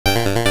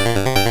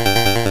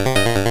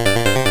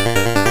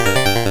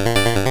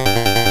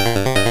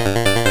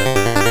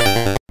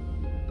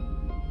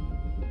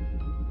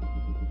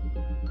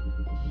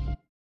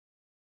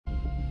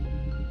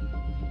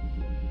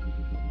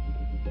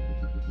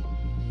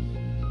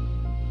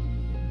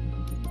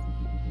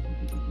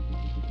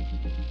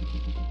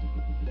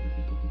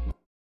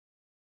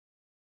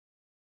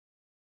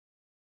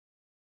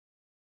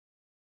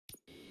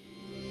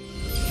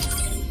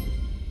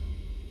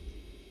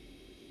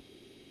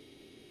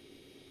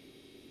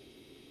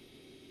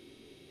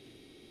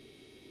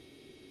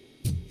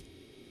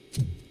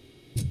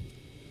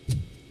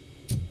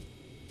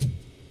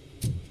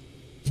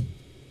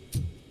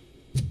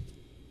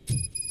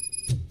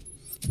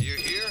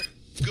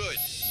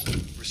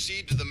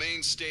Proceed to the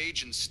main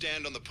stage and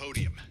stand on the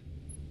podium.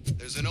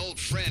 There's an old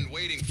friend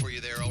waiting for you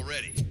there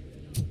already.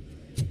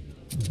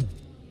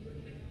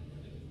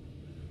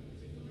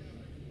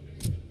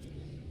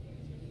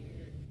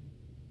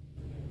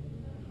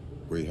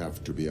 We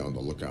have to be on the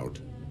lookout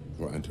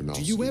for Antonovsky.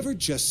 Do you ever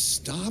just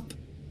stop?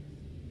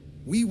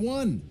 We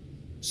won,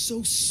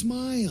 so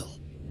smile.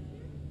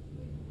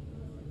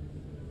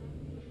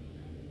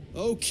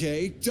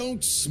 Okay,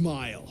 don't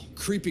smile,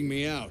 creeping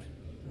me out.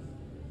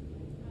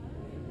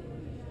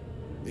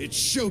 It's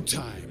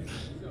showtime.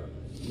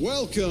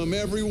 Welcome,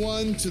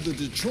 everyone, to the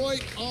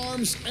Detroit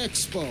Arms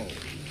Expo,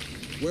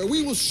 where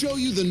we will show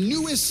you the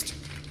newest,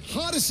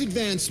 hottest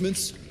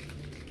advancements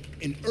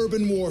in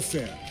urban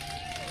warfare.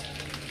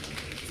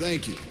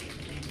 Thank you.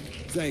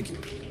 Thank you.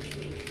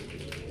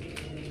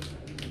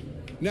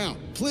 Now,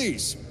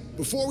 please,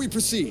 before we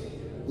proceed,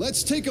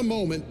 let's take a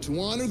moment to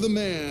honor the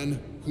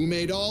man who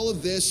made all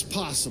of this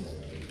possible.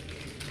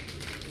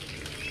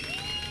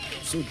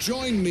 So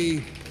join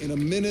me in a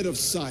minute of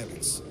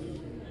silence.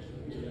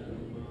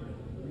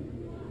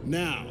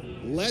 Now,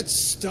 let's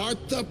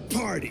start the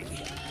party.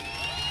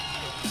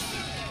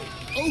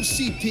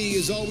 OCP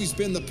has always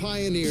been the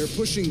pioneer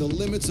pushing the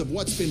limits of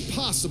what's been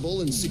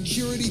possible in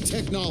security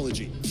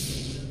technology.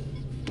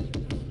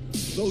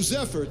 Those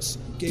efforts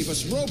gave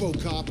us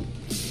RoboCop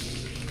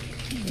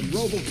and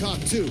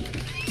RoboCop 2.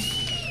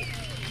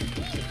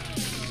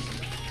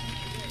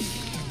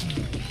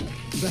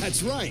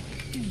 That's right.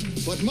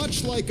 But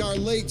much like our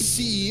late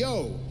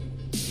CEO,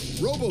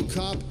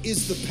 RoboCop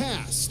is the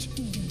past.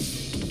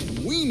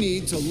 We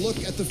need to look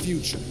at the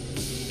future.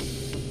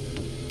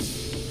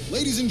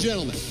 Ladies and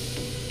gentlemen,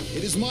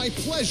 it is my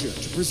pleasure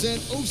to present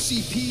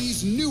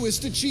OCP's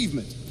newest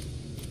achievement,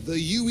 the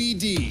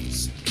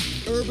UEDs,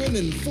 Urban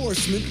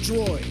Enforcement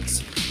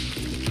Droids.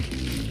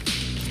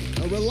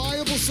 A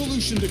reliable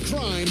solution to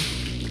crime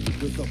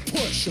with the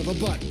push of a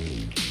button.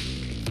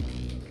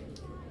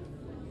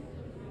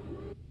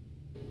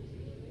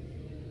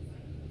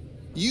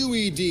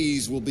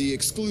 UEDs will be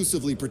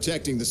exclusively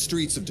protecting the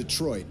streets of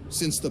Detroit,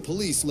 since the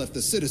police left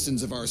the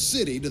citizens of our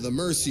city to the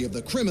mercy of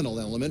the criminal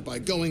element by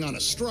going on a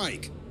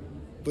strike.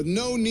 But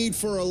no need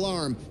for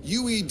alarm.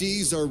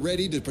 UEDs are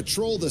ready to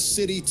patrol the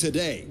city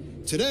today.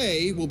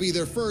 Today will be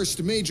their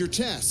first major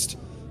test,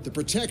 the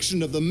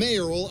protection of the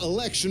mayoral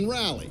election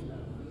rally.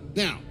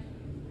 Now,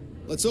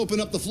 let's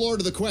open up the floor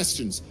to the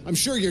questions. I'm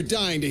sure you're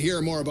dying to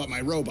hear more about my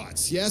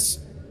robots, yes?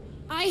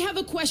 I have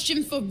a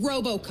question for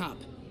RoboCop.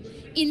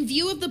 In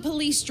view of the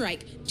police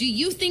strike, do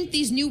you think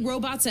these new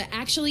robots are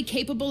actually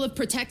capable of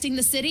protecting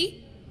the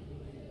city?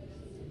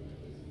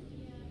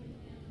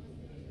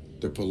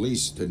 The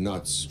police did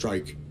not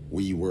strike.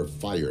 We were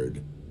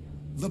fired.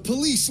 The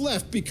police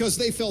left because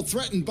they felt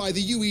threatened by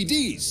the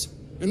UEDs.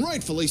 And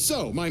rightfully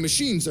so. My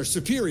machines are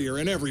superior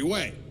in every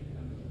way.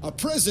 A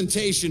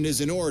presentation is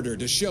in order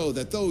to show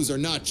that those are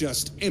not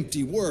just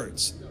empty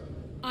words.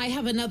 I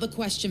have another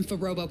question for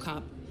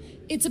RoboCop.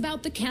 It's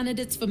about the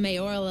candidates for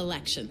mayoral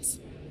elections.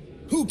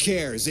 Who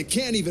cares? It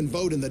can't even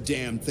vote in the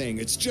damn thing.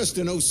 It's just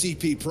an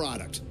OCP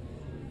product.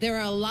 There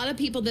are a lot of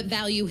people that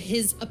value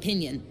his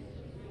opinion.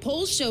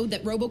 Polls show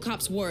that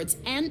RoboCop's words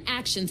and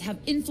actions have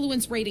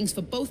influenced ratings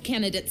for both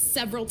candidates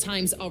several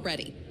times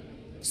already.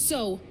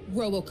 So,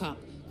 RoboCop,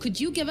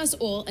 could you give us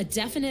all a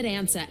definite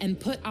answer and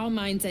put our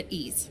minds at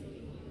ease?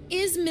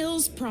 Is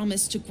Mills'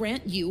 promise to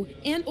grant you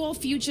and all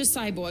future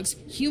cyborgs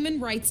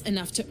human rights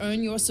enough to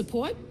earn your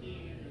support?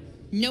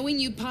 Knowing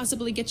you'd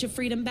possibly get your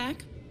freedom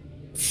back?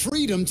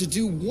 Freedom to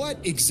do what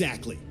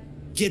exactly?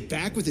 Get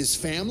back with his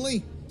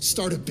family?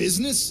 Start a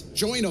business?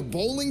 Join a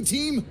bowling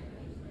team?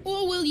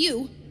 Or will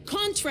you,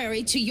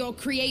 contrary to your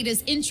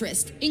creator's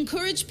interest,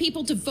 encourage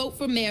people to vote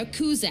for Mayor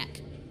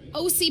Kuzak,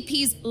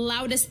 OCP's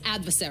loudest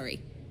adversary?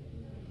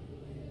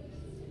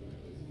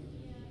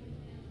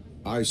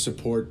 I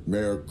support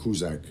Mayor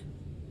Kuzak.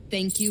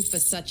 Thank you for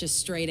such a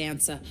straight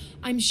answer.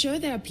 I'm sure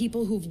there are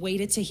people who've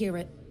waited to hear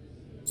it.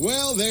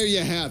 Well, there you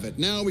have it.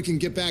 Now we can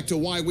get back to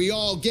why we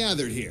all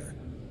gathered here.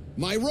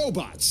 My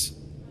robots.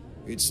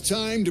 It's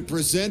time to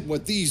present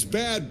what these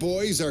bad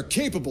boys are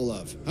capable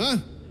of, huh?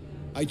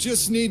 I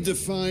just need to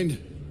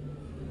find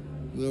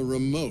the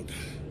remote.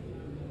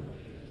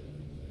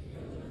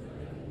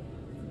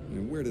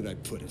 And where did I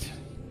put it?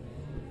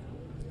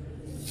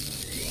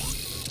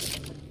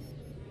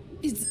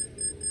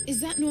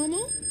 Is that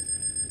normal?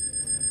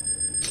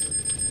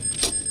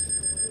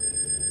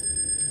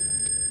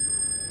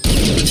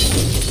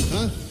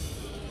 Huh?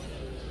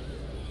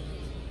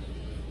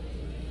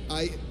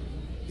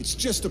 It's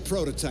just a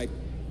prototype.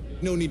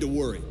 No need to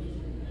worry.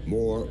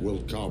 More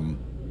will come.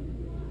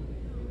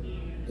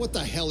 What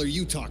the hell are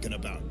you talking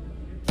about?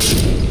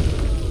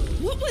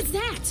 What was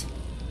that?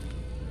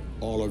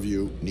 All of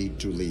you need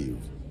to leave.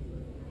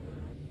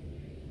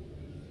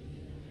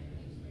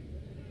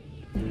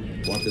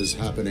 What is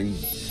happening?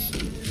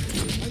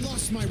 I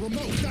lost my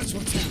remote. That's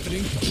what's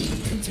happening.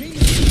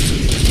 Containment.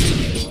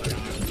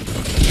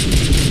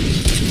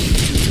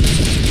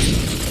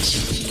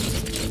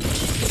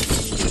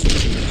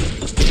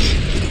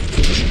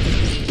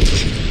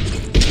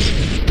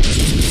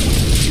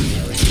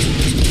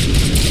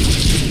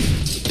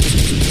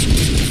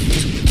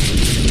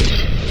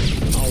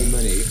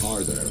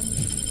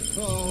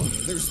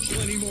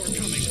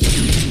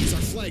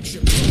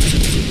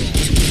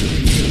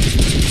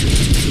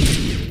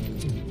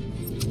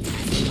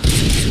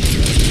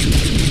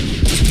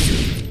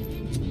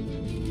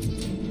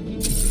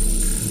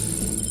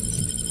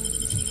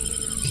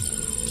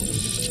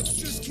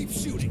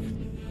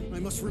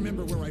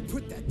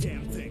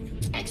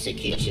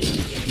 execution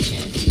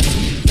objection.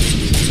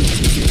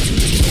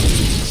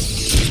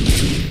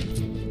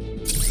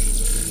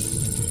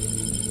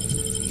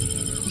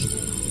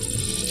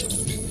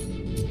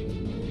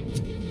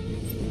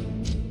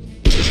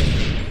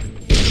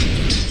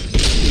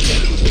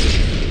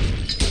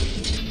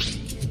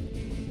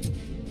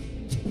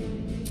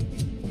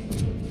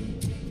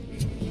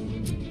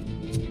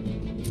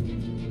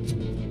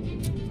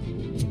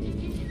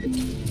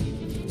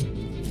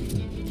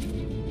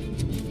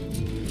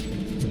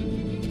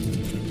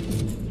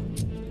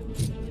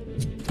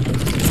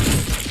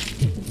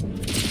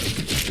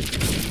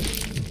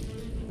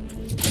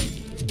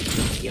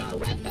 Your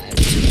weapon.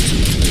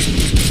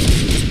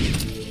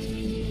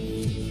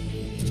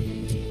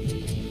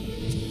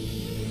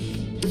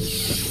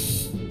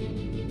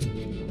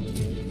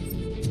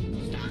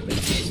 Stop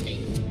resisting.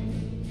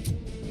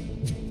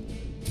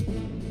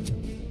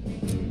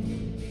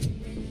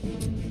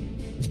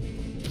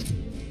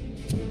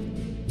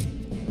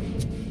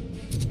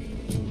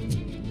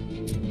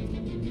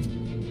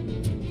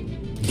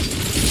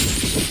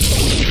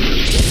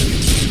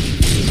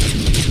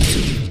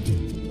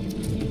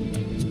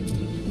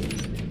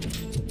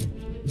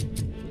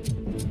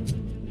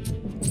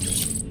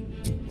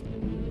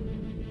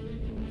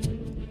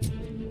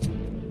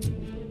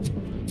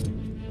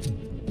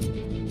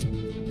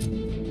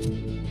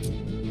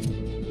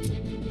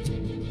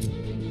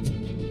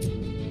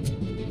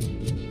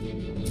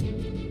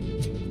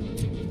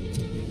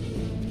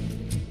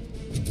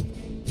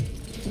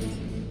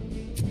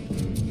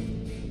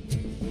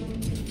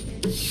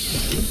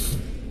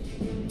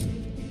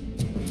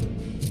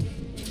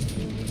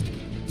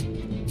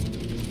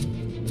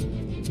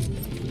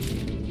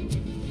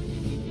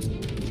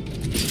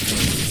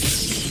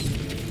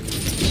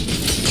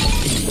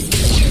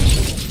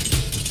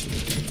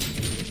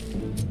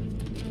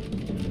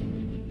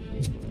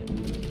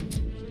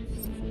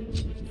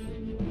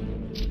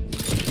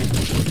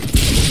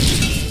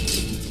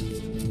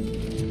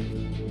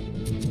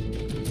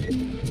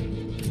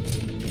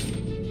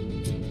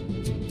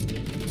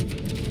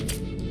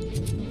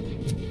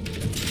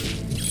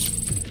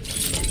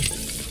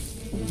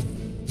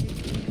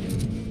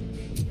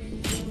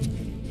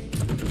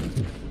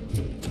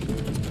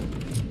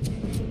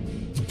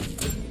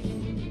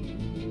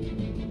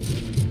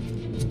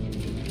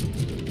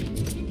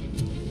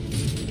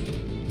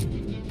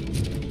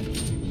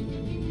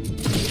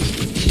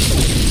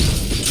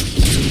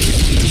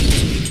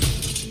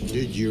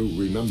 Did you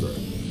remember?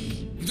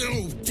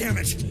 No, damn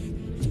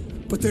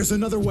it! But there's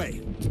another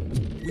way.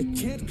 We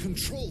can't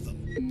control them,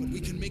 but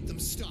we can make them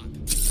stop.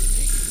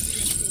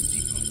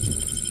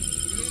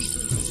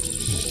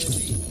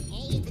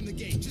 I'll open the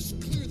gate.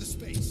 Just clear the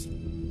space.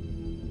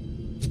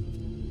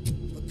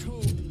 The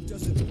code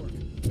doesn't work.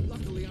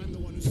 Luckily, I'm the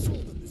one who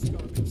sold them this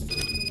garbage, so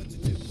I know what to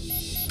do.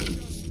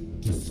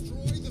 Just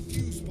destroy the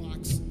fuse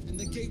box, and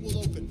the gate will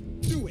open.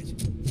 Do it!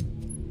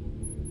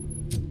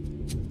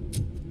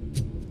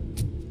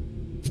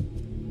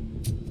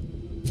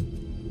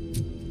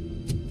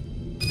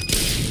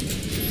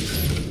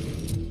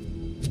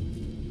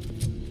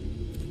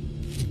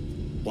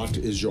 What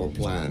is your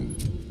plan?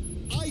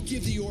 I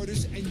give the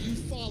orders and you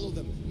follow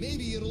them.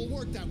 Maybe it'll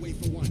work that way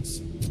for once.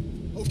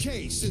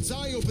 Okay, since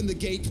I opened the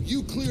gate,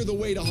 you clear the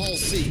way to Hall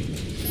C.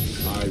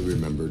 I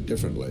remember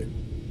differently.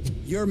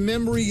 Your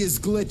memory is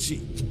glitchy.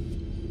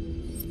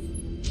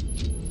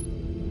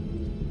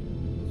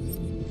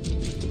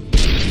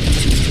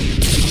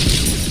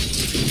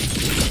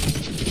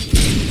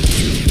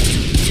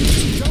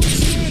 Don't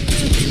stand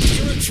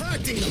there! You're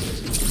attracting them!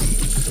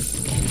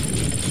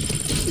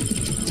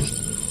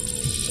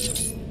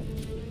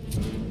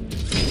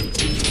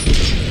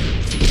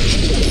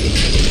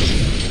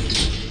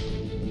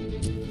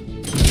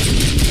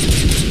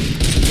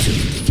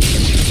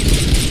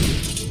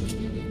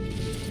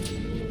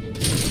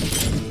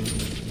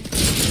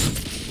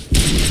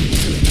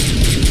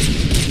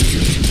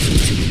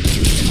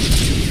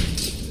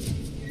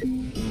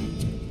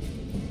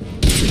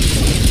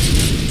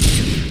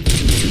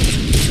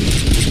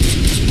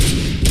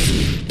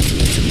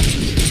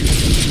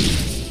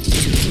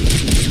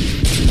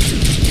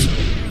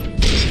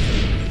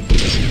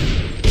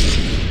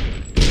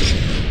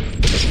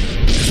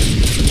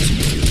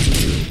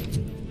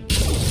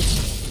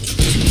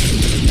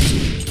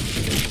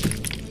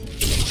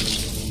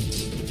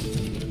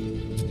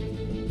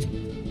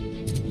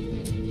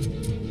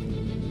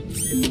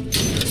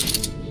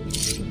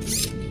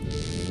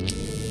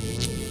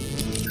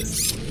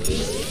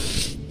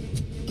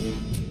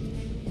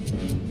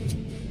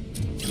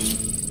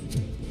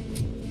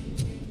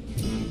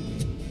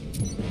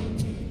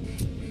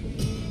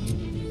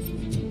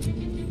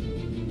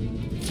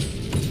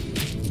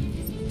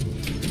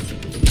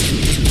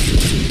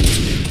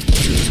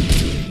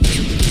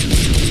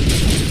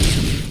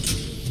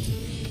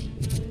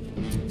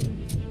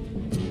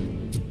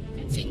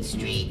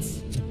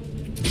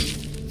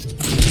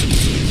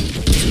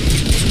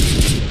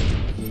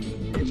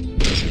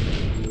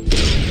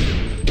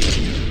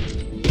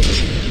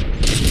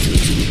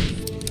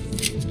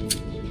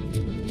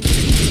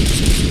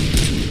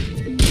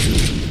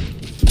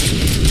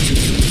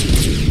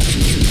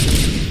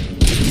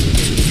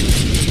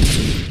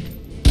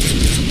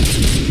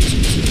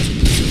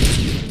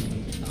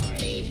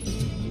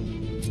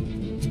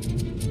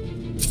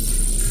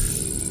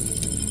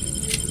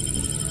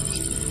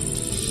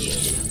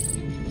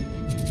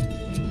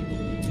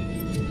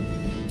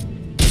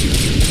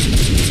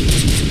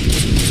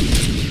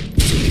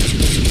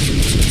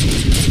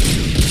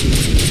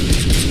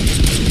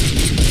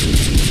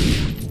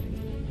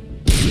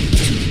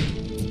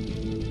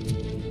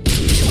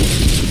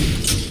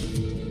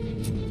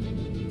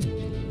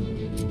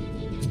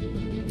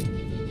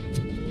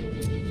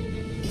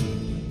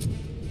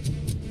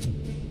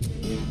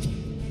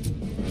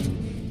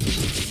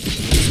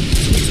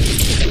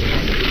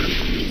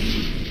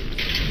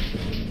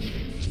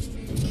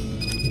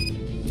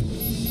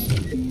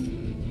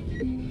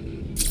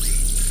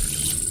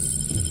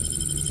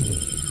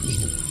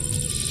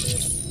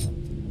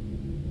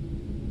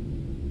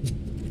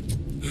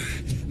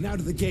 out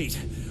of the gate,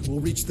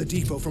 we'll reach the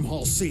depot from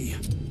Hall C.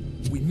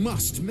 We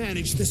must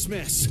manage this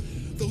mess.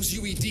 Those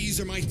UEDs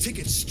are my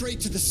ticket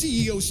straight to the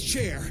CEO's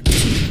chair.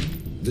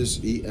 This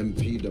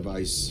EMP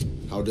device,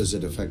 how does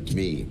it affect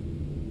me?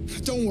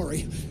 Don't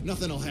worry,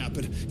 nothing'll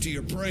happen. To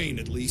your brain,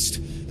 at least.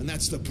 And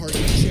that's the part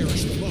you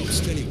cherish the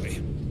most, anyway.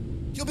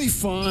 You'll be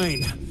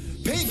fine.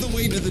 Pave the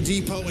way to the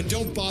depot and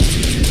don't bother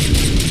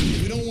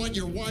me. We don't want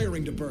your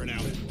wiring to burn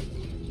out.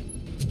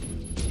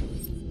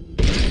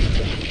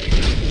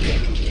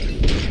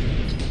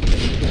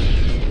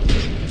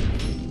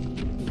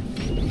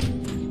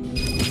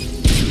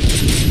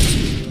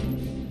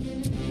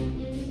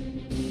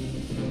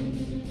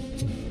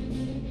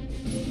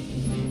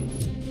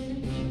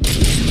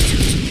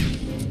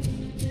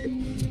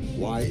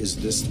 Why is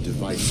this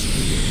device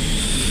here?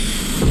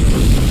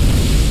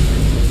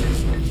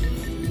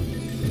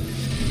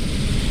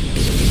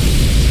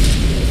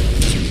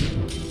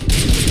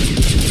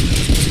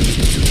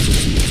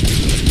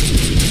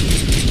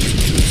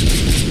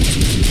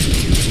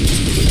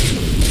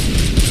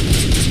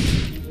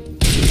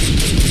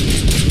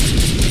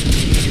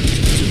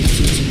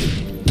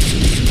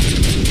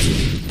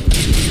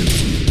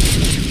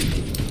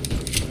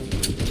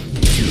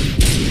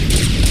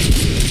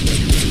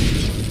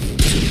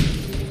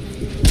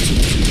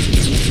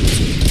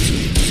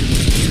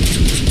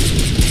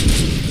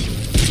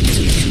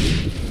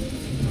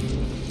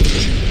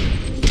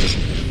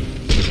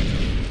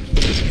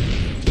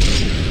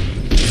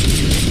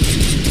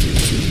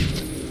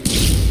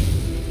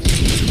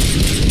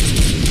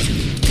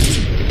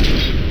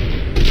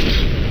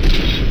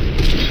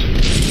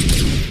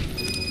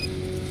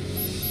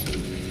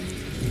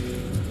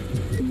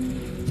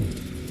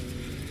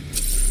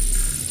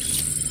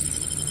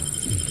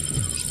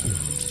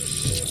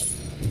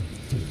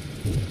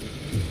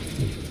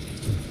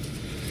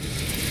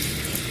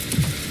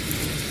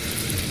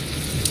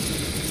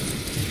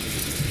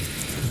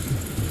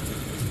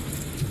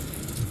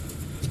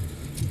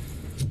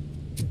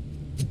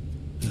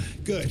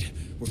 Good.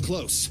 We're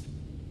close.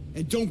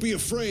 And don't be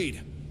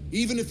afraid.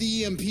 Even if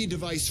the EMP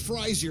device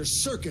fries your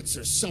circuits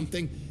or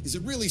something, is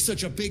it really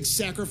such a big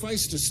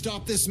sacrifice to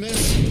stop this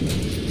mess?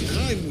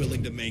 I'm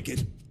willing to make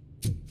it.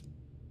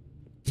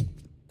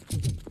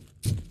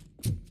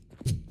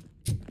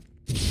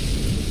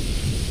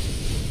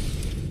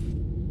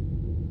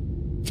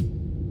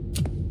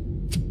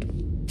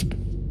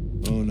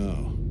 Oh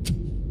no.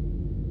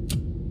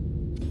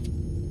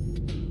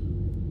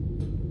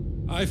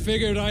 I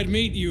figured I'd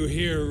meet you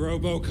here,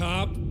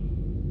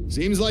 RoboCop.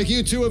 Seems like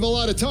you two have a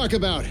lot to talk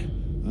about.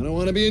 I don't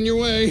want to be in your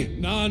way.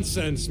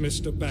 Nonsense,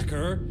 Mr.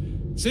 Becker.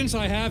 Since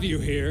I have you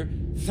here,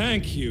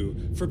 thank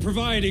you for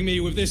providing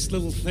me with this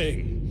little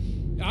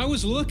thing. I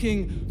was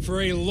looking for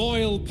a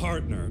loyal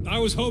partner. I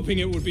was hoping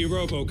it would be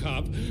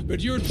RoboCop,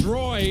 but your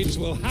droids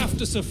will have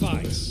to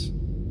suffice.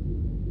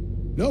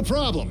 No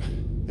problem.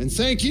 And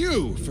thank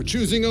you for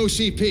choosing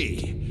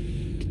OCP.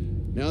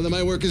 Now that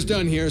my work is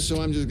done here,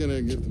 so I'm just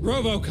gonna get...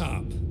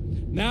 RoboCop,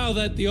 now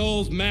that the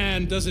old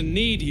man doesn't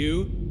need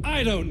you,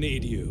 I don't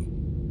need you.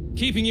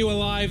 Keeping you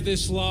alive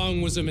this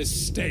long was a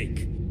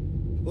mistake.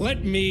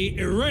 Let me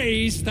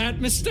erase that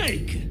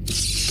mistake.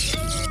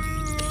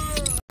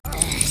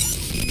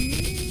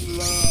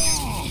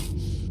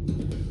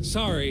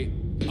 Sorry,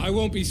 I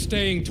won't be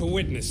staying to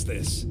witness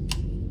this.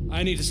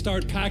 I need to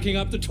start packing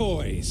up the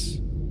toys.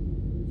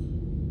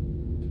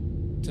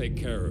 Take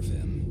care of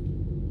him.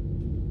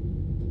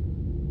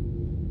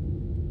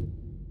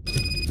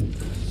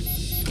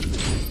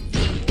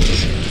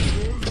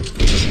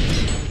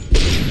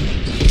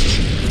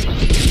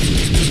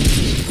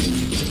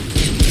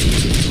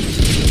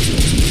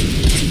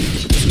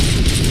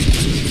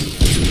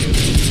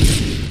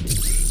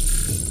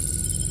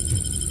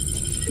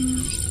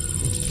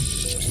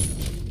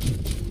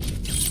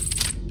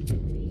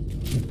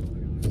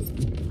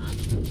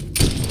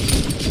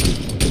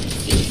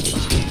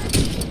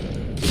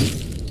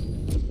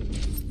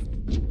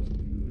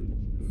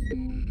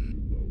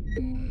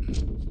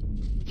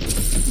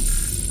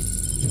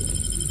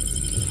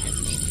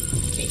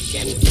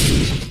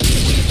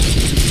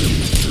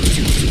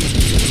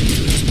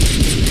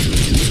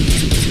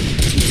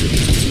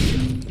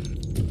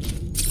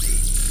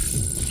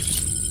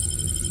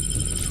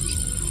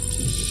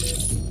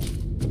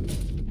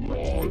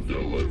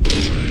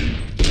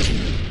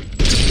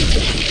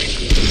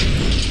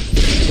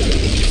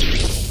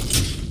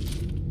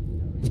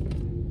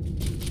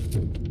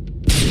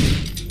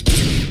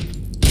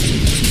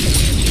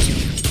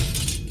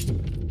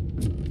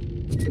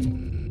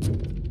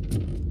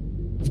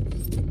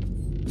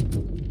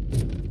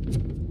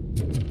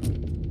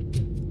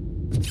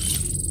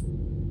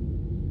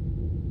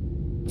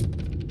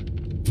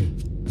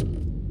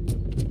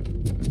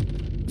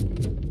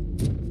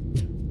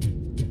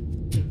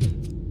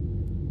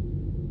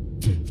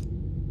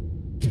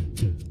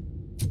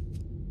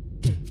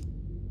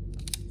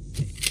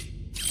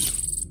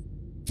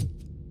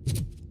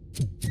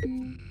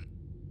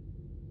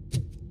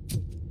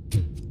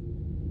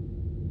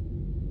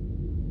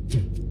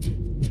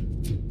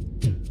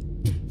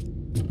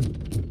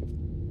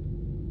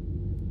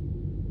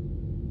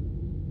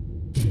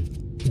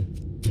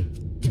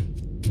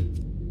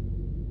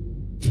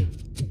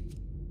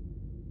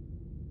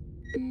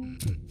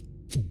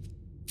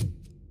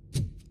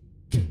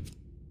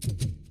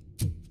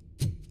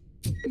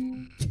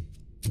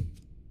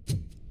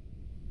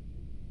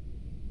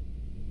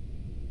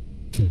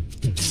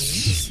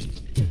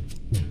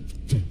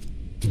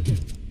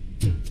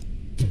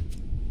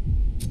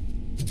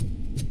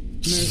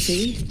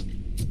 Murphy?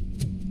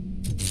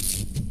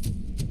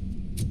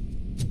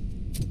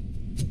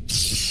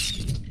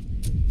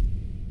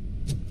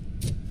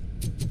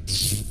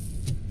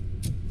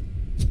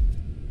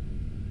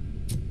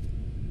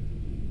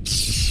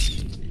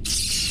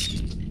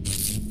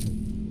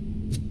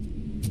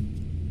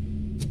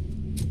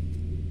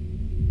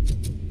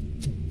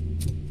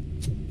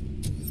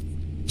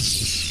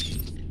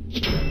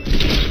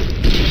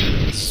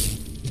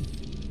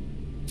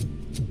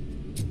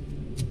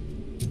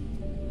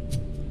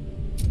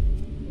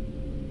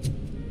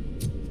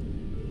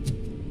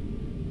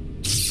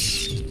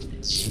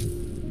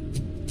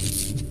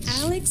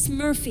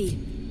 Murphy,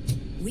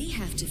 we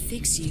have to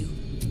fix you.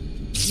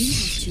 We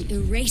have to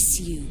erase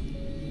you.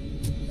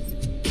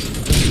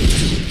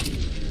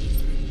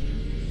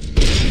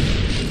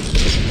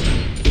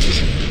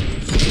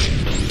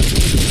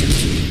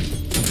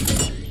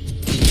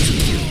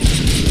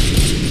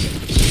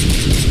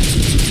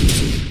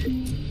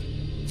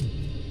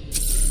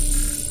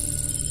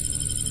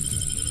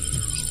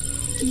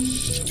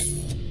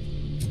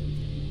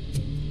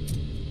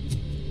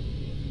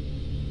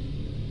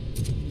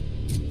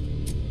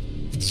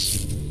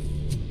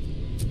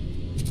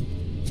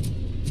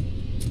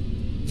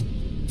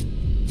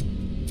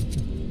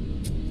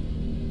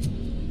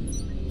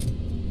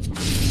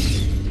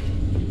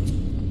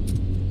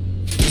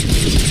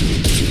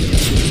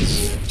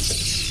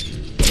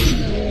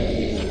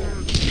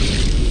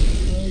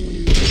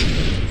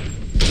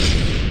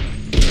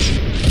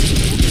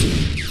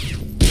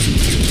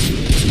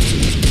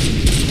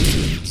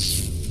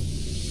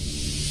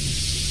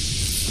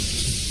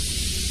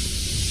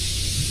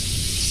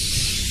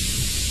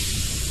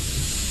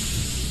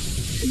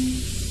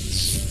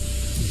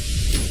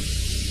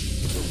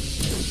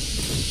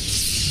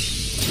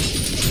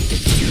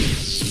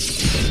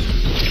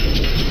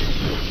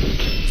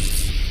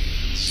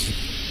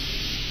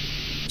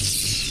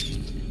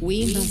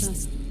 We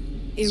must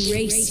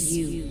erase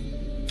you.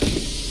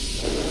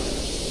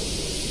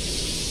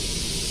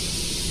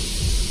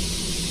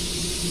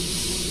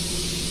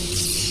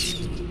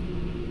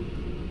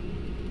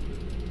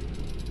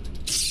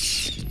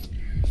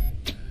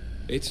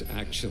 It's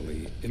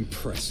actually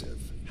impressive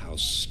how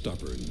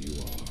stubborn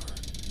you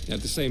are.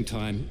 At the same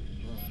time,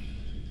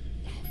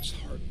 it's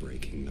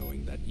heartbreaking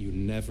knowing that you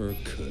never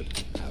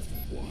could have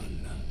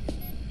won.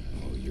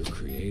 Oh, your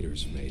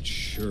creators made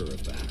sure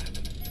of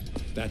that.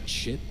 That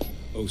chip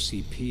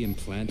OCP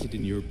implanted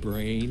in your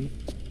brain,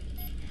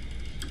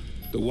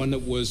 the one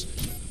that was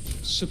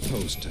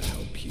supposed to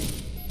help you,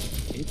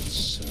 it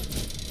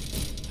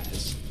served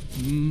as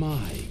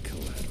my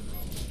collateral.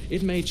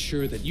 It made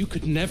sure that you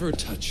could never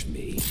touch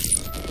me.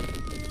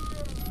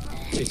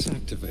 It's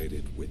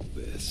activated with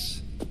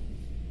this,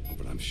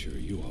 but I'm sure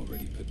you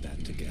already put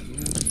that together.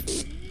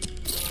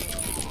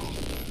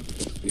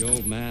 The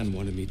old man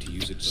wanted me to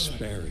use it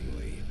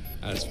sparingly,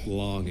 as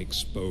long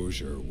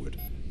exposure would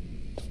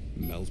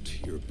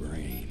melt your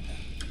brain.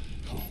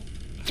 Oh,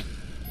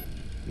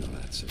 now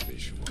that's a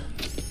visual.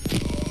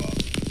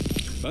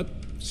 But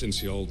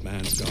since the old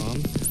man's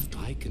gone,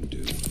 I can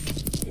do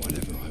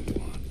whatever I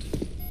want.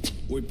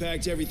 We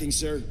packed everything,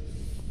 sir.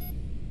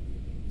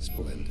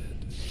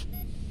 Splendid.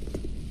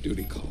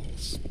 Duty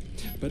calls.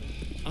 But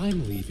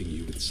I'm leaving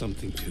you with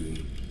something to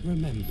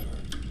remember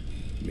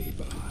me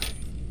by.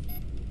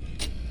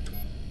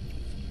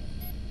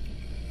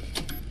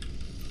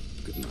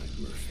 Good night,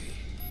 Murphy.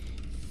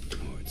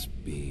 Oh, it's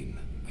been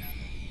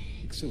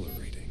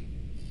exhilarating.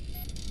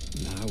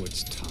 Now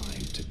it's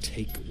time to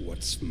take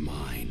what's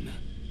mine.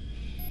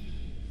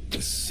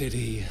 The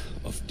city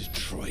of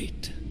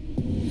Detroit.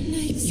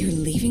 You're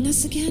leaving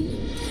us again?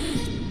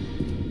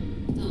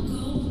 Don't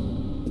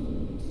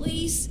go.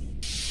 Please.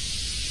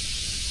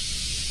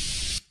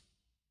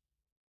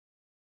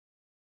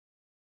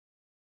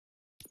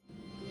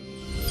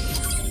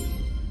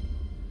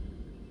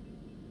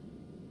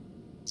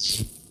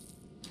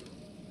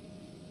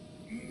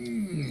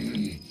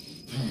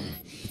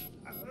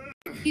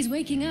 He's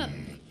waking up.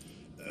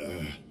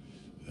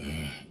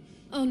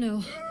 Oh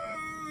no.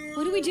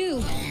 What do we do?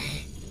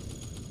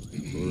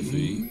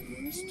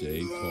 Murphy,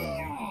 stay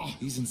calm.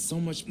 He's in so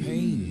much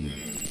pain.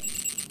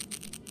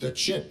 The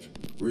chip.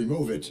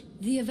 Remove it.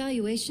 The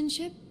evaluation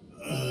chip?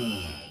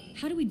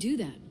 How do we do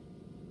that?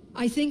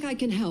 I think I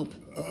can help.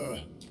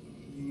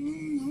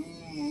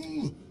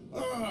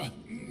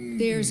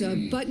 There's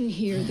a button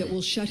here that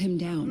will shut him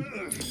down.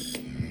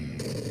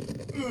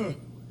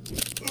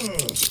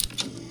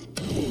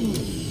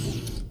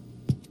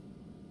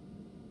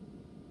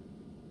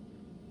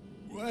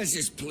 Why is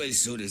this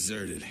place so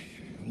deserted?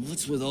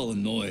 What's with all the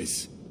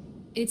noise?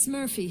 It's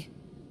Murphy.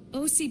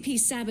 OCP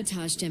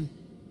sabotaged him.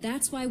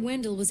 That's why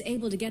Wendell was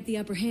able to get the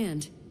upper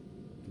hand.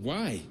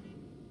 Why?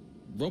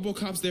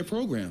 RoboCop's their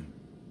program.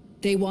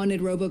 They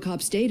wanted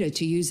RoboCop's data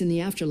to use in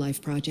the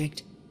Afterlife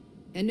project.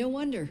 And no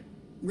wonder.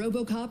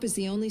 RoboCop is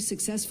the only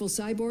successful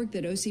cyborg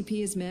that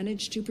OCP has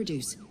managed to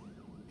produce.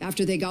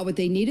 After they got what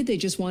they needed, they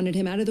just wanted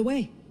him out of the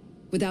way,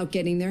 without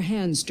getting their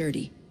hands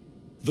dirty.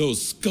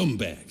 Those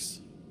scumbags.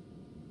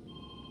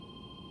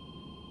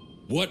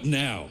 What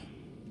now?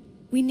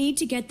 We need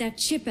to get that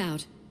chip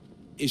out.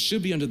 It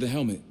should be under the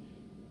helmet.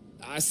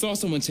 I saw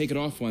someone take it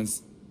off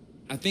once.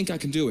 I think I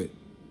can do it.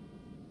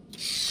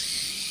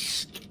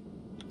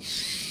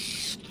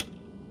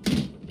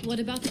 What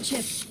about the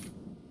chip?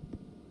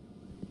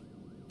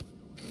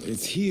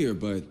 It's here,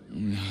 but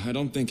I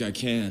don't think I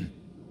can.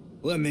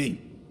 Let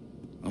me.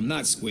 I'm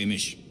not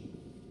squeamish.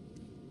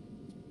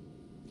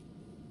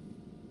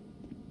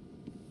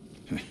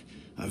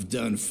 I've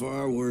done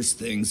far worse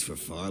things for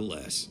far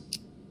less.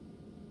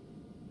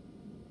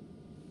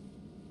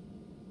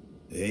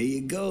 There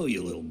you go,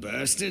 you little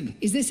bastard.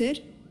 Is this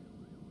it?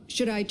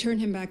 Should I turn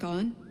him back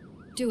on?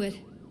 Do it.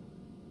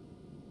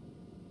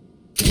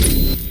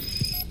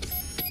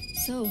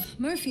 So,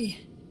 Murphy,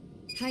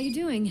 how you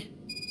doing?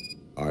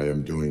 I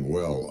am doing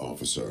well,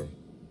 officer.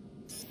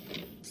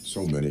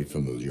 So many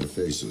familiar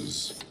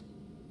faces.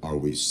 Are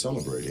we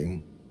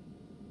celebrating?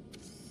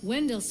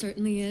 Wendell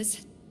certainly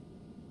is.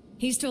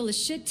 He stole a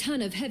shit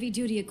ton of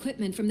heavy-duty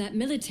equipment from that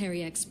military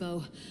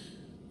expo.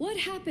 What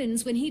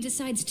happens when he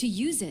decides to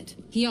use it?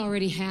 He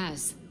already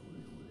has.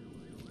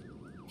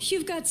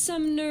 You've got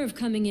some nerve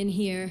coming in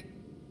here.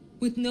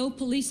 With no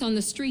police on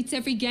the streets,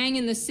 every gang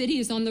in the city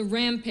is on the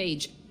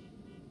rampage.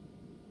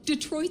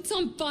 Detroit's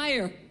on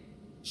fire.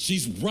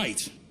 She's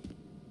right.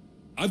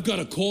 I've got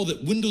a call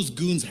that Windows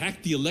goons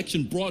hacked the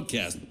election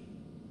broadcast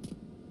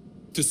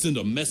to send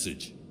a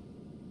message.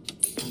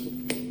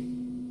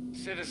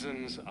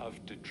 Citizens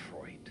of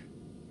Detroit,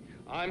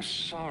 I'm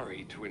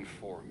sorry to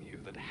inform you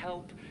that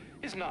help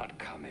is not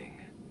coming.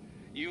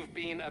 You've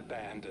been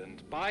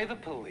abandoned by the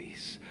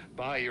police,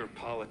 by your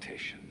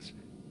politicians,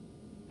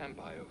 and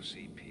by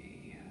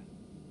OCP.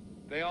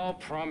 They all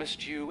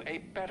promised you a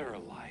better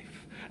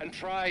life and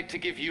tried to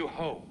give you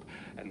hope.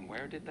 And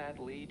where did that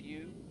lead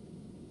you?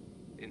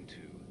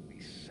 Into the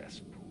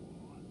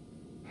cesspool.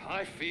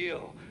 I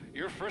feel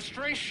your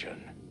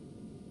frustration.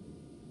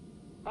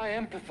 I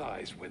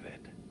empathize with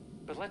it,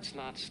 but let's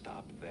not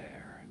stop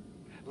there.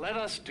 Let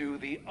us do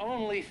the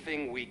only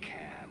thing we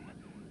can.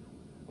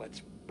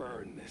 Let's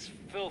burn this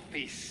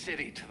filthy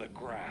city to the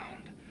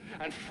ground.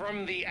 And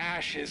from the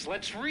ashes,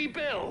 let's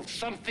rebuild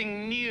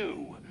something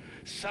new,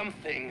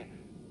 something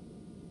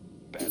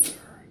better.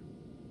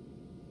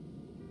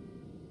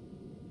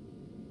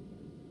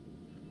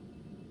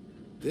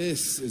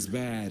 This is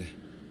bad.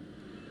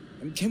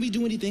 Can we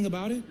do anything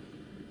about it?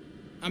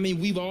 I mean,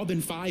 we've all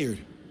been fired.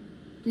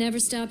 Never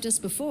stopped us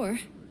before.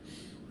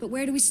 But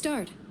where do we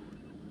start?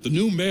 The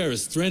new mayor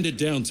is stranded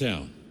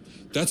downtown.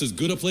 That's as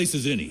good a place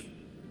as any.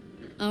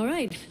 All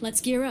right, let's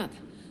gear up.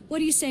 What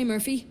do you say,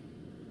 Murphy?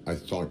 I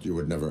thought you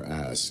would never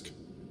ask.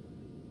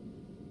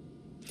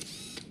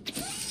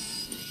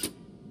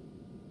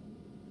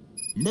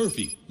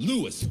 Murphy,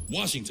 Lewis,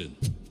 Washington.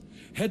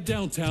 Head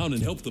downtown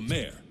and help the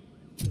mayor.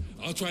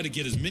 I'll try to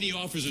get as many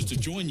officers to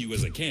join you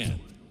as I can.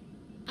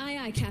 Aye,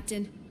 aye,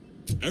 Captain.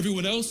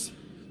 Everyone else?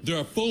 There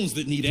are phones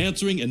that need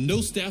answering and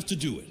no staff to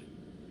do it.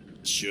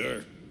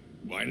 Sure.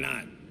 Why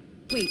not?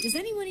 Wait, does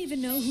anyone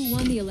even know who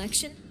won the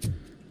election?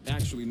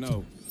 Actually,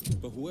 no.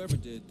 But whoever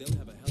did, they'll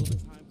have a hell of a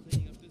time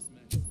cleaning up this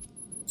mess.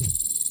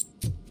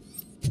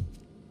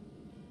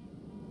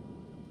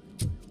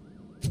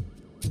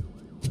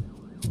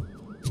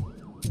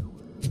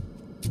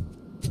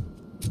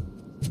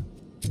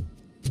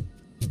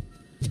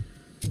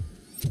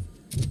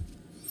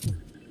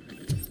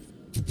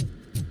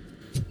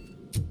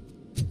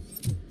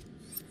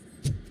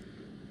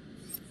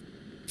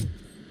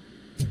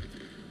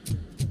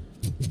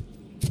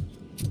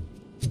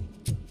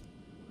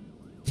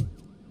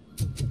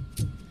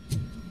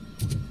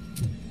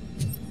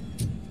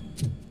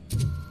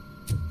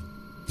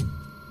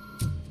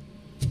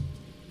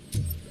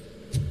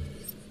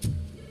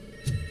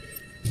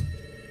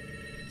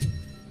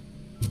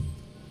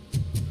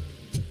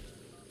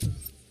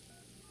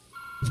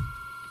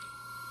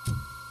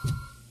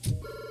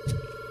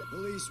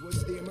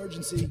 What's the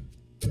emergency?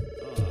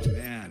 Oh,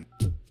 man.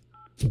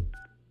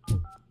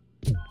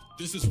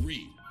 This is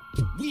Reed.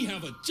 We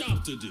have a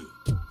job to do.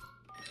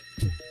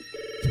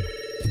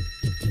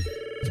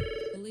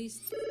 Police.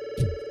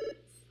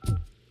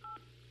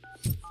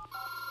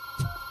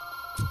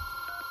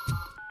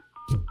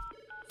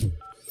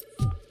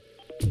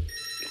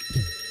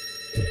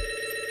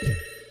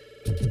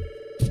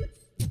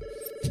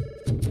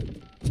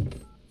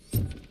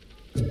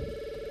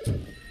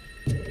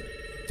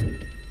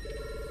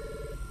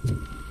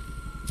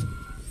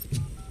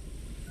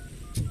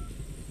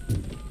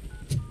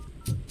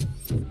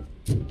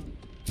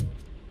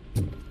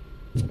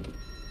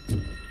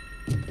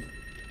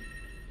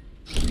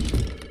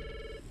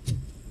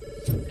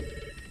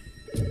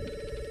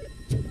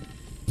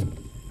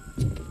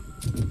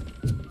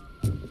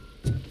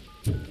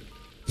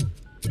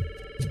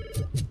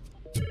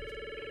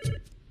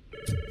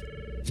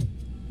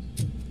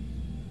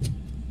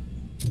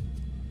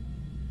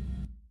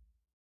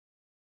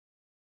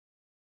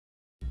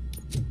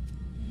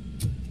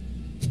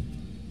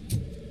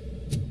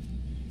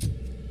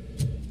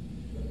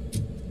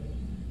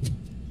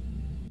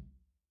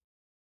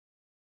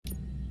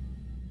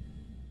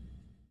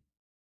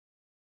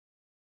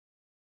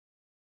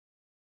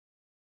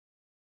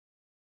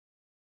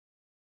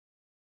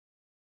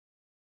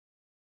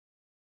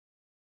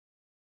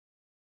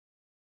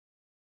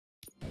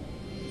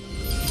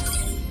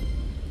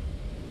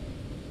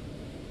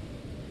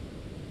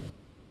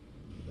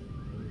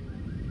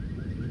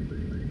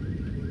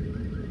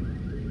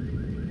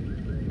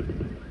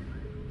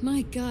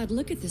 My God,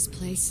 look at this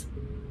place.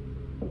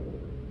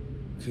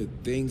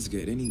 Could things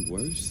get any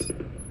worse?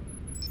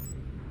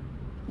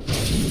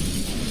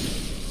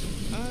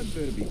 I'd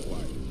better be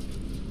quiet.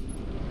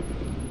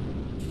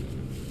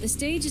 The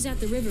stage is at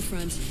the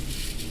riverfront.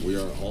 We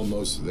are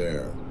almost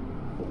there.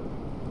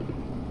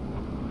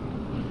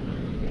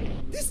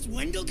 This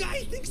Wendell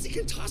guy thinks he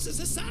can toss us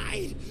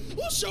aside.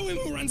 We'll show him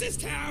who runs this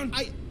town.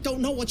 I don't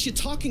know what you're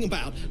talking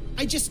about.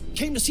 I just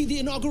came to see the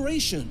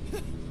inauguration.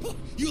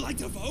 You like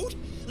to vote?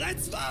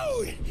 Let's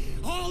vote!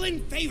 All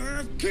in favor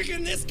of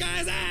kicking this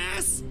guy's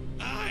ass?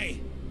 Aye.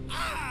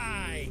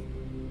 Aye.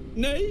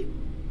 Nay?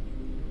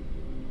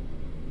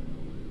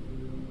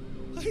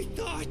 I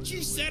thought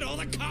you said all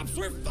the cops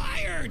were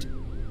fired.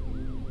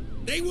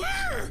 They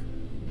were!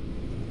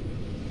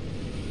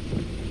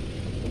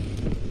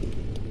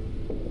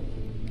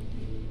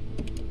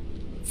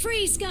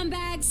 Free,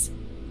 scumbags!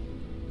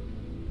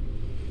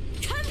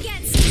 Come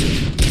get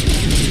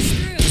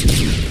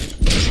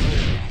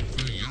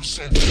You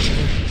said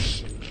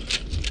this.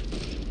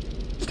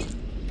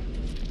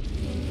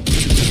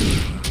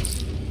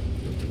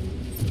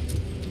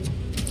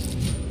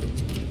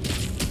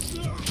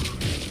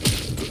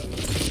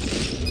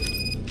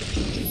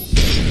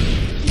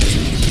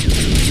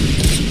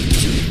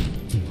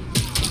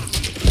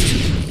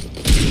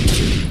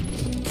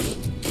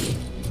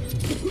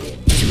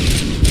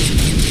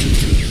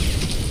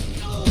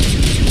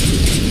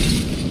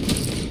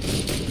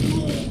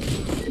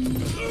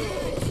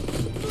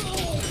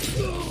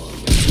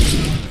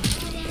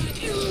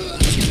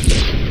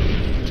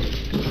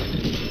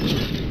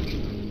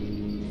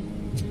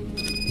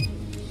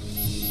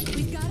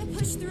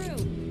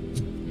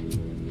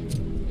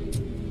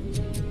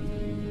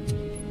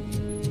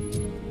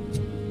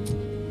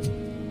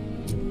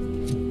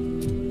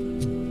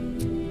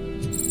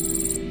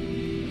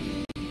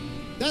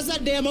 That's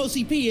that damn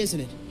OCP, isn't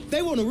it?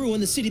 They want to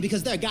ruin the city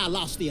because their guy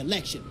lost the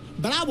election.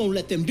 But I won't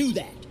let them do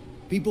that.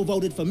 People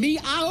voted for me,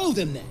 I owe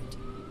them that.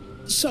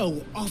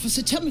 So,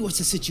 officer, tell me what's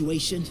the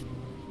situation.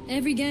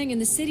 Every gang in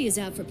the city is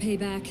out for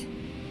payback.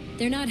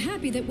 They're not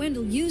happy that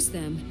Wendell used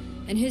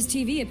them, and his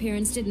TV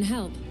appearance didn't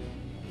help.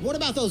 What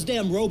about those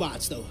damn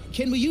robots, though?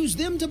 Can we use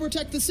them to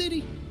protect the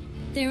city?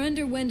 They're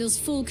under Wendell's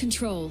full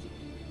control.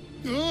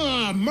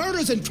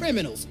 Murders and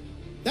criminals.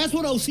 That's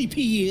what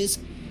OCP is.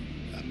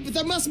 But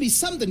there must be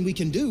something we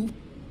can do.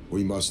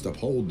 We must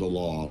uphold the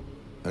law,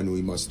 and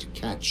we must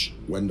catch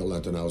Wendell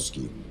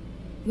Antonowski.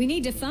 We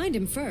need to find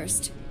him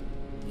first.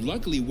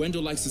 Luckily,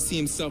 Wendell likes to see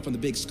himself on the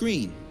big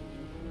screen.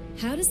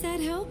 How does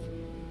that help?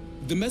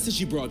 The message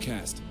you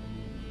broadcast.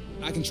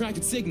 I can track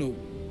its signal,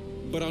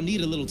 but I'll need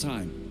a little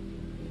time.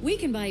 We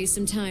can buy you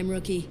some time,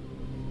 rookie.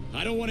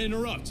 I don't want to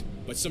interrupt,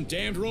 but some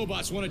damned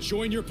robots want to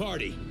join your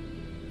party.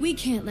 We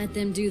can't let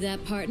them do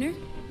that, partner.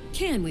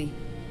 Can we?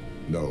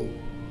 No.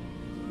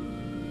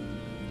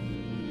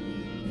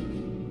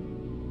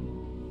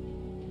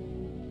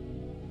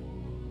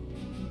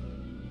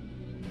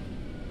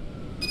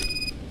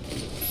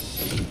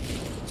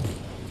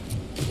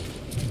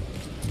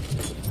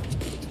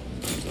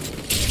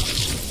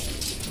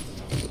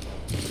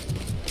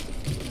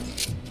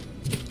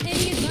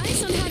 Any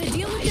advice on how to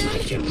deal with them? How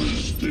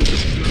does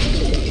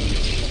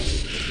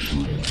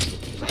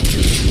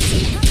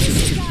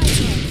this guy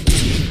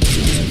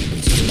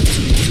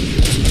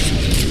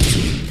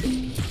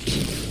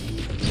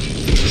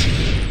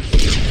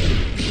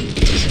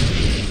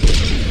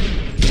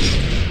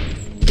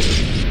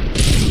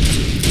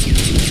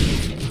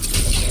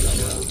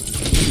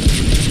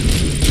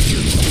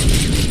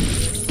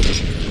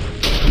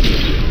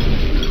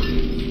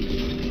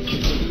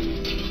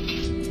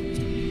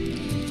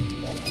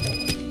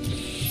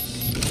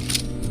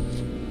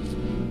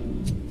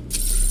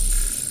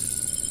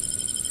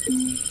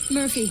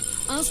Murphy,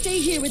 I'll stay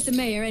here with the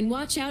mayor and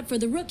watch out for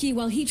the rookie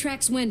while he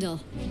tracks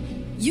Wendell.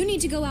 You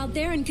need to go out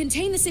there and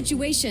contain the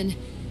situation.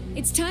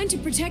 It's time to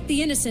protect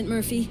the innocent,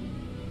 Murphy.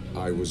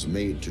 I was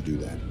made to do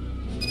that.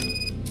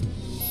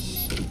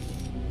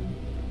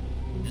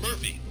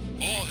 Murphy,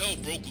 all hell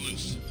broke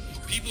loose.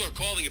 People are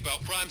calling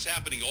about crimes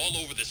happening all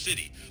over the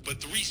city,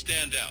 but 3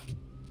 stand out.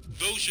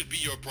 Those should be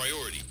your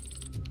priority.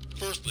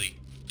 Firstly,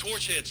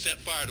 Torchhead set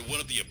fire to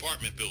one of the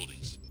apartment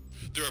buildings.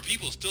 There are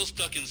people still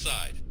stuck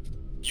inside.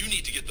 You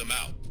need to get them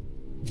out.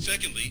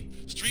 Secondly,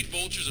 street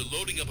vultures are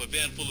loading up a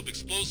van full of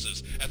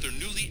explosives at their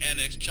newly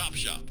annexed chop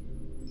shop.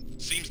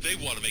 Seems they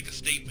want to make a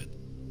statement.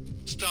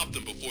 Stop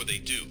them before they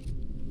do.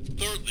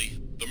 Thirdly,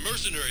 the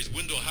mercenaries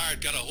Wendell hired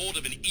got a hold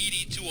of an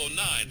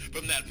ED-209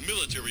 from that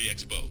military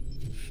expo.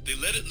 They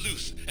let it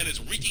loose, and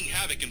it's wreaking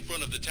havoc in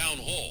front of the town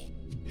hall.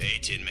 Hey,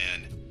 Tin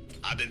Man.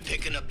 I've been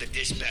picking up the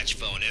dispatch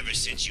phone ever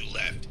since you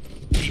left.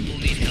 People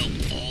need help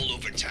all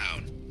over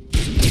town.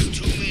 There's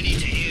too many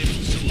to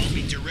handle, so I'll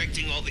be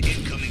directing all the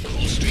incoming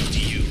calls straight to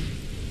you.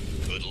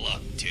 Good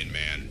luck, Tin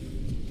Man.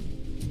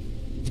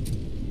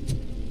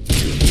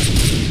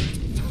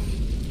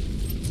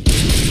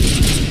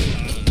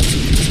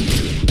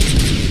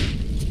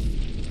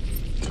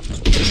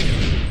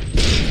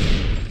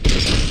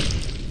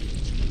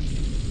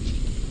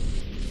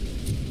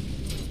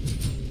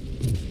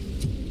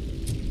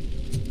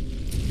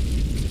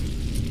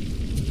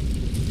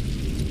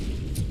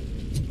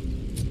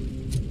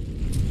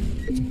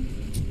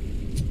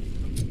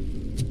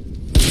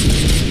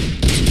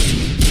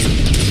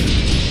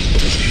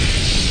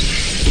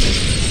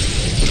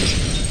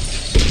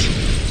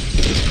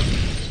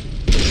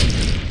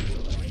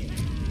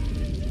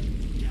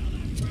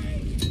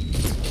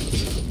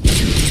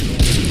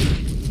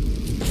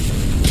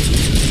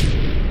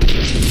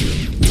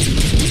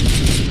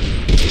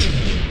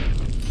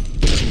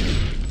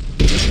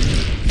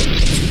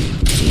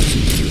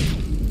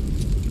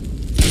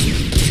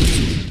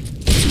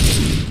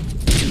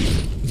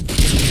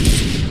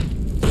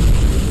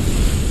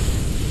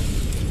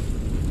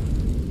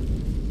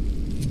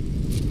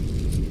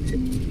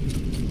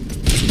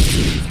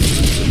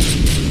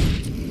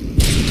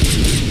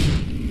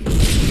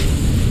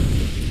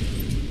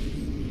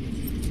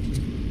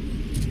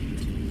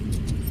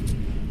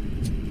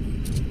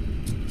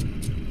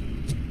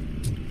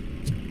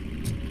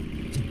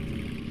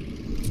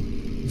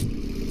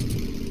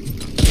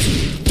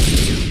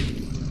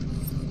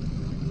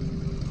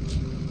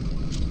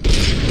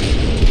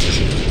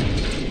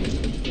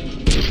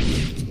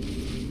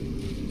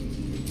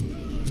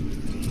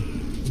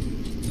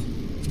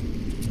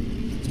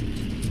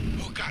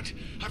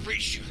 I've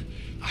reached you.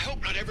 I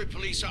hope not every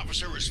police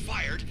officer is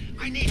fired.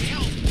 I need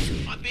help.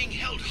 I'm being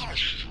held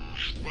hostage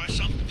by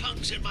some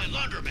punks in my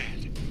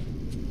laundromat.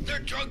 They're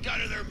drugged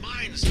out of their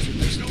minds.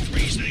 There's no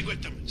reasoning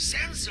with them.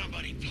 Send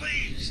somebody,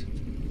 please.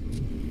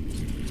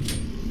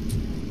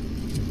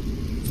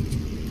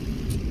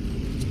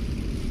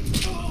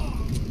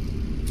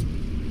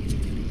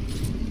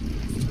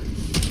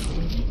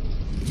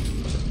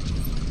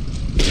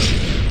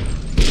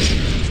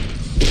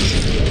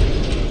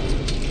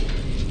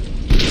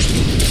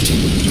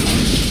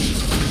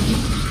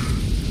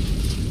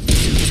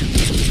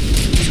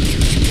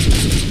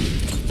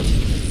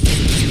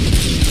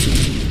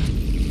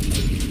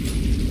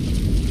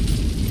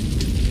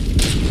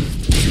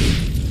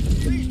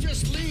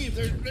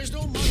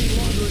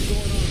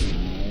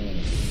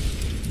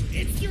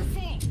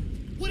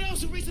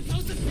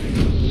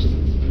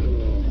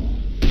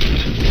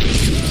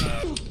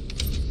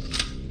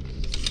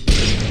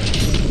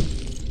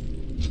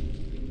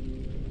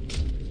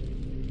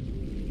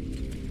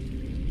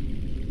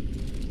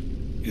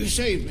 You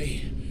saved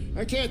me.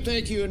 I can't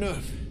thank you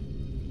enough.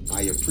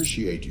 I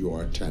appreciate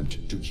your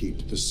attempt to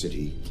keep the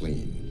city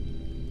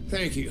clean.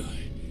 Thank you.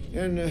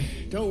 And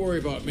don't worry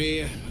about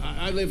me.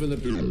 I live in the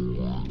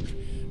building.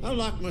 I'll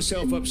lock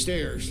myself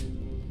upstairs.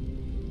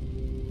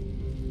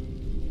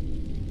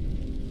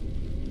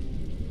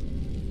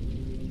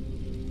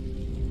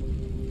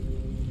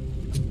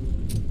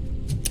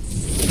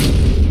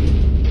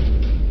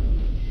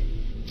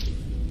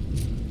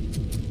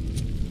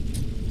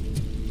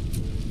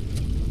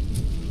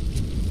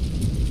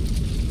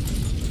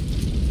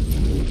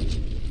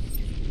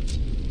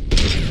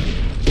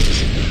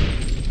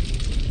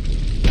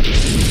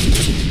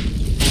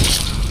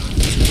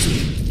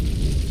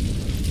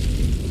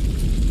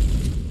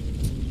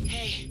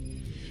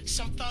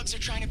 Are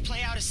trying to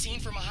play out a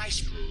scene from a high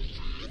school,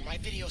 my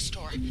video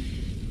store.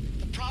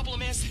 The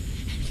problem is,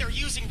 they're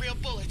using real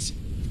bullets.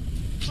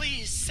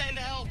 Please, send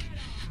help.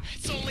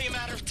 It's only a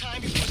matter of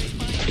time before they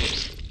find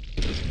me.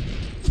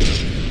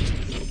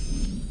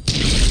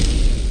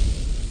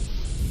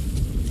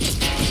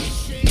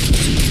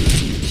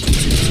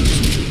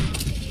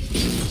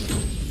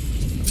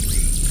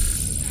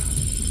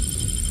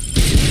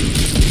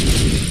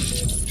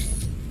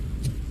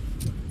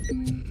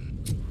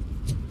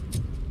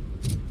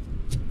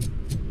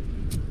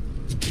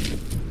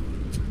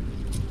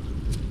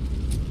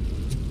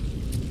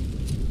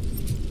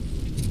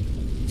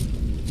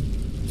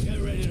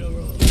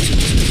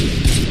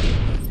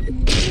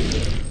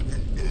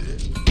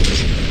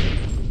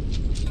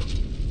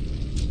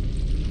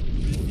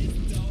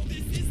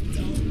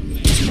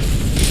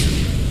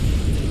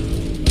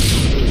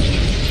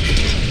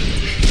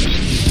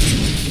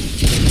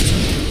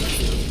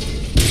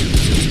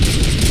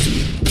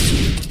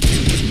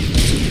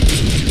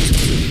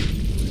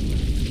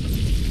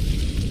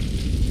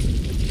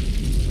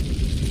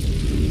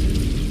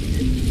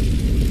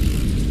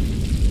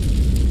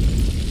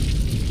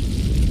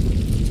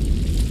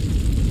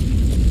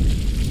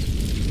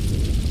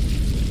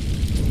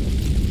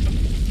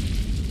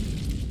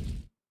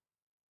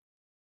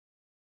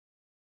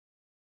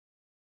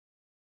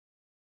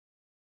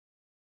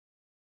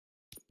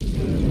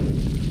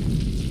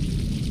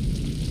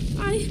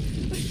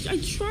 I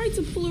tried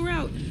to pull her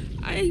out.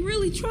 I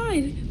really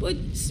tried, but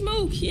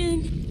smoke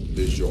and...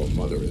 Is your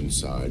mother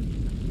inside?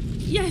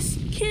 Yes,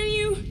 can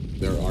you?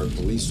 There are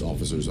police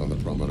officers on the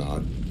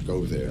promenade.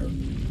 Go there.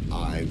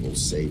 I will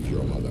save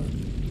your mother.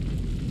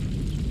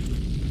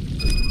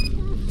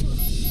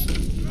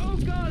 Oh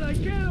God, I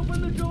can't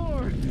open the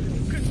door!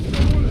 Could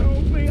someone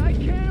help me? I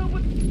can't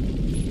open...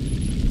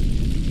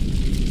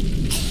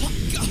 Oh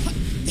God,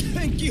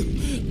 thank you!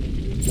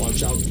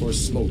 Watch out for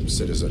smoke,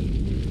 citizen.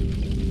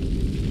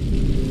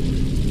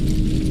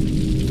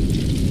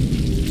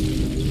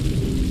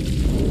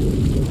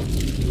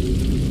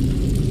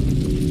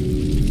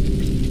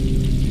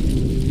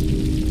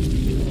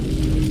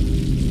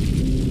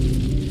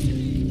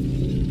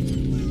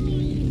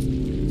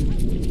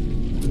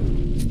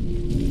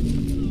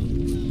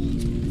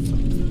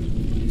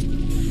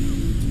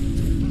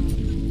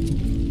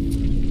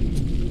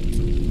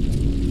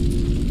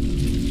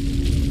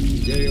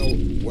 Gail,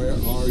 where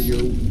are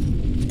you?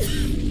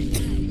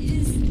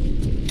 Is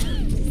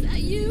that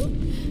you?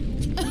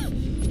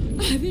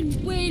 I've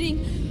been waiting.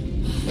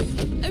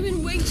 I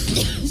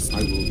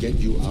will get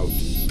you out.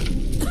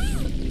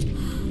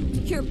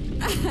 You're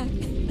back.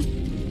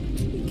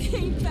 You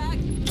came back.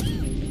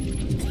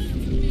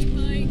 Me,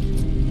 Mike.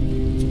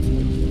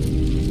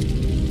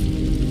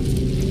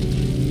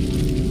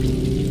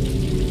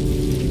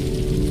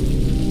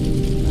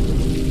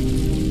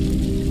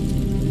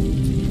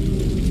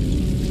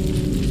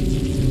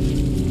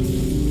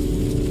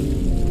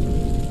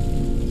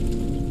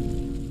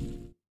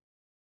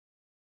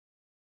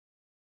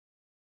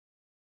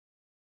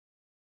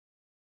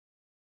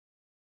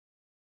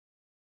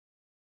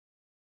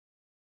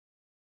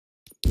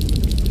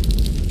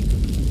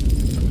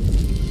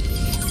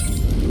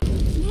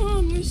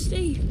 Mom, you're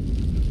safe.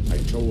 I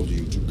told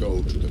you to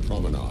go to the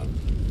promenade.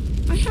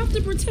 I have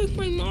to protect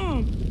my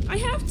mom. I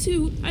have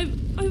to.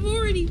 I've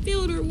already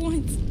failed her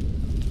once.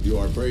 You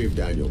are brave,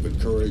 Daniel, but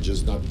courage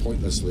is not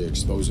pointlessly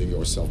exposing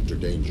yourself to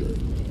danger.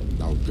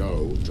 Now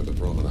go to the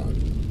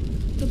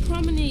promenade. The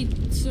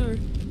promenade, sir.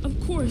 Of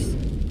course.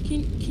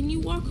 Can you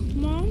walk,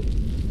 Mom?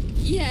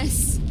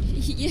 Yes.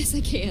 Yes,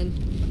 I can.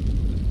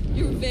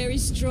 You're very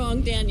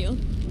strong, Daniel.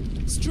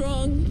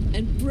 Strong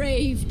and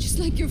brave, just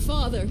like your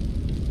father.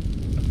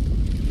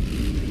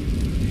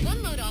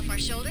 One load off our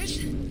shoulders.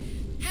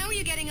 How are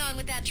you getting on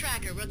with that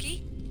tracker,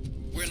 Rookie?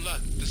 We're in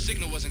luck. The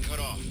signal wasn't cut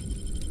off.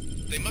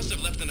 They must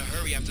have left in a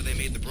hurry after they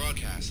made the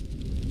broadcast.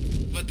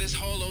 But this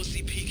whole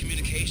OCP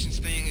communications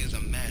thing is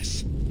a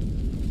mess.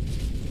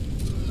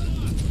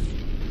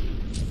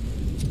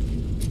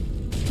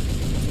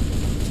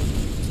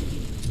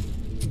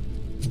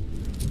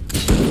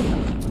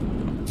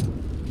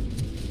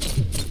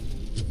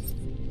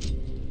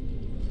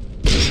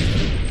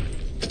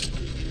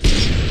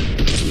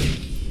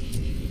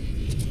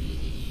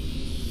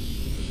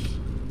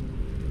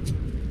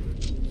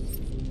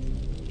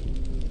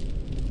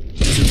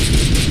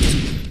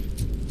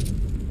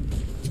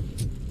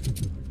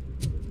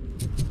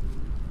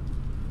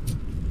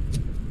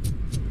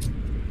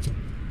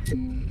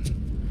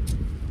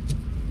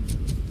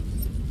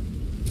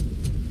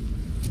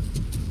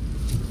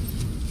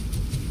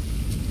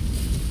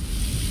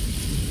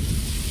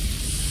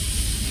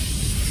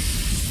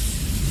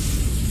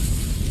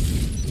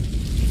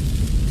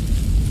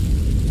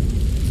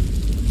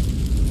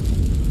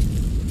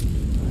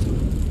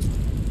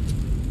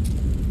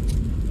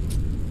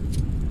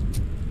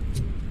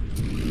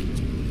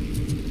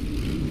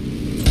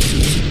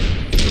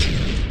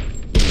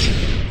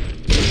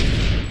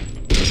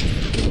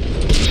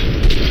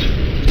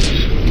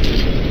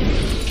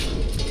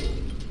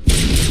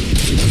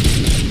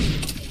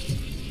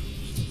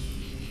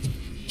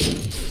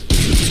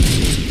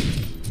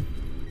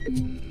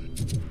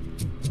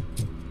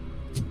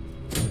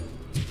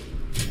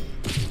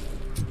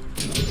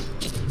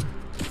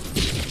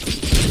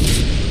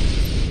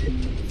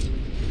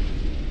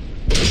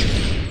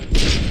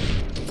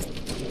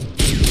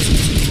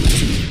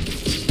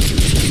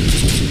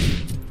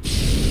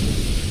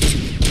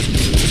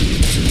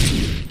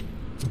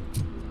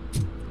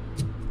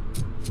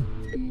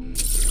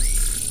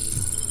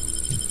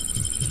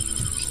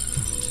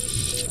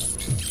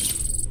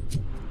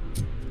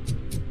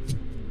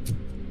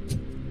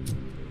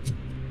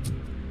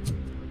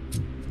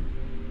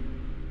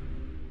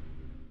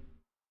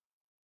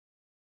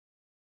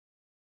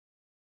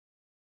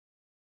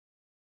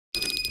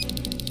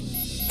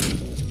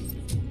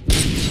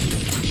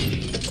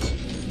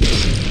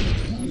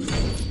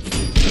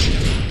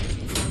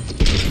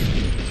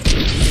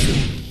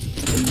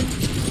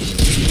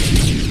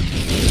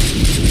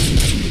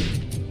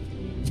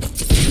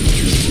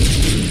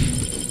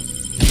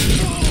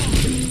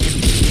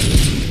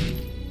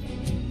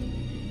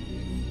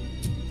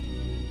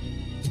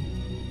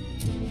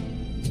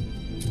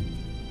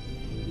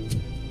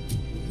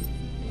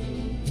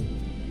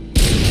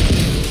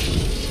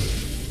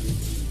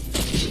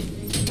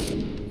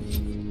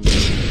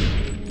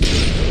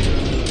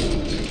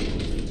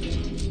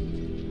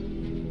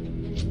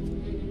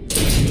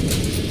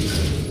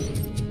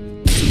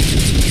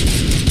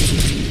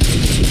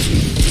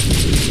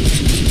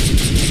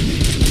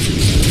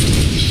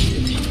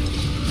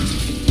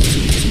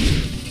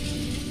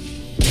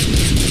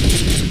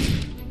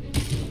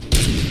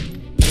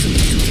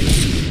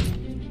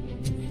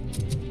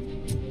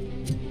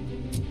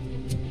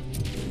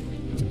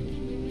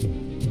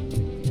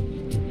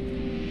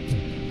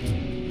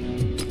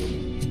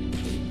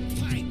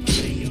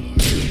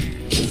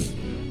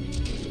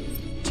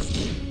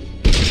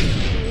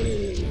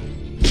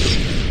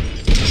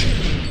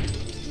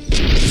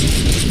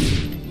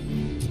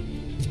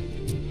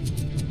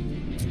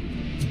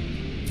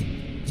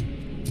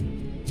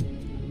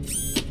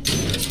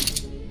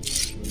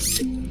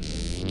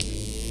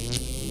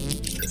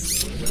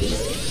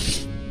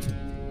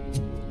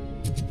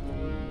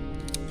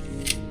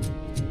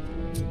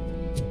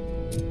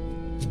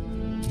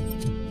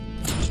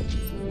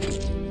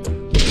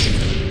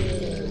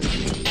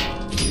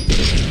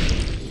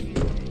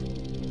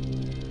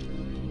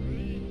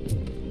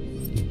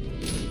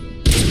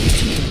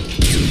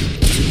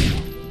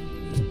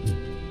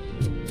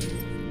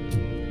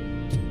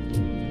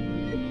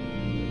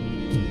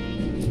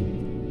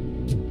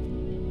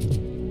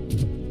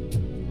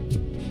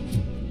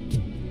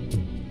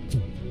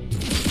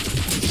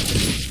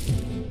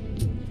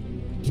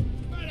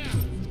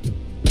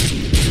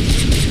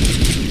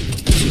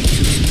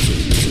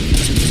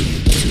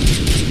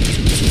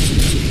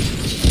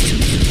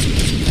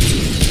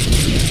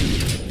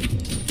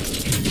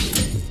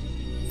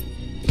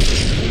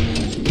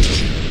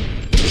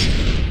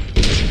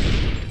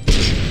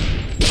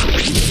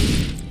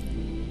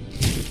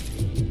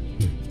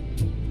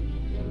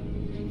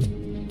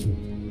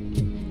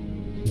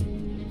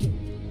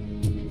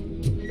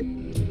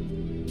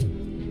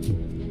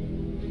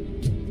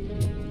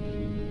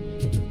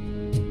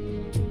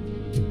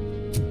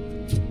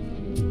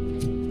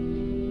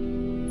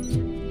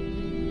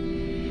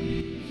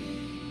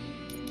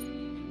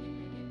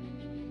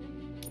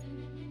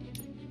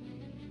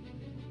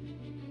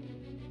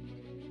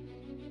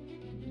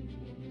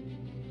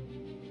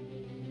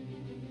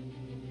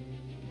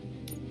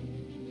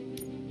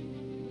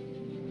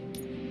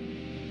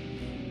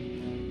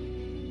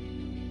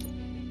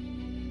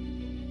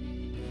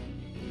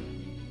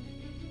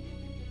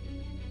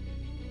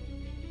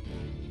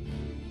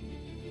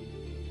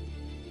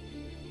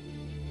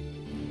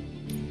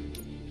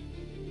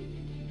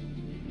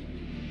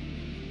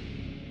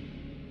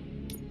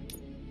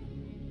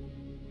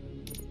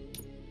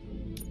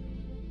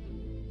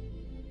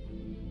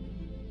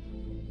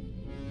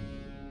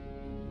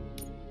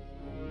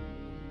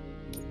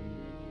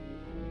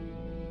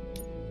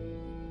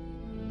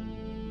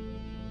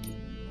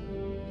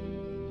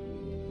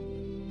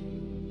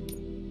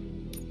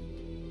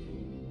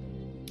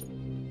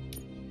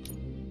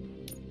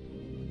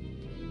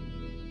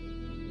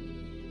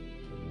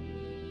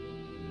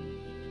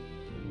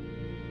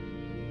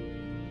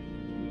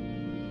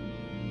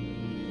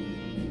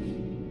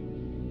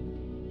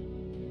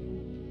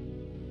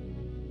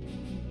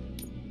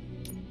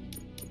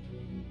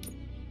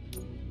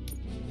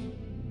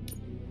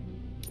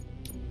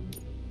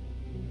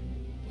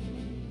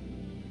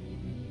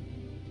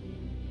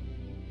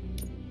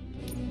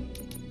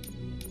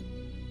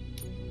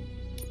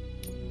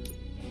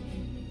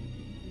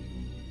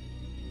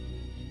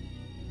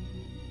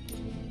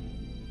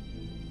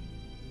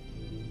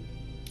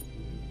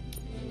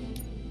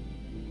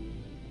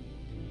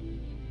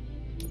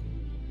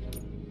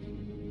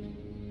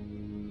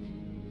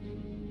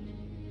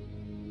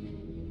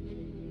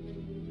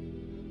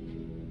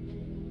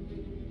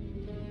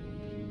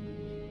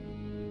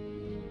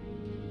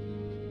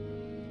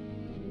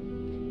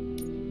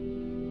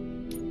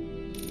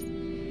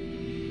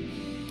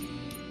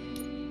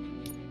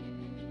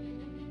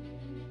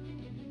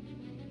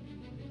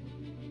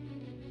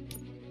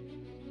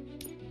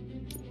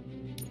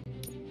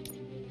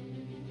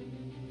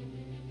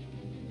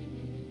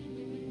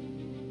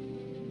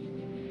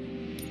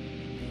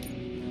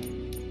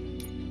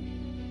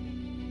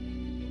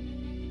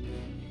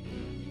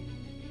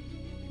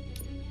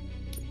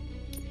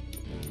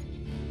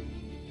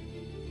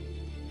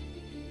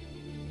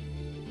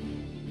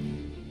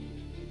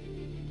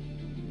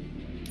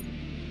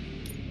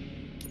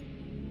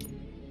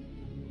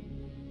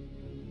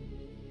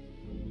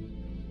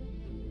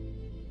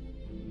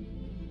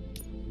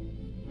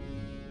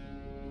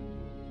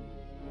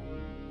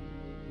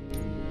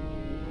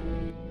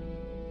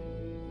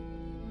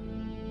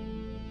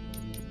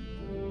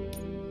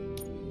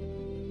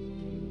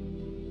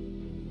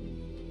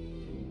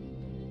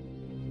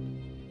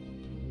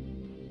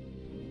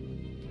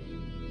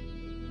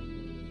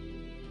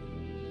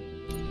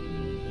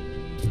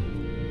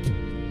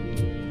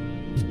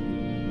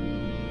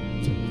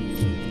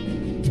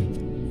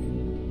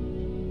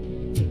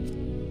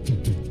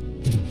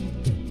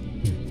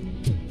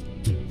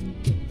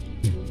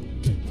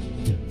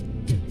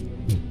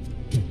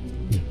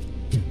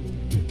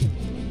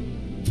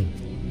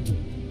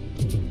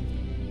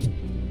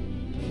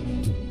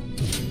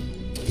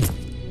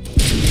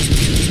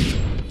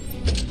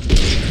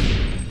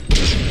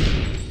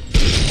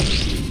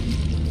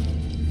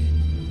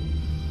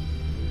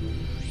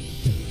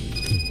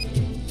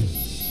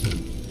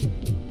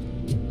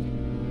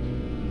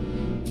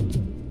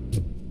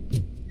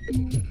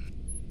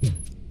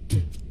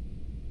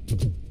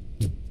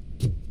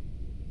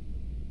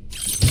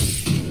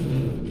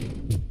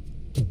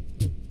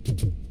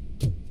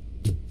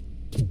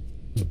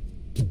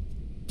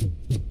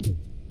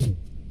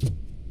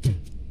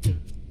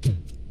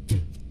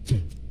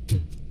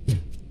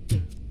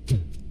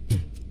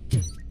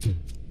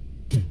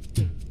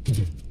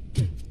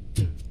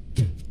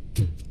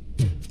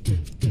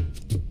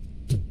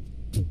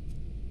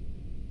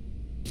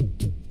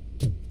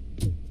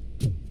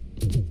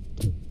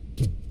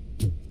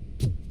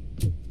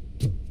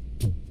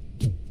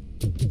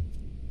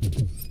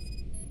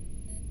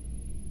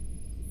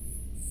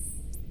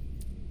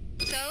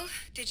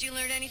 Did you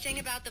learn anything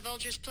about the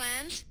Vulture's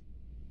plans?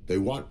 They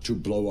want to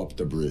blow up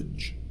the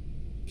bridge.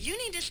 You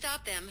need to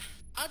stop them.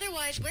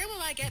 Otherwise, where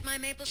will I get my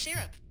maple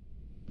syrup?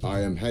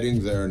 I am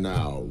heading there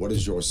now. What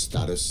is your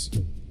status?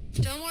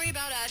 Don't worry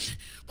about us.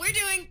 We're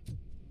doing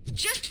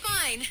just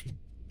fine.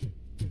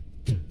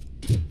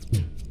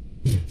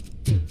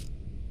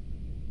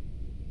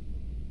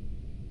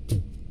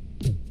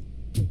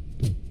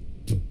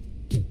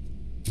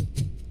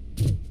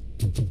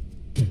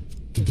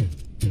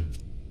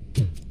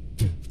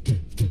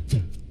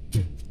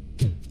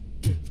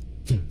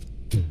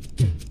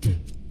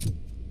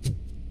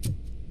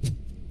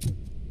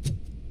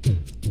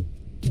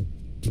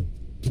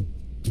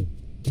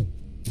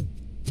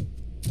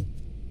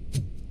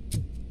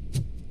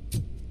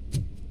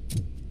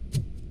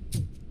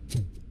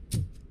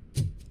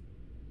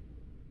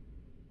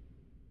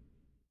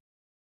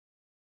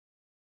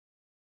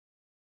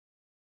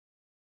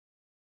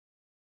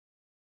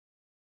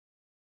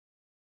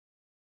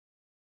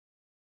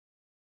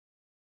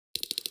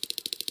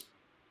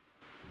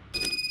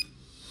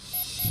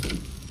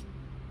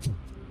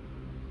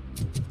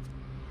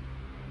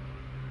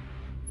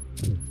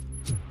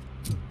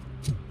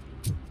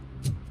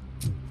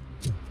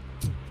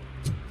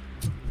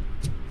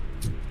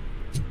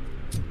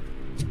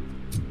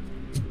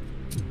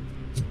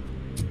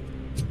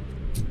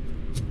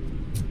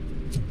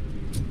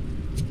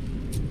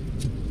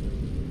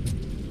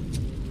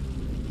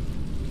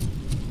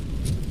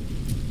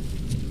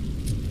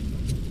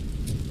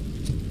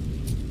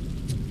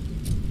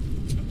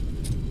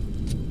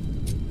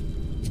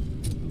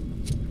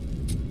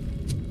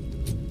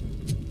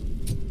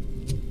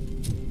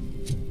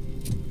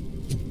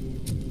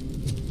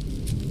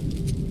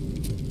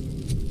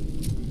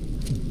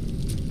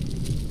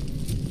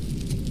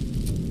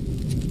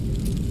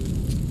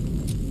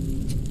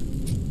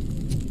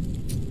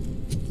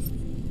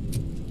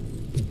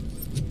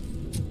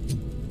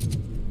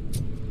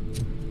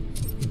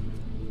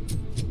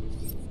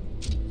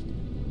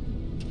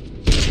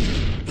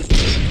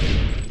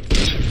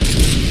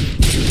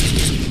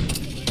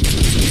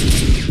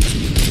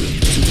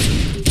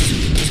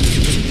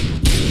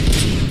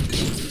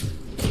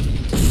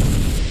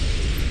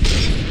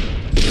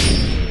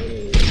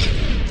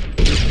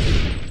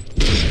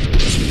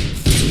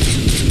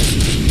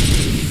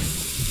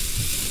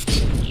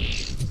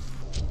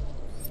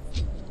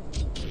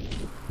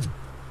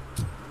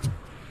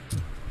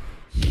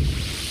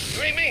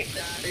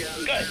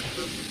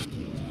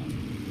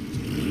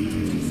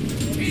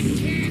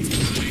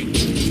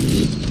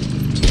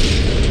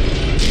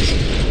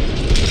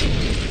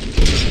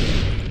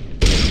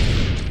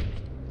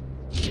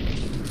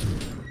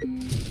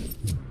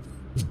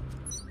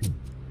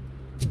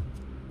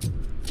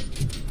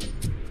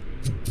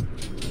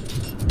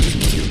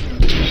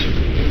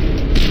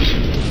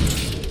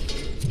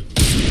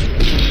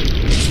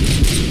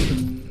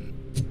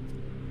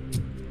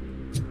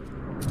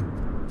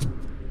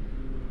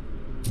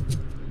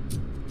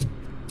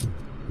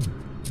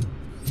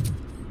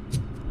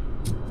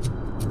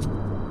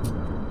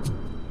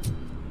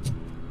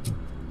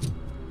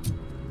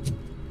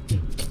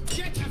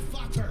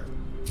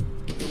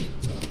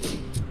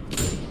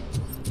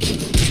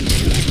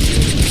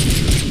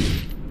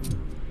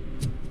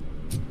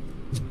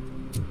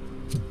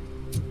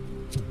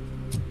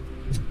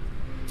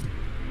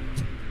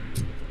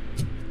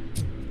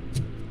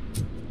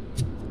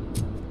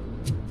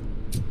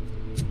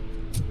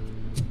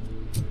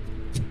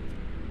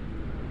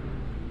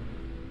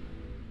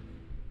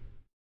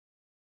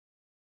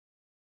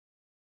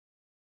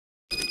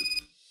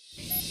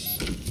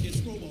 It's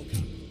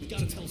RoboCop. We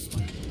gotta tell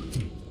Spike.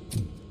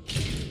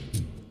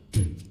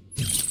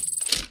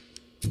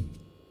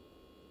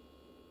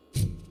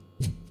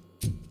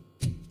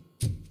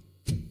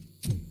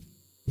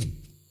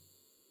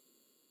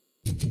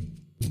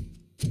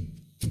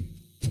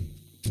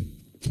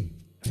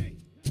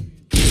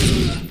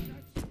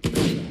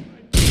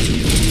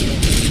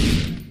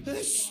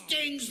 This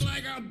stings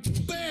like a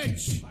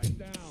bitch!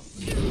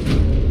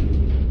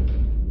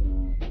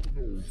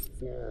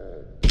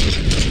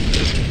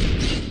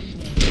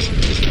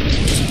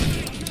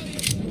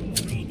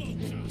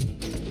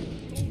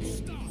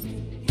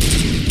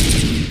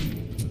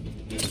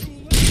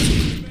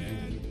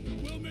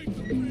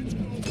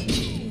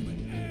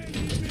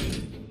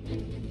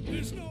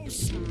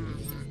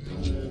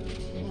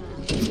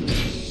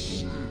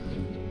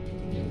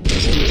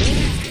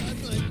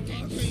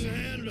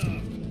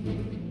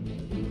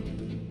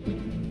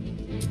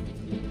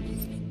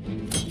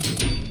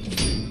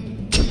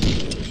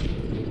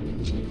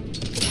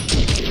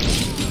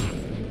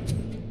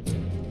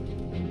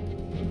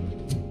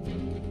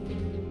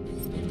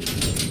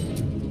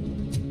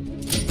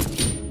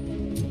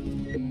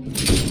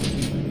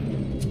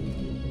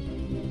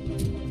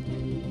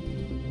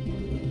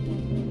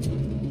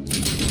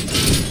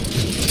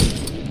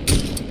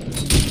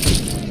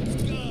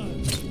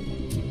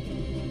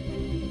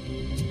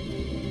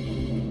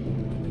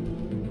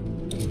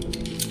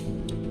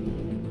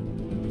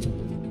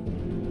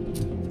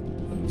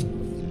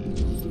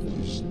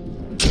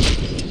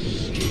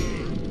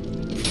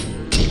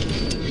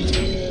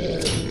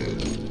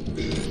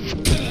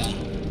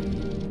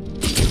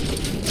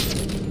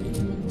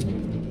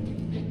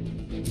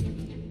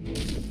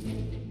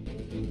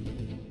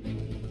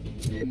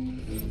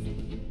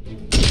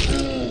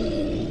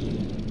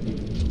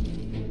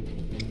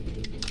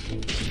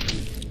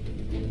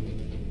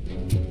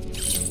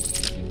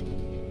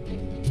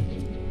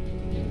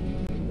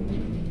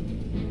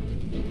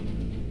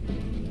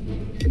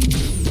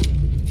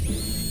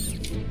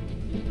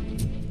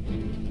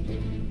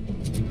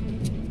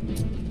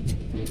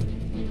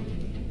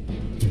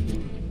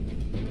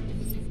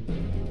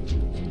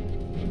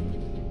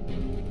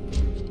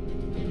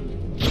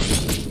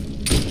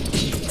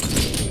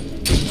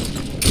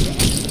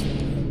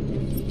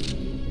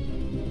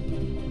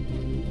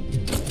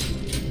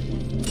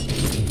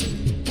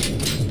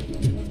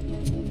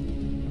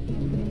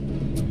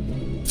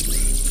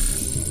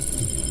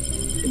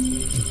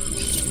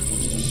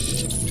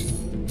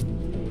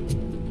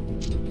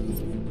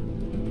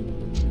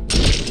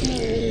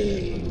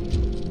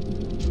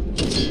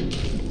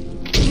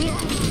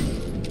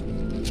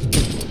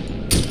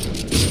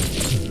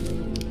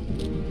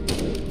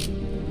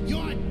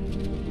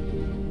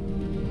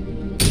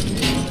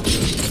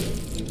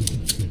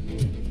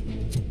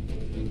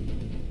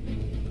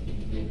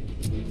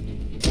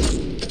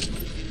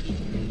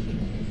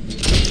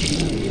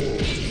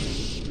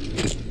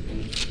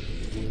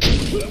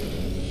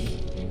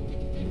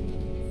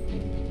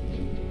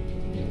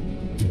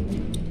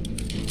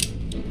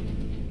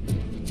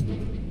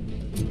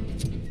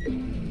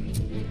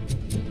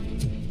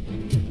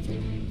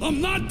 I'm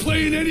not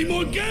playing any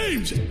more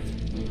games!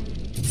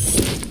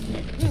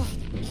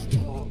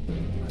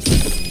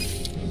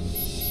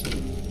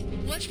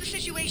 What's the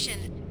situation?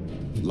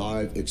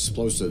 Live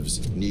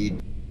explosives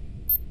need...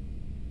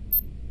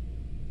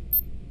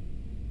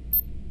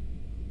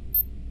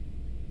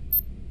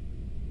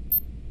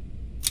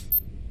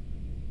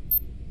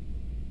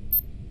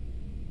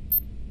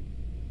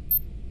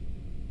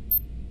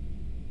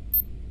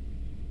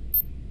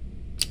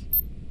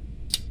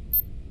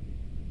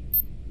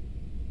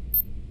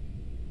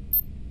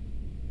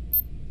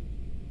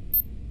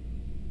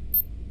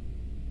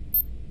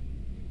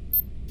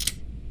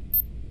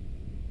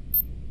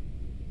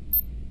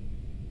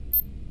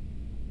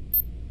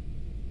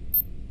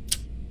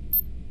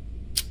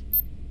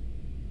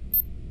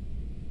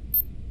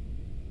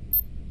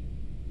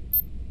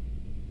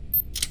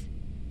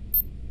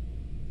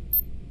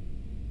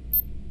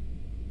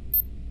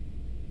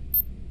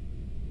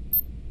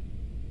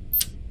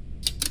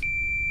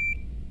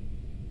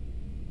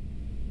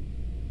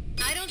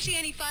 I don't see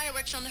any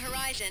fireworks on the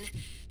horizon.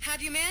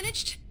 Have you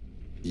managed?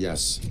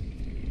 Yes.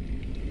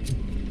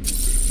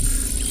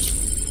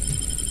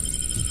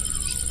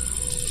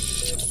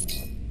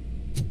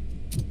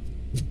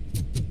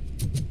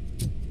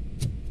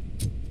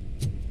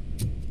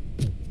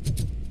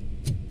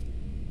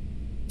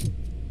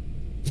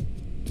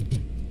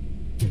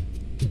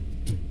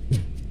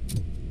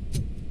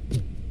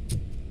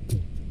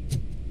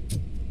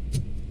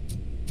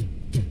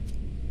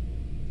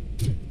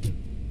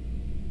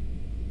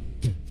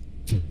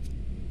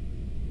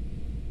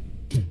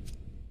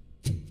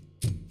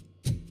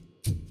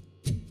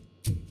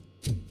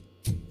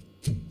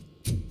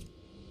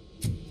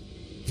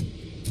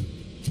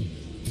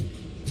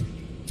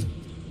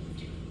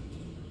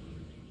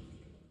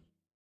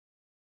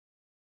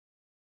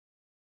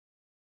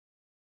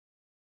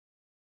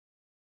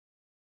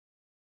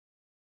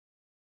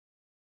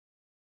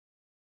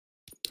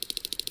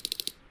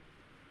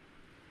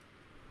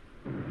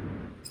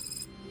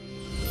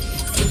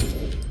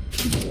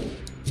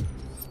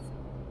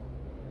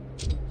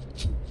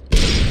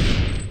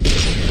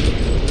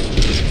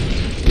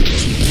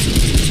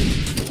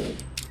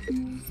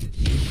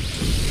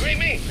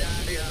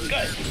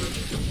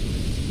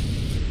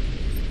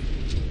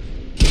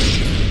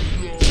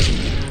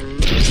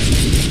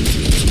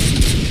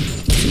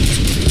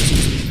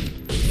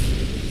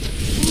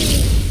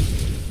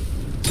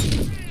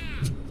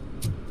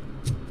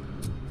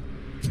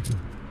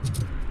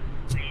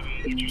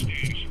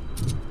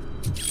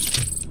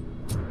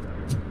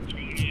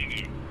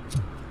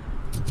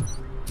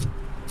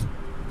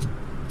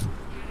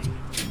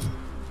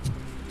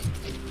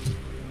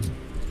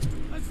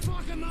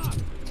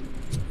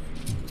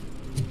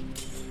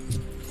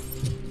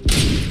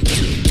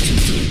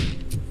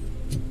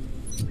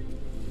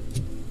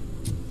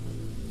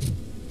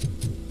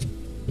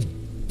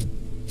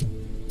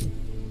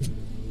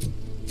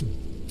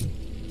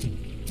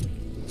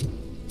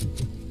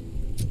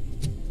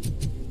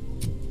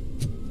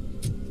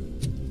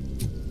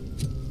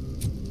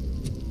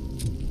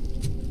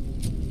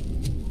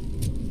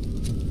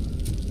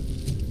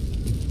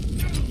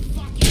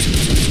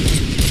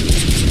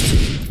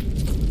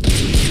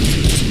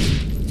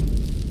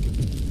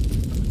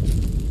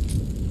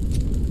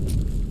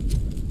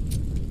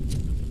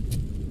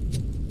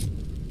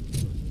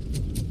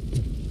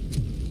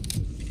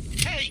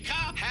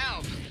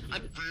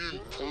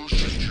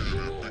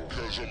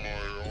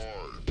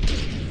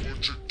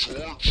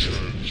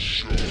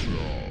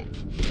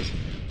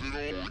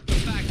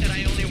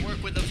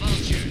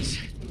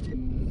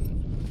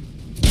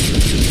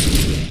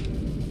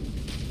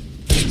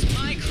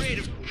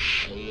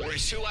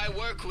 Who I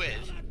work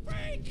with.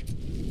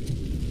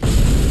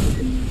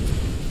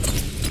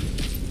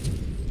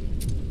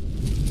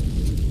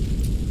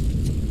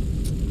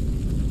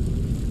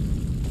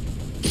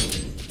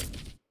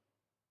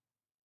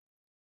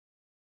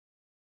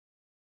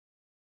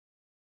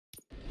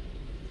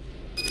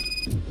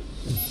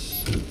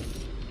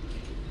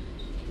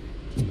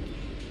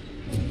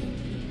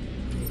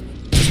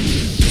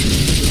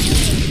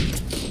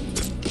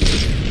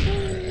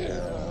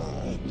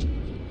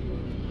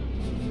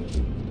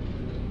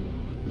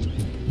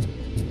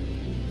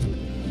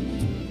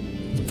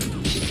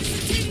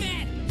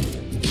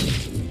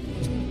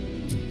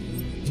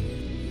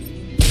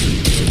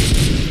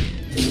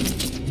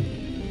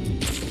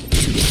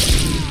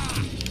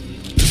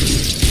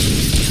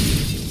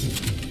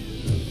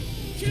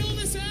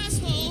 this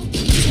asshole!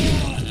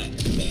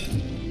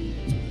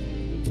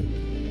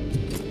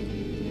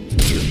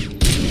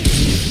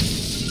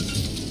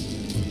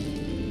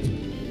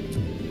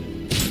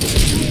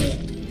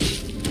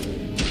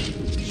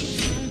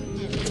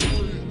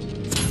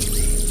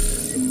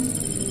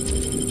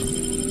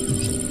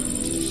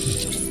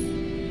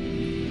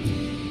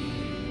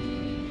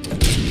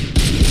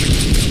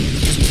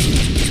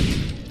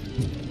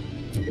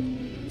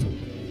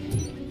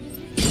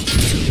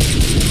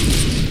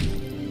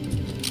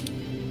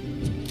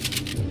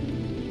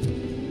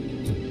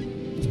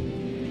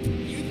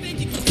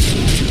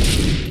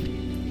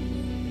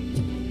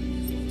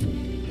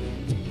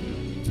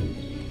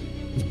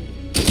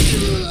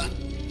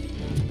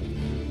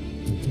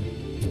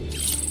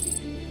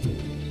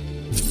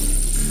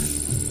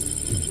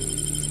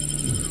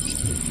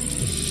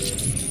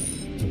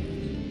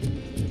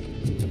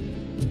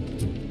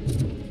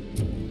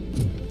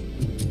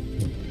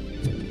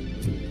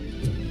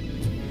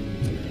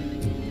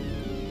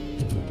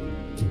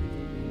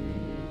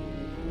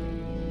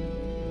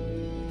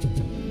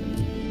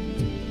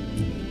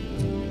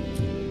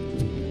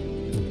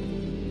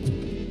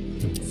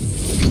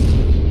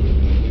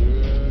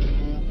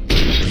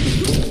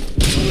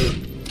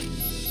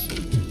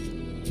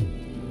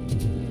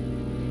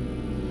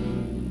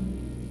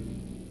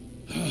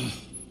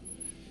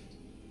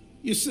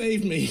 You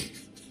saved me.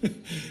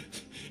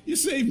 You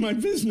saved my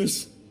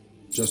business.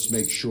 Just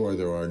make sure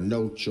there are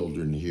no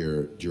children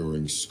here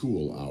during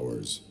school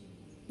hours.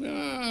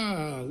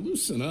 Ah,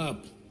 loosen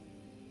up.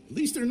 At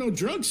least there are no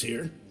drugs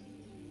here.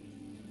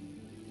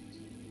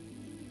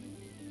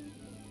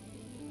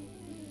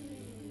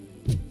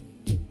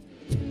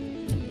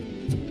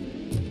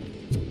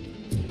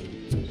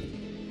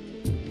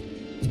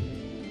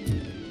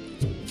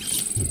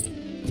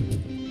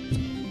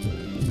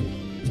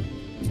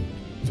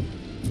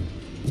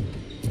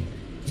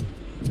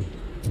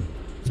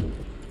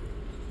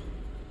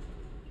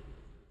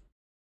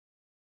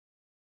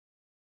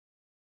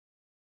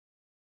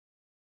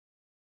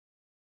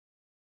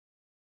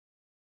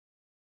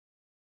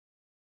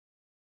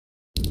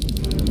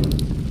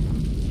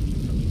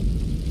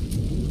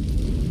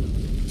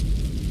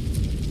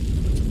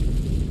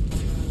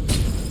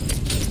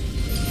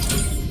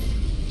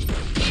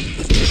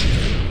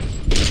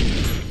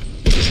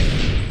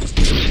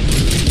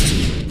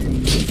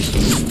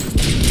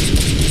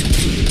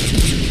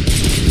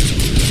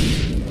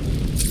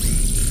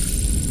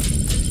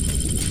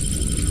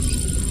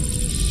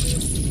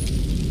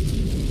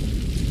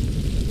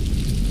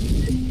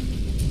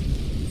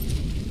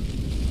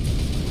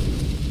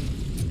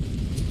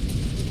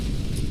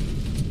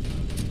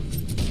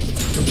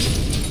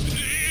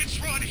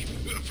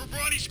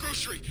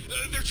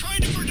 They're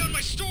trying to burn down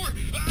my store.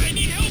 I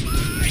need help.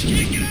 I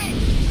can't get out.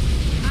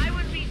 I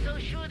wouldn't be so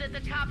sure that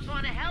the cops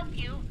want to help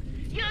you.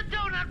 Your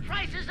donut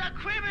price is a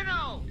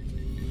criminal.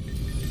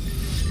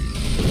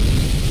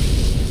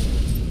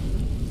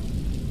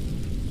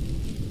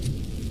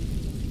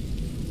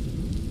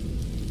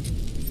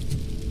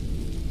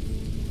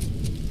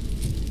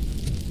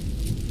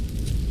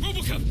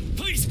 RoboCop,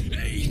 please,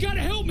 you gotta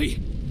help me.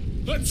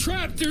 I'm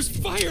trapped. There's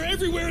fire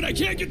everywhere, and I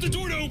can't get the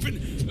door to open.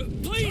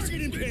 Please,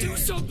 do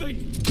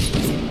something.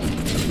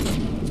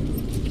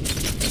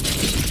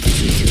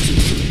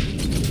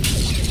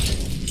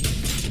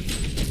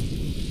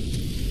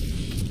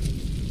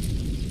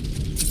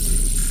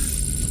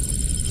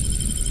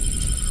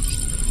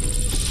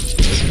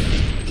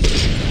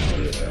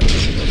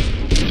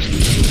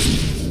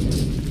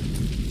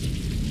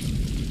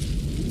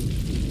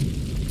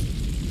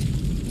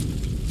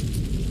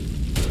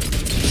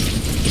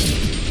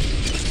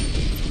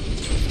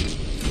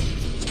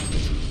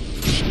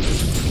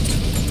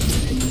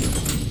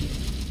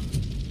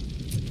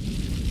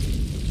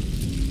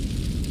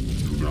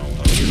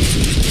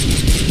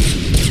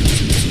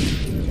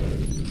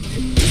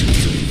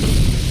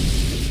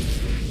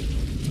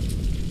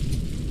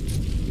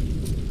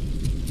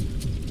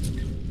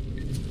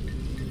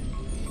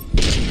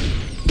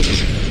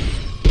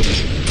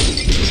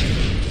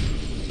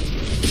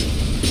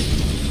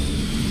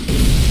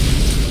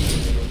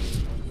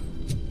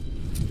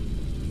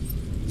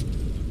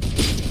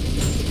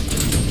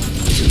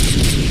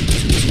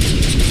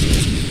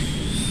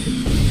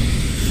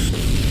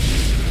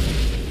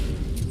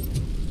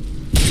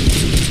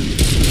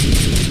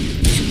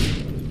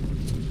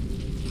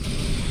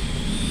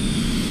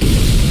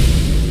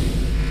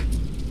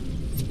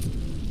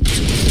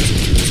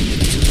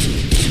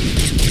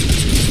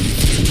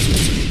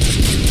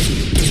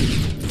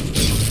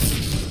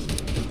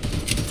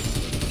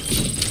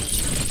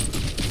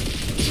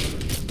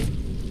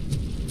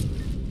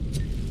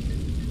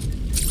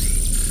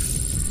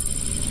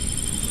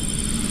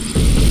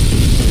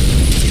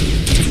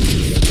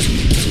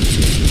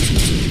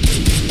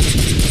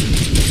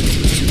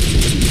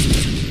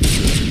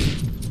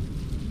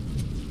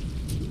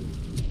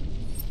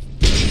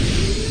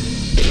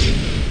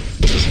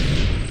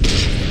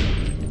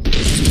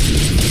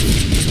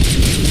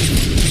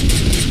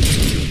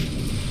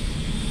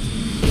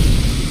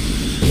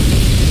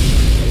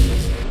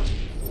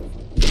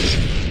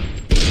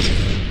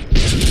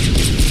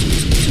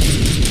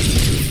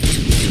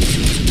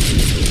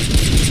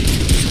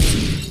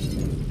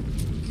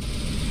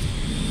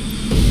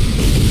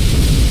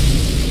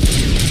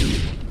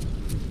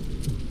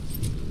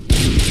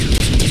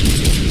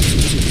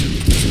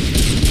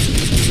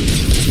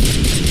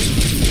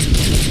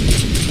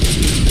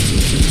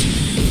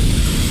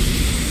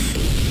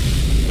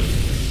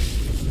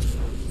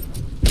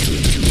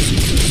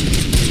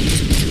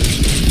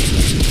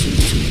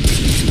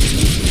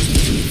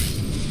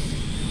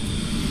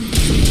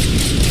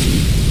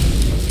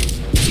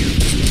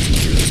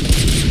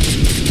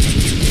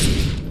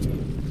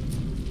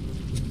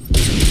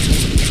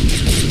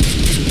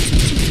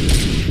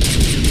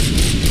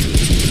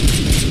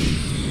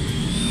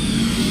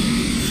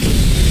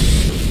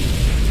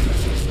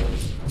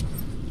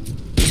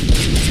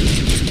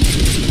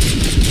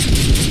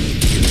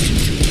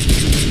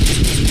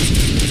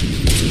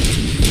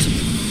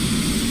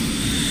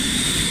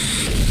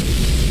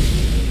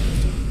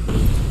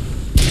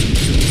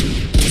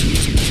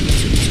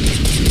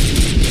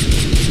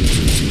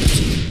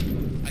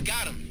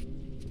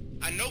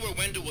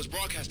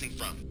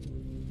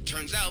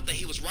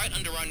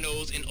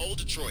 whole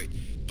Detroit,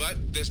 but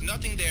there's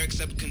nothing there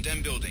except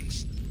condemned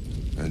buildings.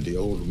 And the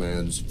old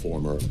man's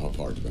former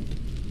apartment.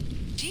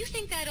 Do you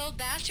think that old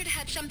bastard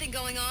had something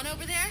going on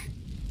over there?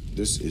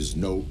 This is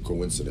no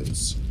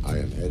coincidence. I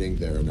am heading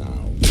there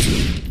now.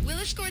 We'll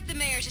escort the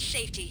mayor to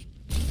safety.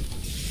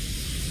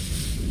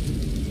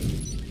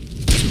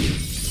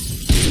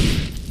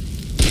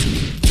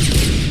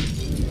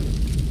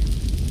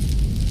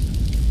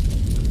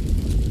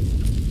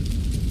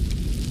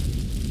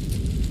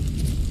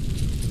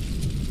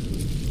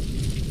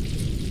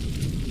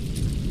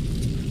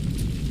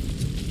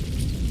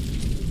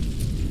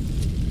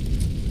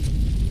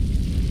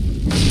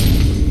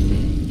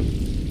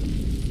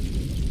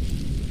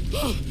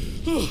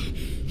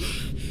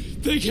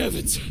 Thank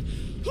heavens!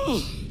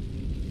 Oh.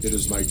 It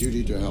is my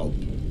duty to help.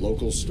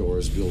 Local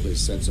stores build a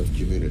sense of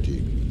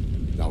community.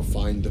 Now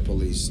find the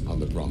police on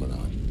the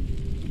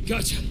promenade.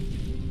 Gotcha.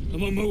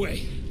 I'm on my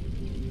way.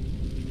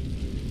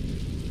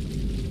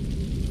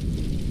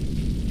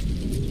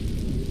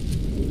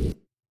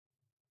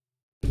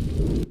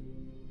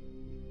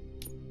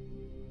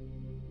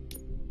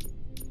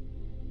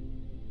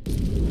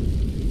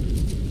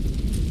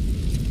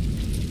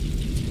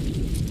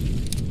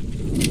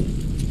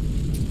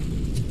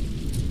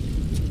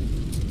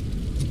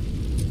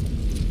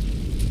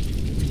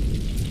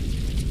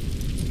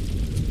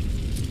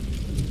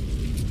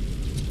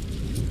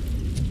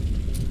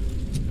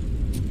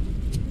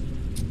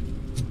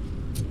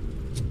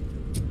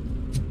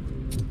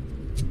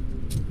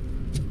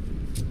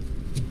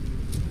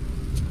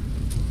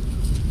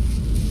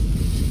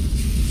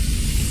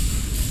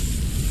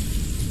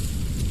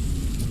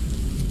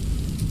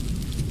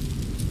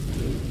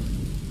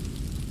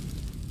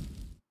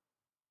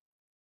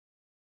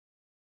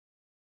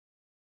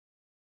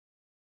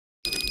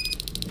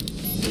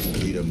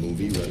 Need a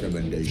movie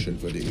recommendation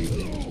for the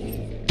evening?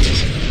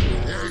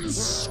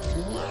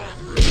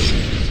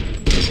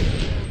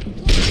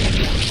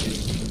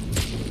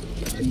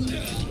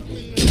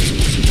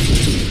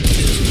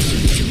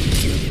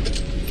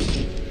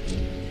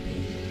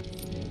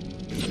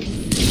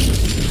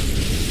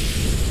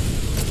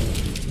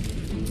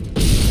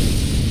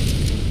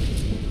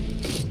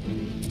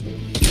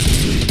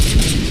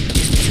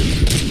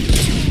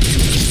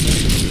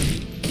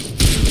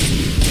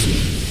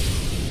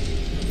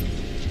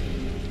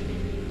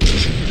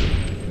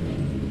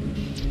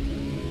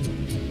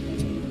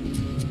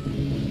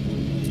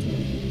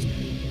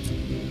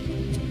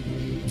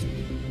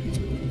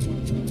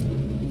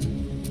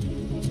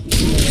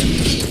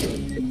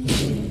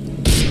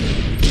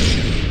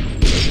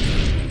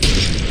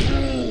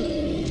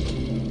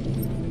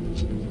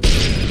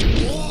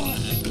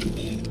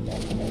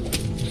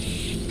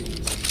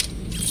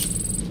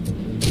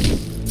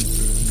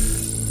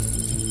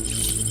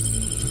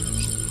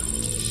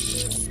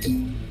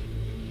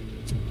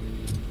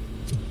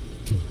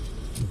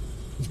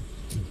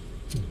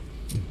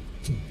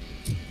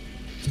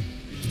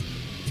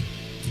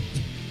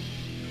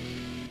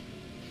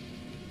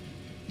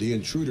 The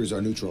intruders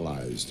are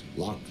neutralized.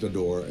 Lock the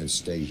door and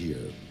stay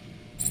here.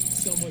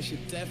 Someone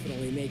should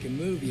definitely make a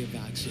movie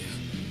about you.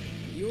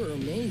 You were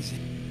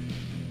amazing.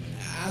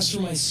 As for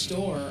my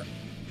store,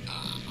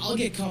 I'll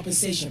get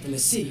compensation from the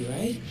city,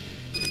 right?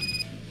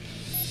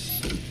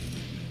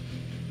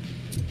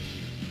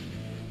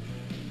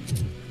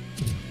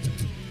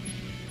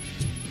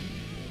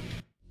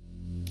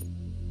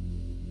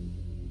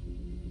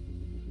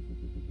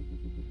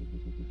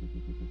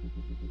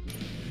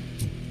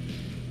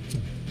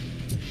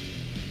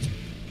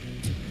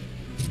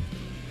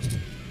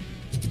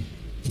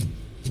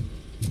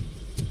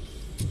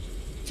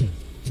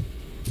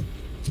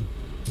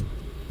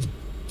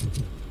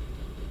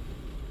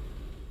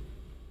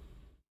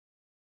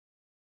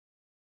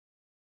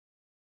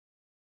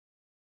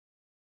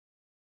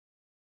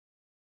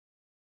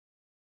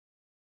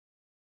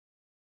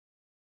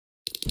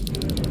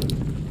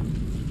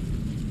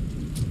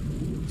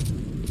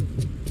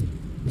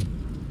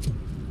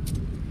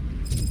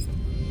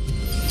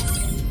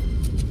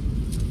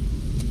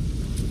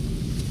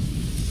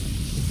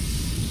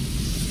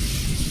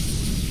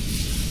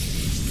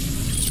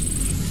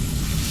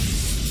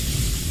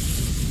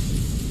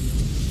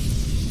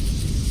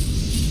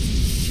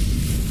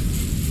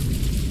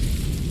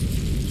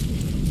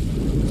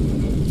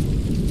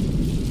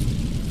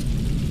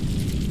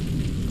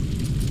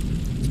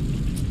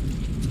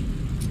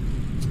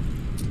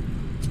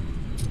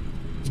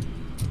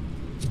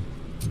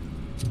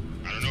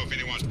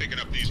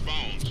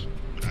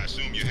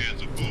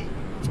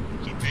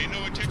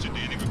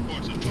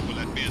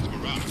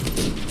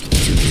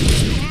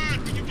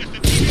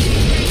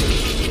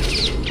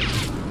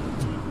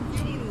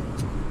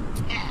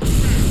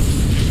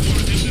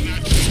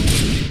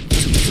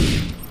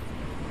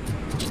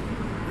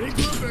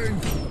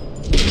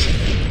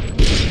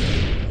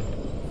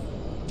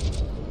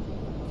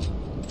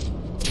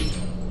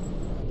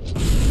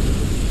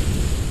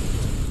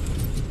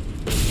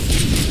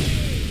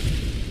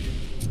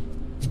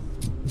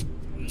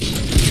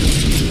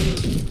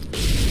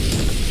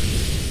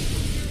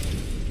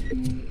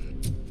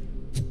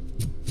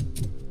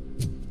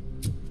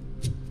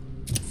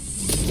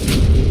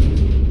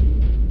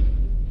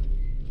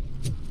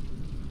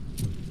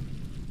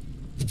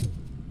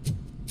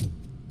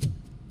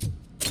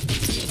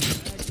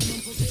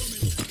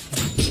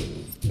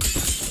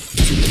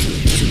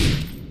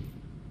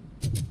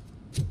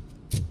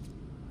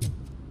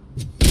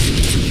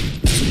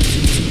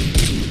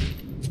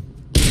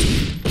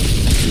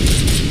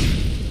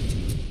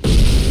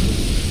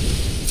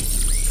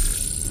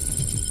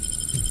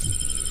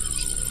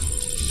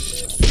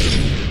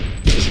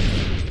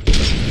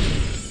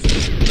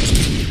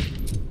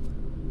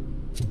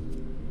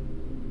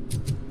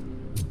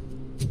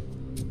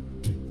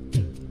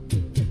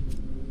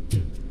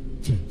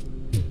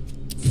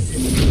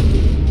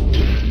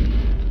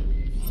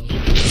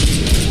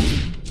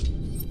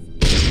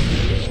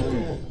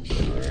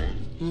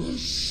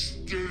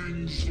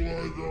 Stings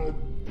like a...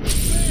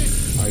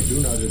 I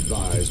do not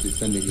advise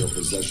defending your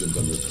possessions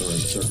under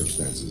current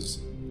circumstances.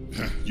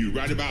 You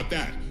right about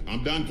that.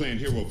 I'm done playing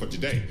hero for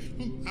today.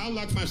 I'll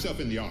lock myself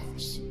in the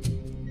office.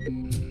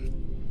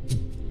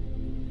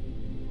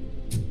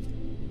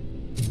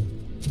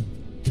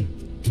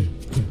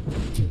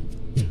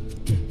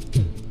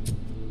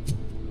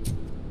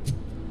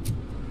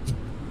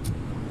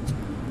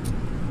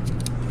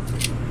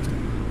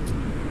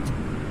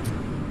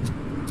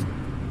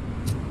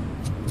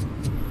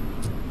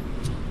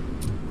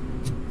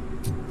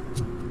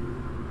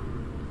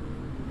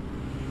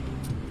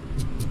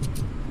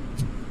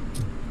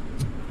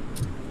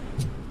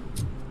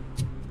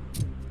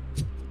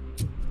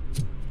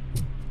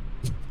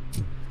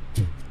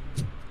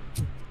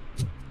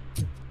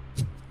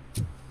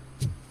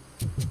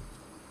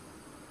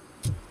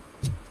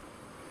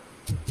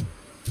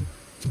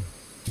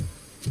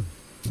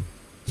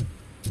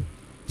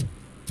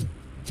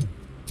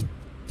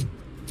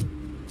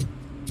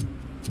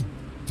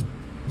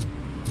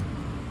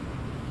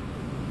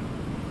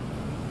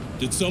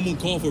 Did someone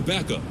call for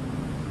backup?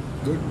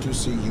 Good to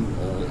see you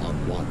all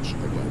on watch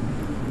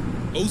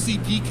again.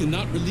 OCP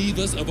cannot relieve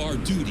us of our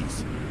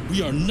duties.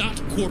 We are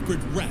not corporate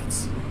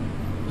rats.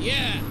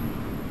 Yeah.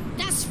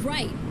 That's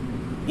right.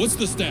 What's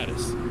the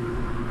status?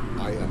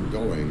 I am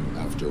going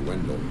after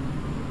Wendell.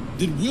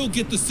 Then we'll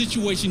get the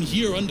situation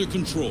here under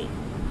control.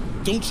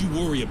 Don't you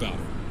worry about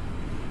her.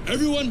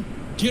 Everyone,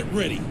 get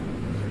ready.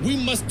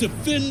 We must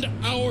defend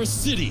our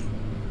city.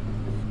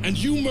 And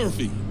you,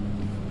 Murphy,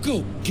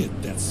 go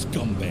get that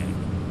scumbag.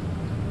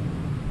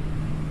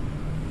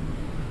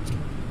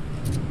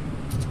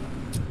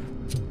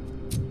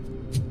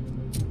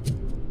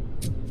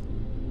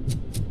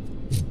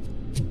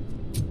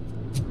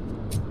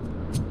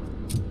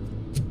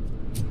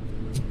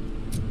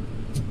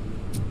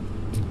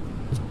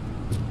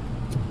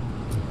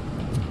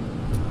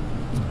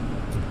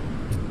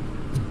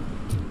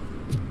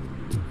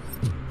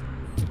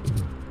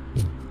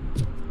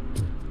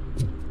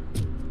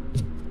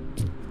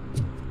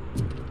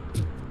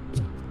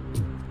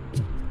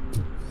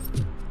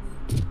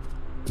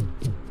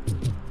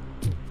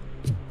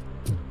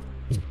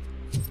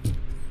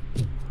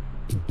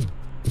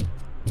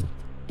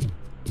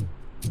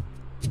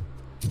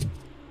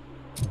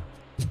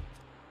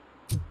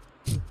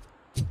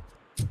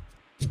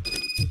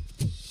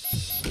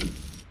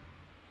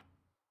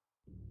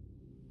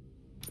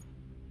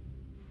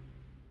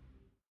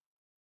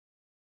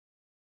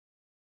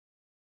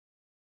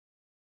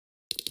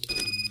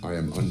 I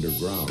am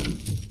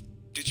underground.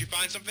 Did you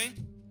find something?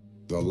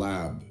 The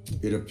lab.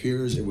 It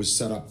appears it was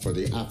set up for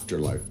the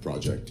Afterlife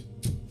project.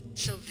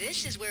 So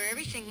this is where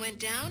everything went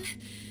down?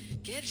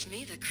 Gives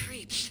me the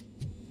creeps.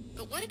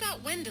 But what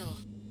about Wendell?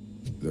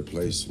 The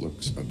place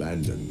looks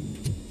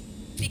abandoned.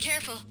 Be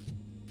careful.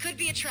 Could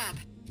be a trap.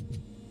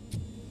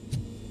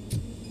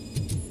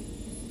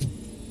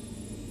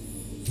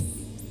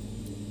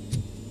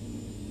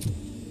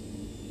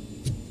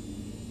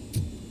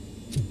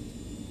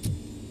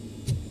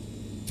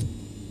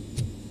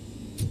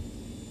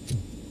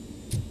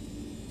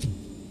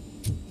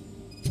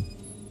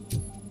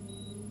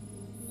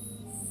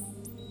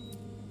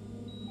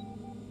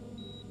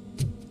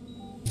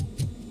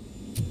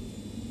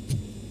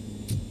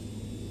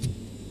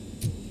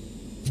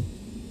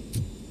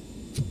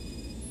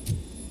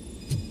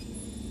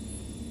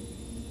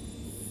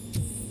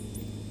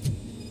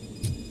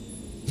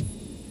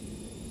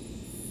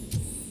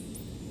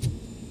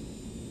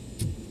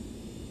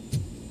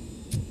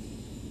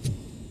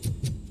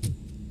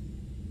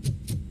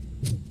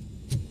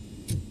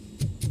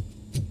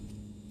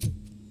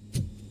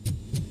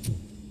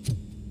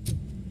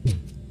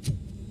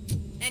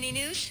 Any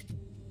news?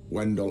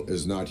 Wendell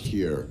is not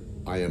here.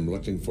 I am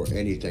looking for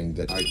anything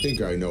that I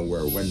think I know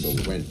where Wendell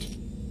went.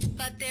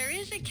 But there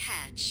is a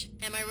catch.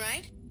 Am I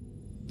right?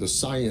 The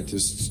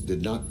scientists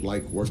did not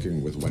like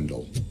working with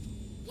Wendell.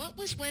 What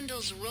was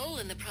Wendell's role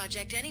in the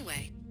project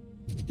anyway?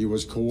 He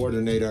was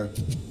coordinator,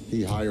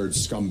 he hired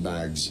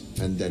scumbags,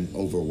 and then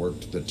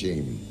overworked the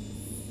team.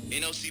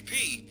 In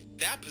OCP,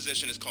 that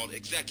position is called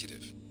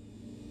executive.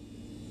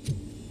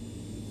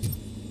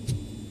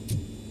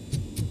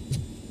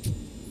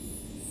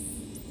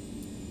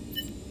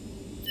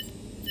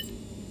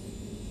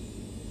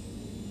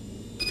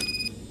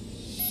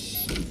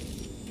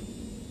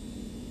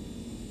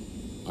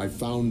 I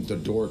found the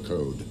door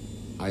code.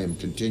 I am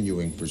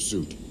continuing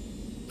pursuit.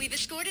 We've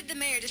escorted the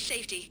mayor to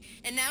safety,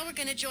 and now we're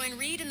gonna join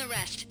Reed and the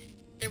rest.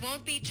 There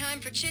won't be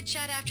time for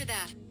chit-chat after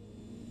that.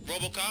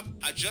 RoboCop,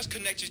 I just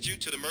connected you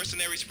to the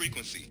mercenaries'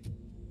 frequency.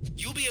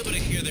 You'll be able to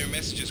hear their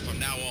messages from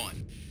now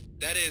on.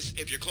 That is,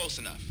 if you're close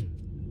enough.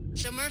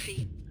 So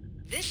Murphy,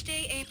 this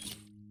day ain't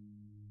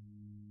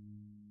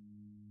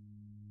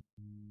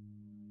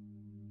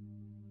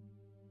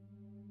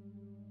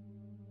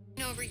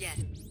over yet.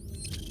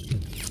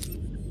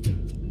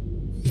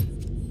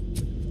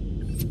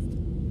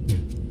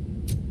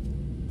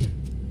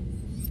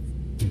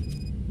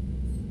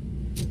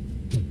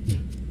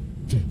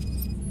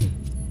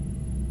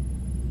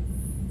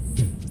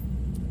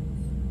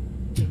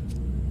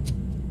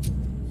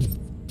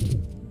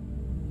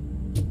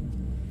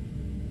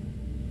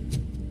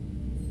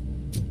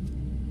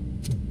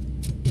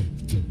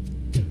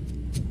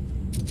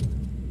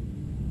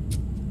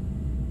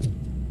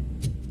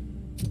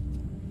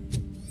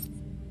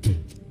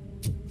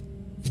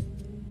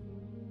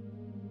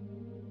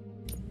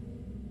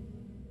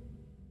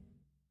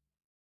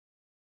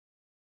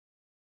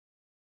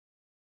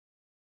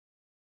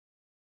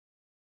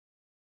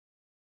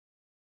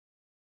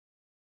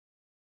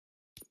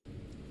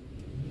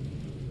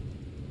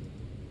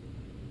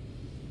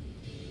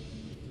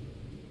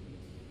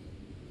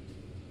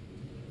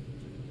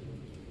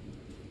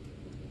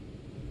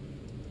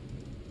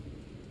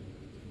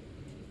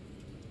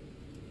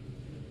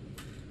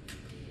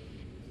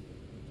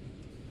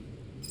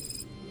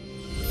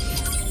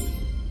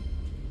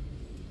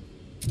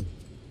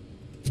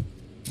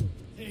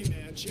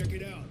 check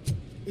it out.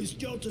 It's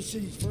Delta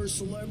City's first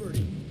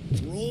celebrity.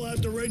 Roll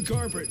out the red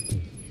carpet.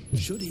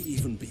 Should he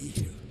even be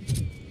here?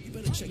 You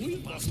better check what the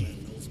boss man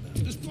knows about.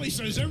 This place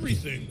has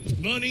everything.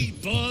 Money,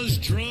 buzz,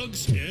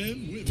 drugs,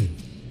 and women.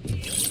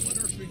 All at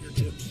our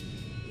fingertips.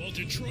 While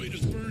Detroit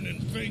is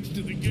burning thanks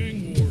to the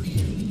gang wars.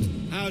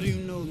 How do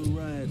you know the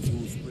riots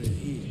won't spread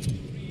here?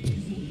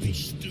 Be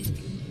stupid.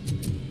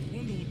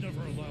 Wendell would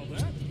never allow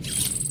that.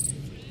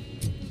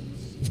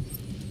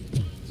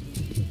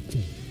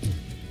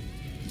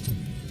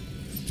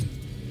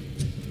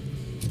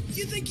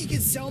 You think you can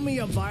sell me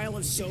a vial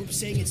of soap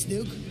saying it's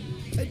nuke?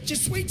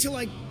 Just wait till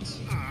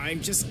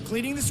I'm just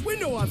cleaning this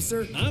window,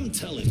 officer. I'm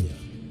telling you,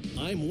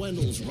 I'm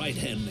Wendell's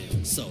right-hand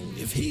man, so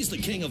if he's the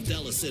king of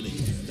Della City,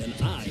 then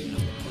I am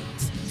the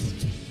prince.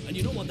 And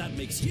you know what that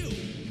makes you?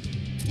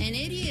 An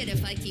idiot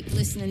if I keep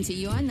listening to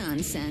your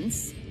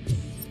nonsense.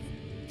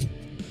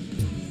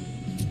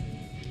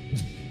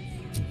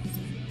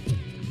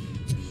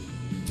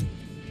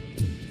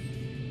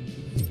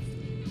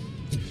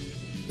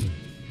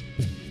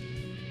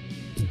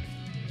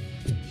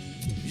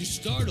 You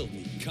startled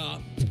me,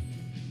 cop.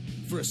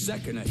 For a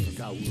second, I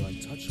forgot we were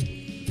untouchable.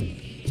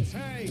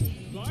 Hey,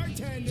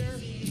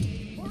 bartender,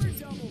 pour a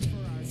double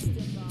for our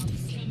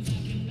stiff-ups.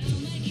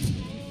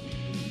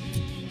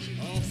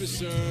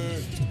 Officer,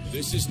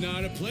 this is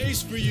not a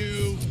place for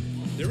you.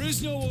 There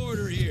is no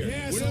order here.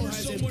 Whenever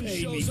someone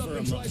shows up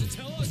and tries to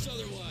tell us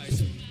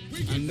otherwise,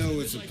 I know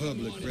it's a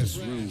public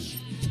restroom,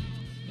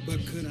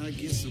 but could I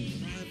get some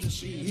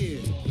privacy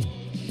here?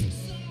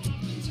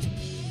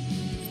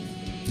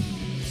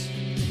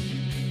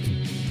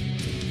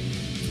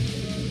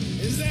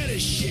 Is that a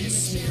shit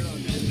smear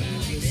on that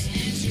mattress?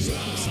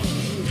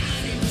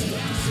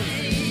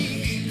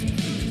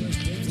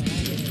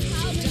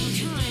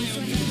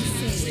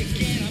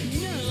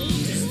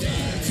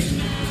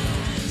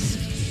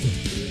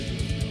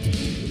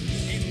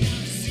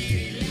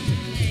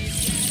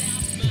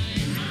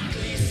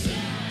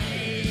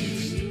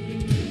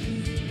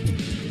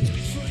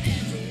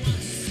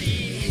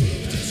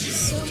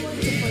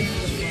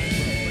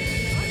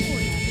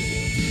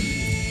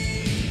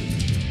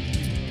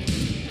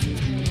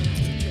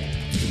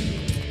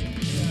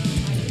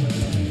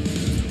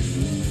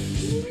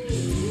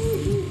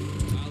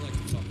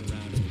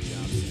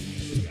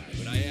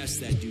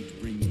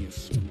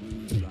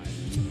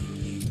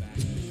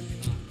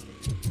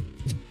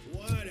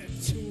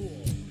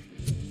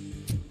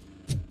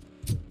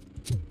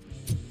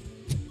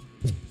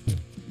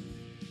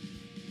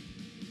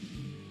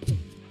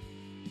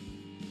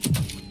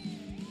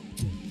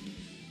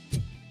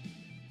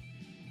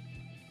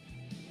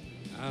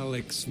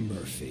 Alex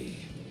Murphy.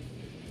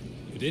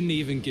 You didn't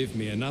even give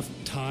me enough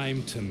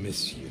time to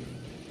miss you.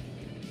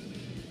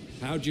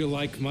 How'd you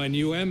like my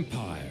new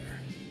empire?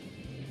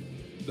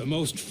 The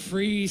most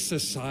free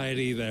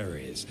society there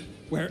is,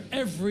 where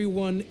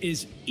everyone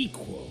is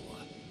equal,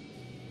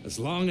 as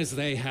long as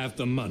they have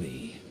the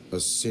money. A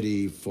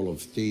city full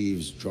of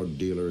thieves, drug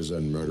dealers,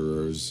 and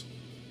murderers.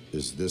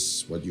 Is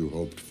this what you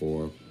hoped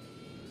for?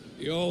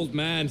 The old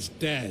man's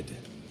dead.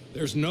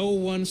 There's no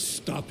one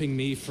stopping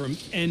me from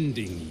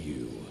ending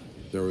you.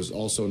 There is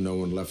also no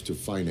one left to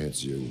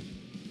finance you.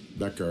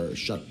 Becker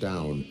shut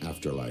down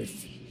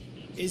Afterlife.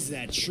 Is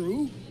that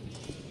true?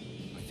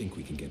 I think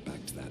we can get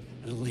back to that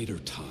at a later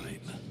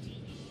time.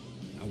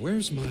 Now,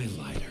 where's my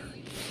lighter?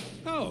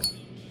 Oh,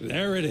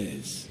 there it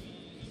is.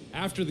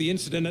 After the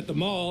incident at the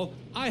mall,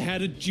 I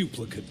had a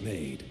duplicate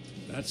made.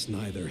 That's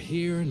neither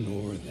here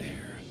nor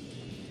there.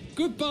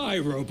 Goodbye,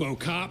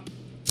 RoboCop.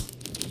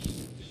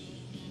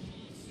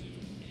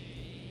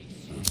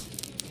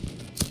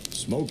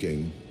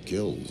 Smoking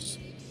kills.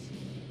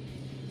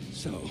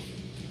 So,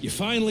 you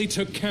finally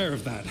took care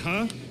of that,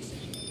 huh?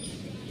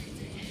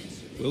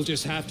 We'll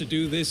just have to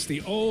do this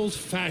the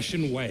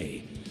old-fashioned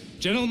way.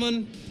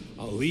 Gentlemen,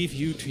 I'll leave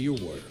you to your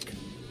work.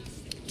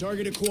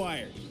 Target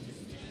acquired.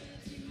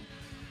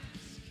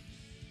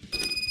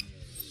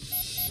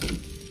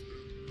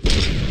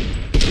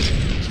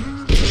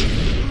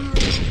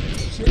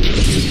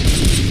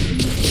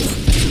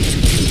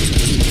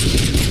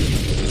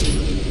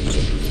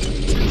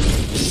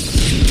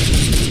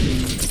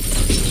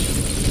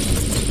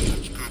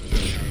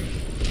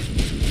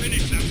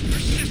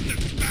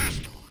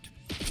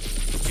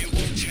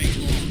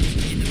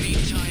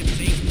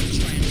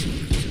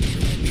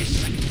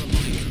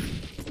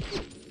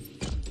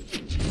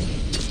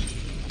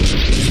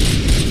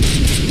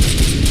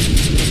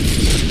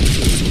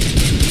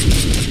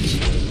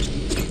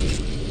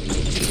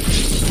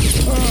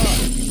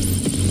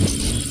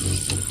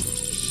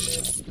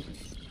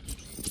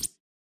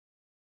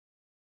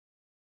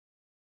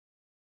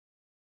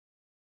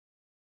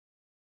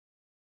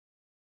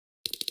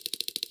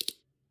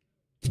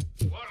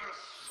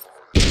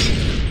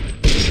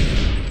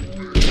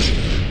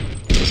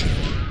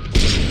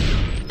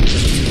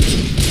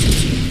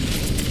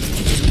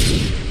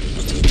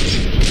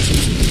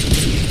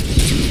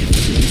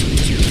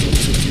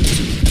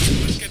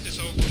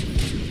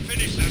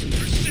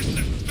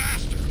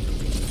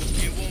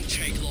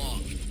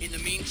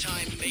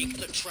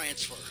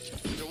 Transfer.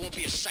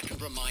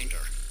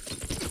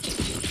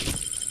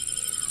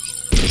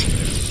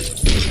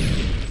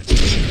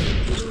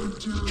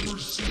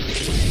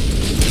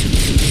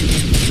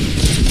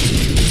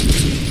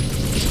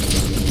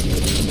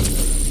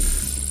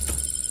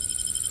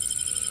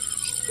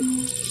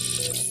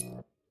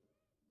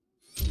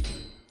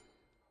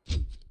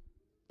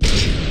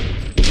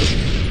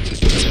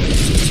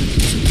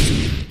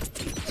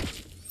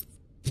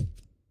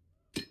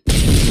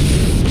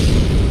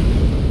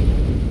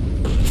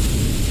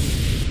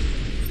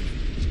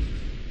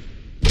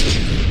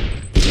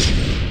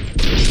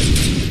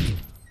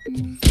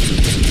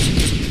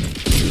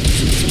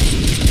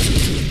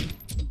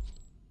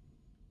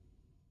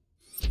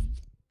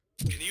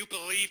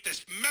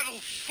 beneath this metal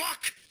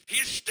fuck, he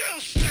is still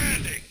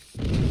standing!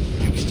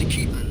 It was to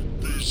keep him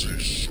busy,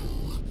 sir.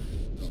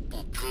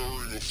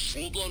 Preparing a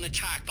full-blown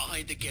attack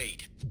behind the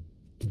gate.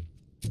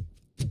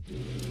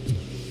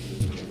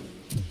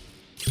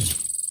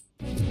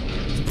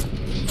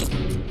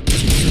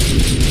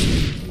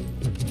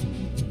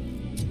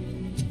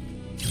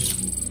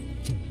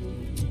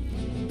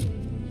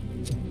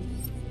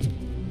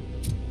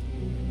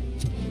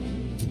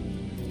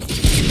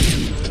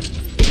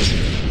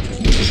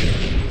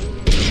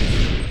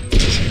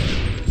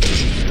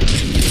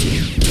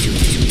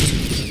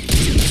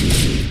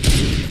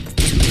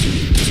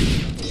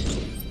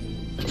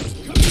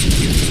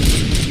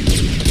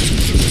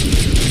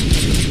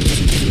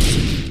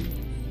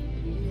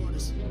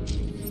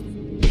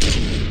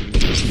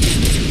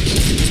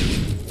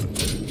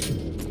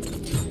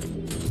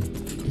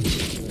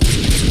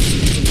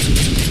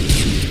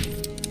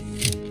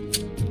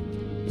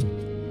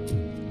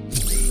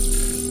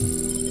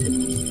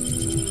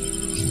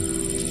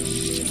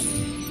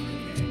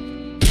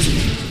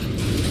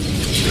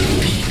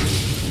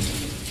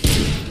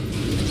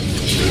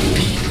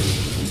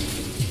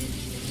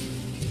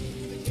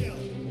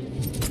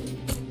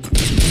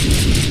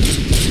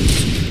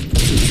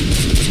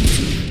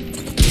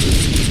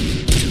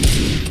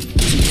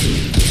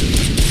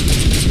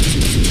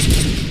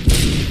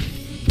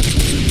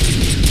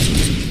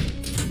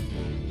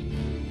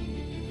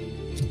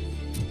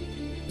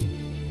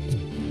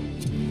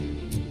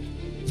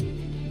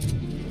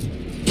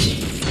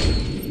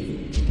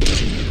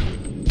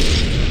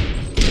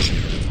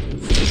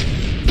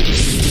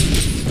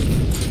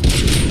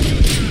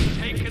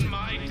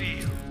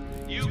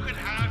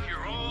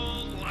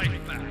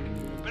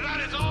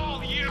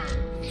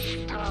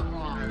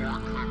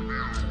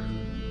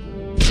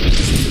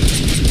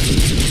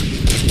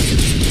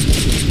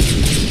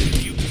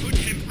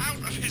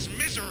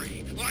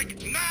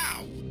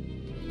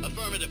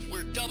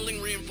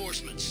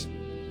 Reinforcements.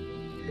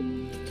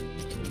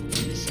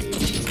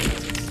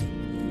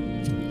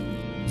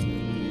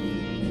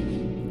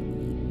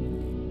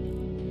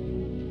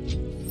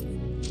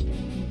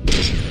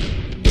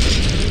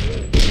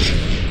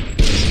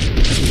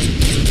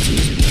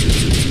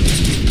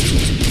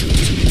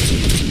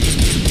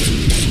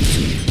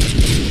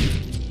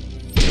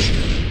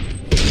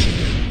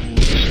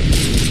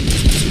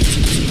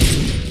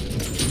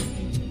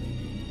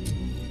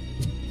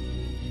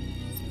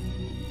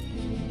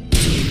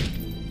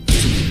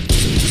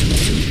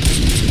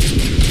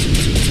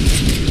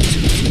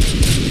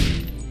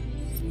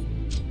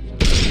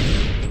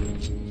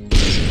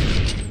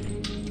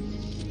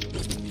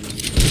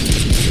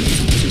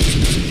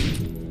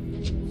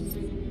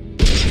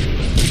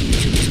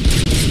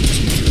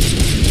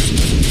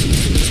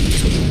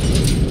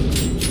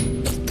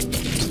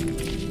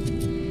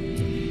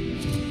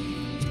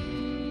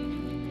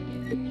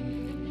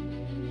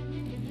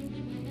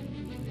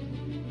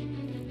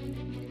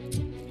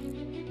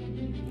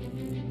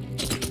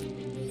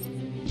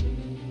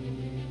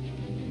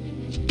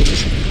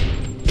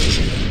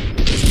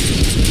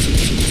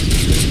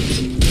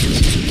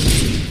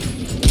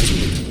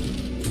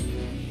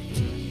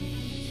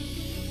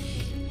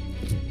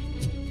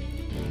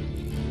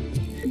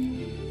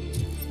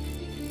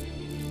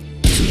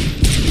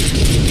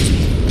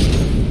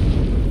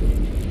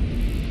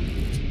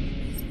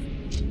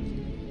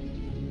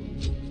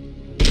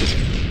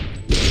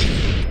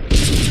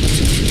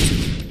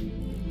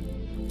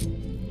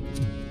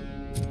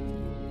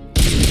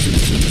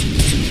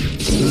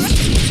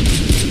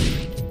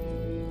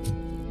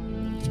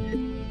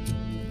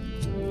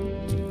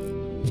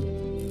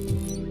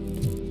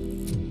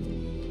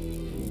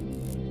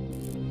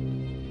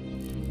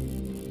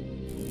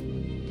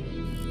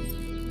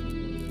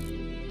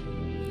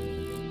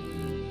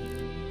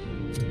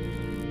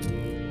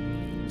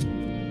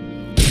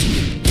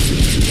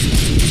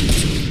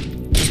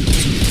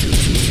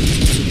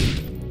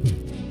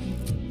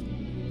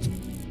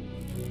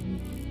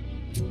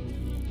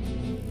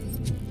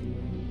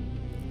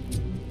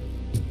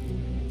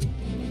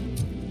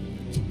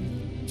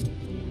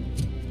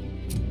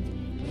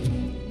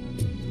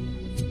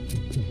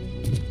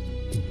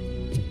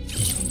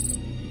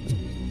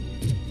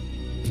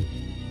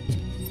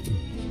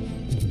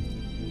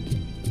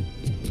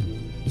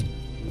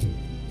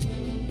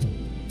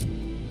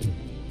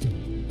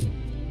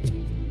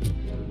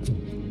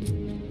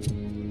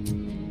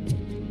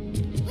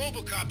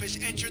 RoboCop has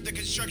entered the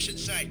construction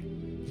site.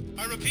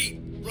 I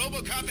repeat,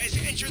 RoboCop has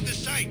entered the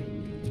site.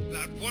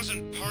 That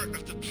wasn't part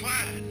of the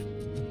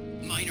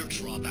plan. Minor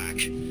drawback.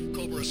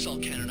 Cobra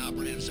assault cannon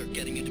operatives are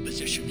getting into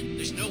position.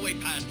 There's no way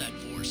past that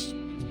force.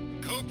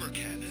 Cobra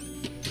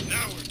cannon?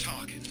 Now we're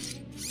talking.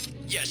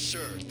 Yes,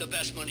 sir. The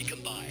best money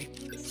can buy.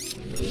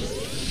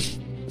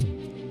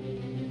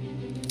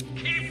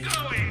 Keep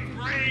going,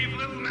 brave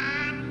little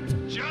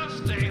man.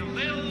 Just a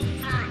little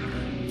further.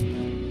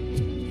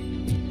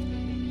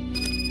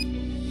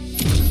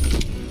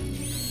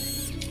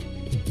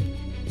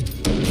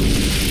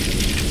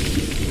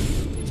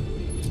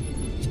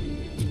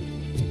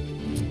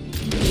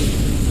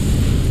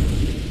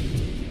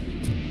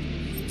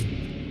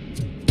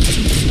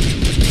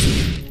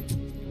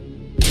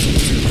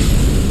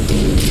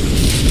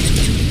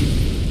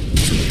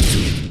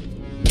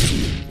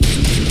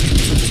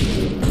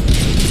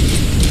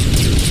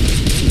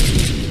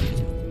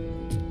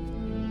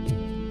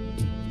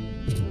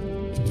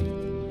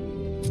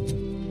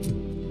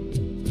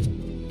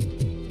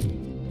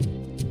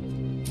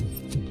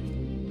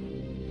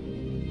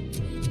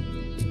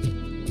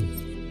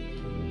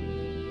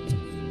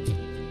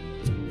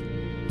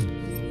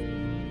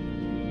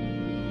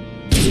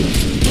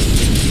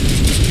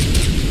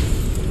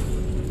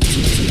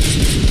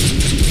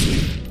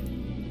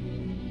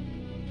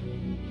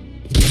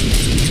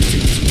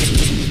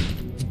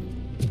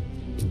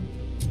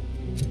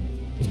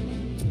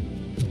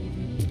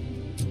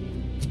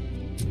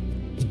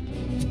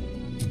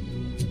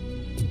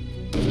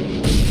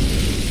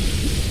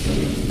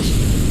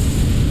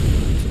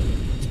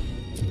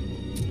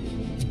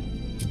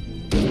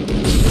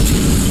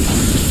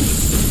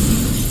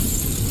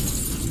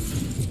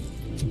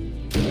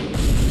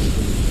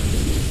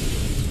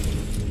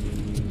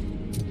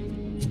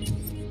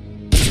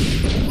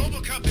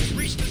 RoboCop has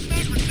reached the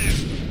sniper's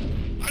nest.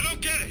 I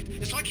don't get it.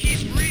 It's like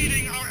he's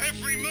reading our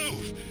every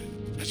move.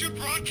 Has your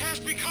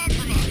broadcast been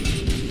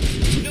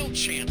compromised? No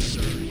chance,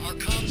 sir. Our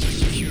comms are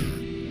secure.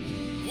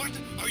 What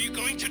are you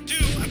going to do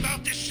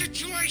about this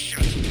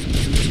situation?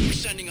 We're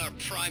sending our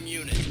prime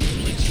unit.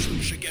 Berlin's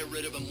troops should get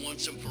rid of him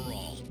once and for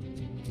all.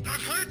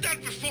 I've heard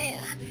that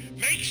before.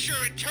 Make sure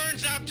it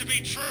turns out to be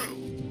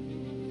true.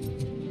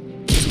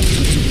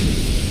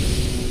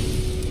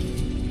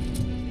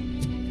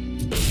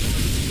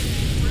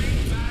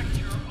 Bring back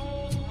your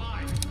old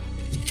life.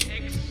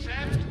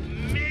 Except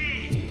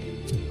me.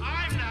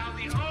 I'm now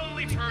the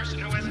only person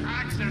who has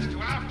access to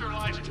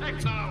Afterlife's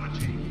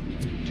technology.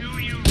 Do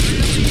you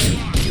really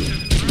want to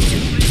throw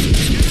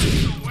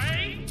things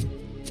away?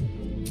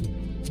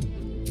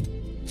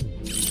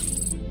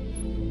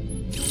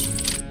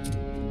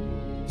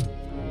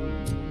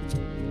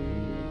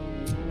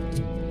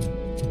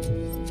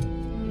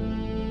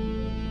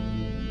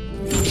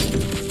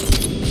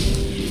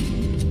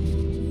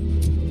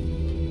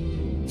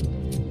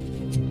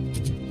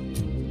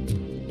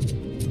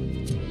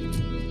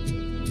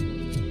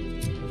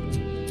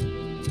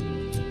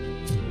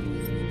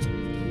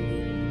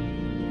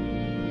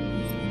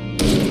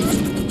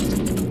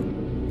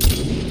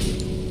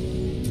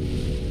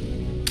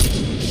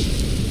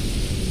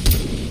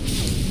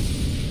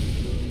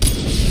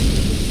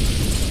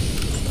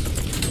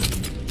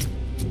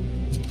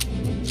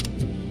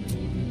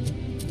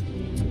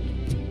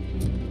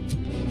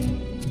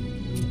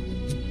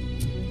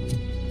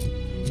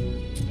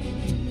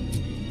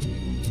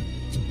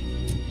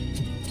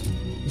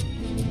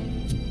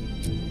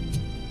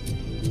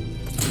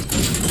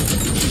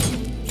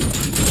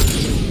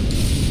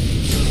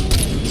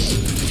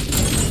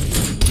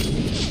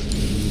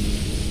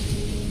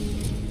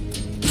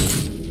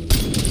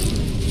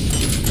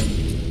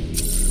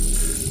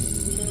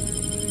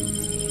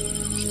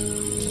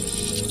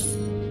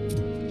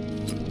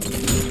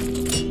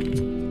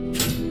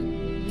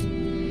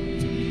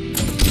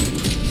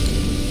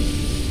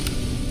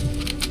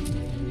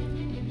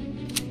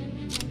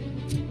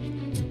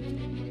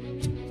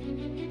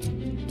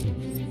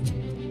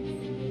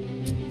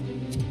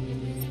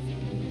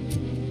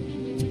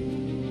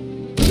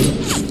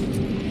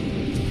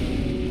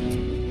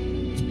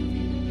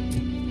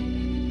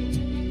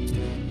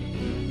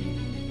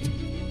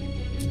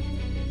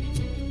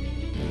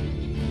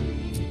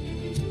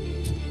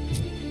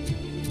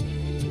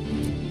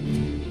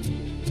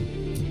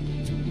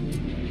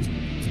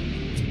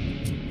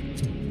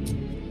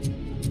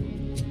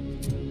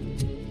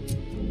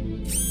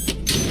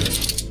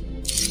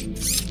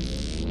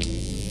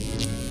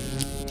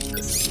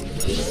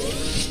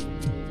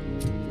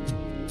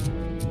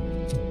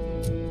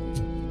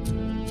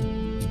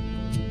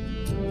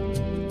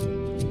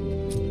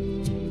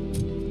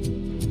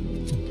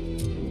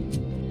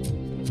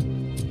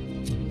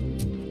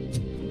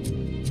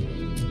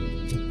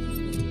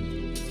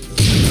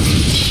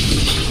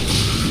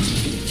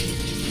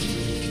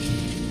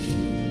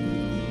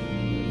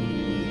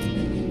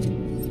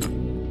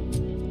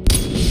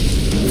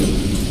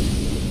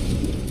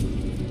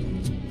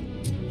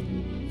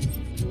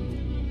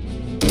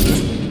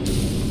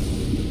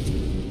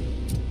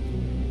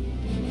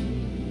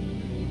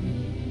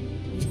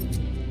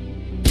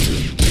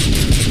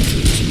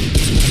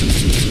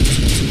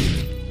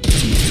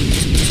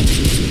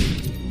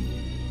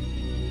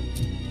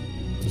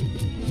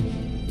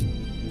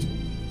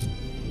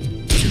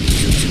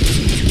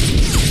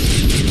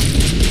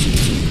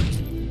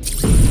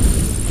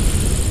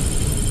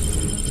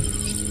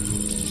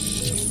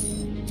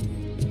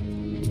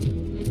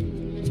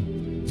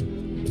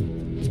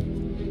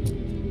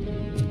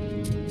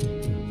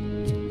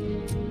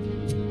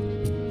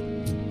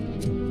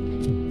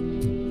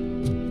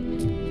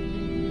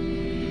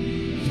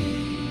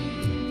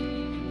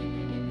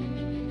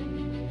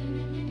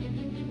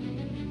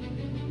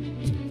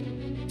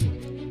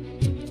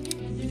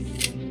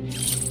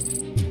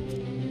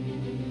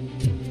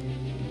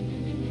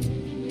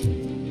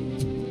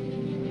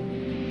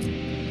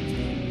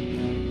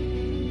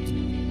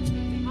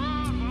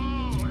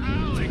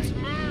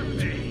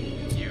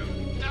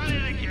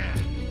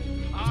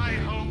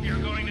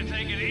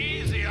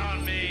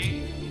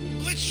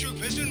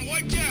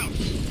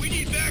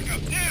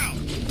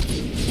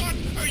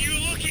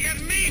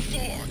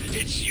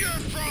 It's your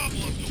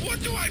problem.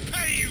 What do I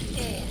pay you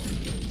for?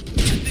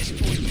 At this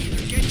point,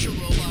 either get your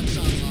robots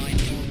online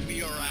or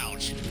we are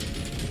out.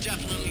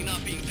 Definitely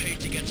not being paid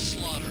to get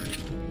slaughtered.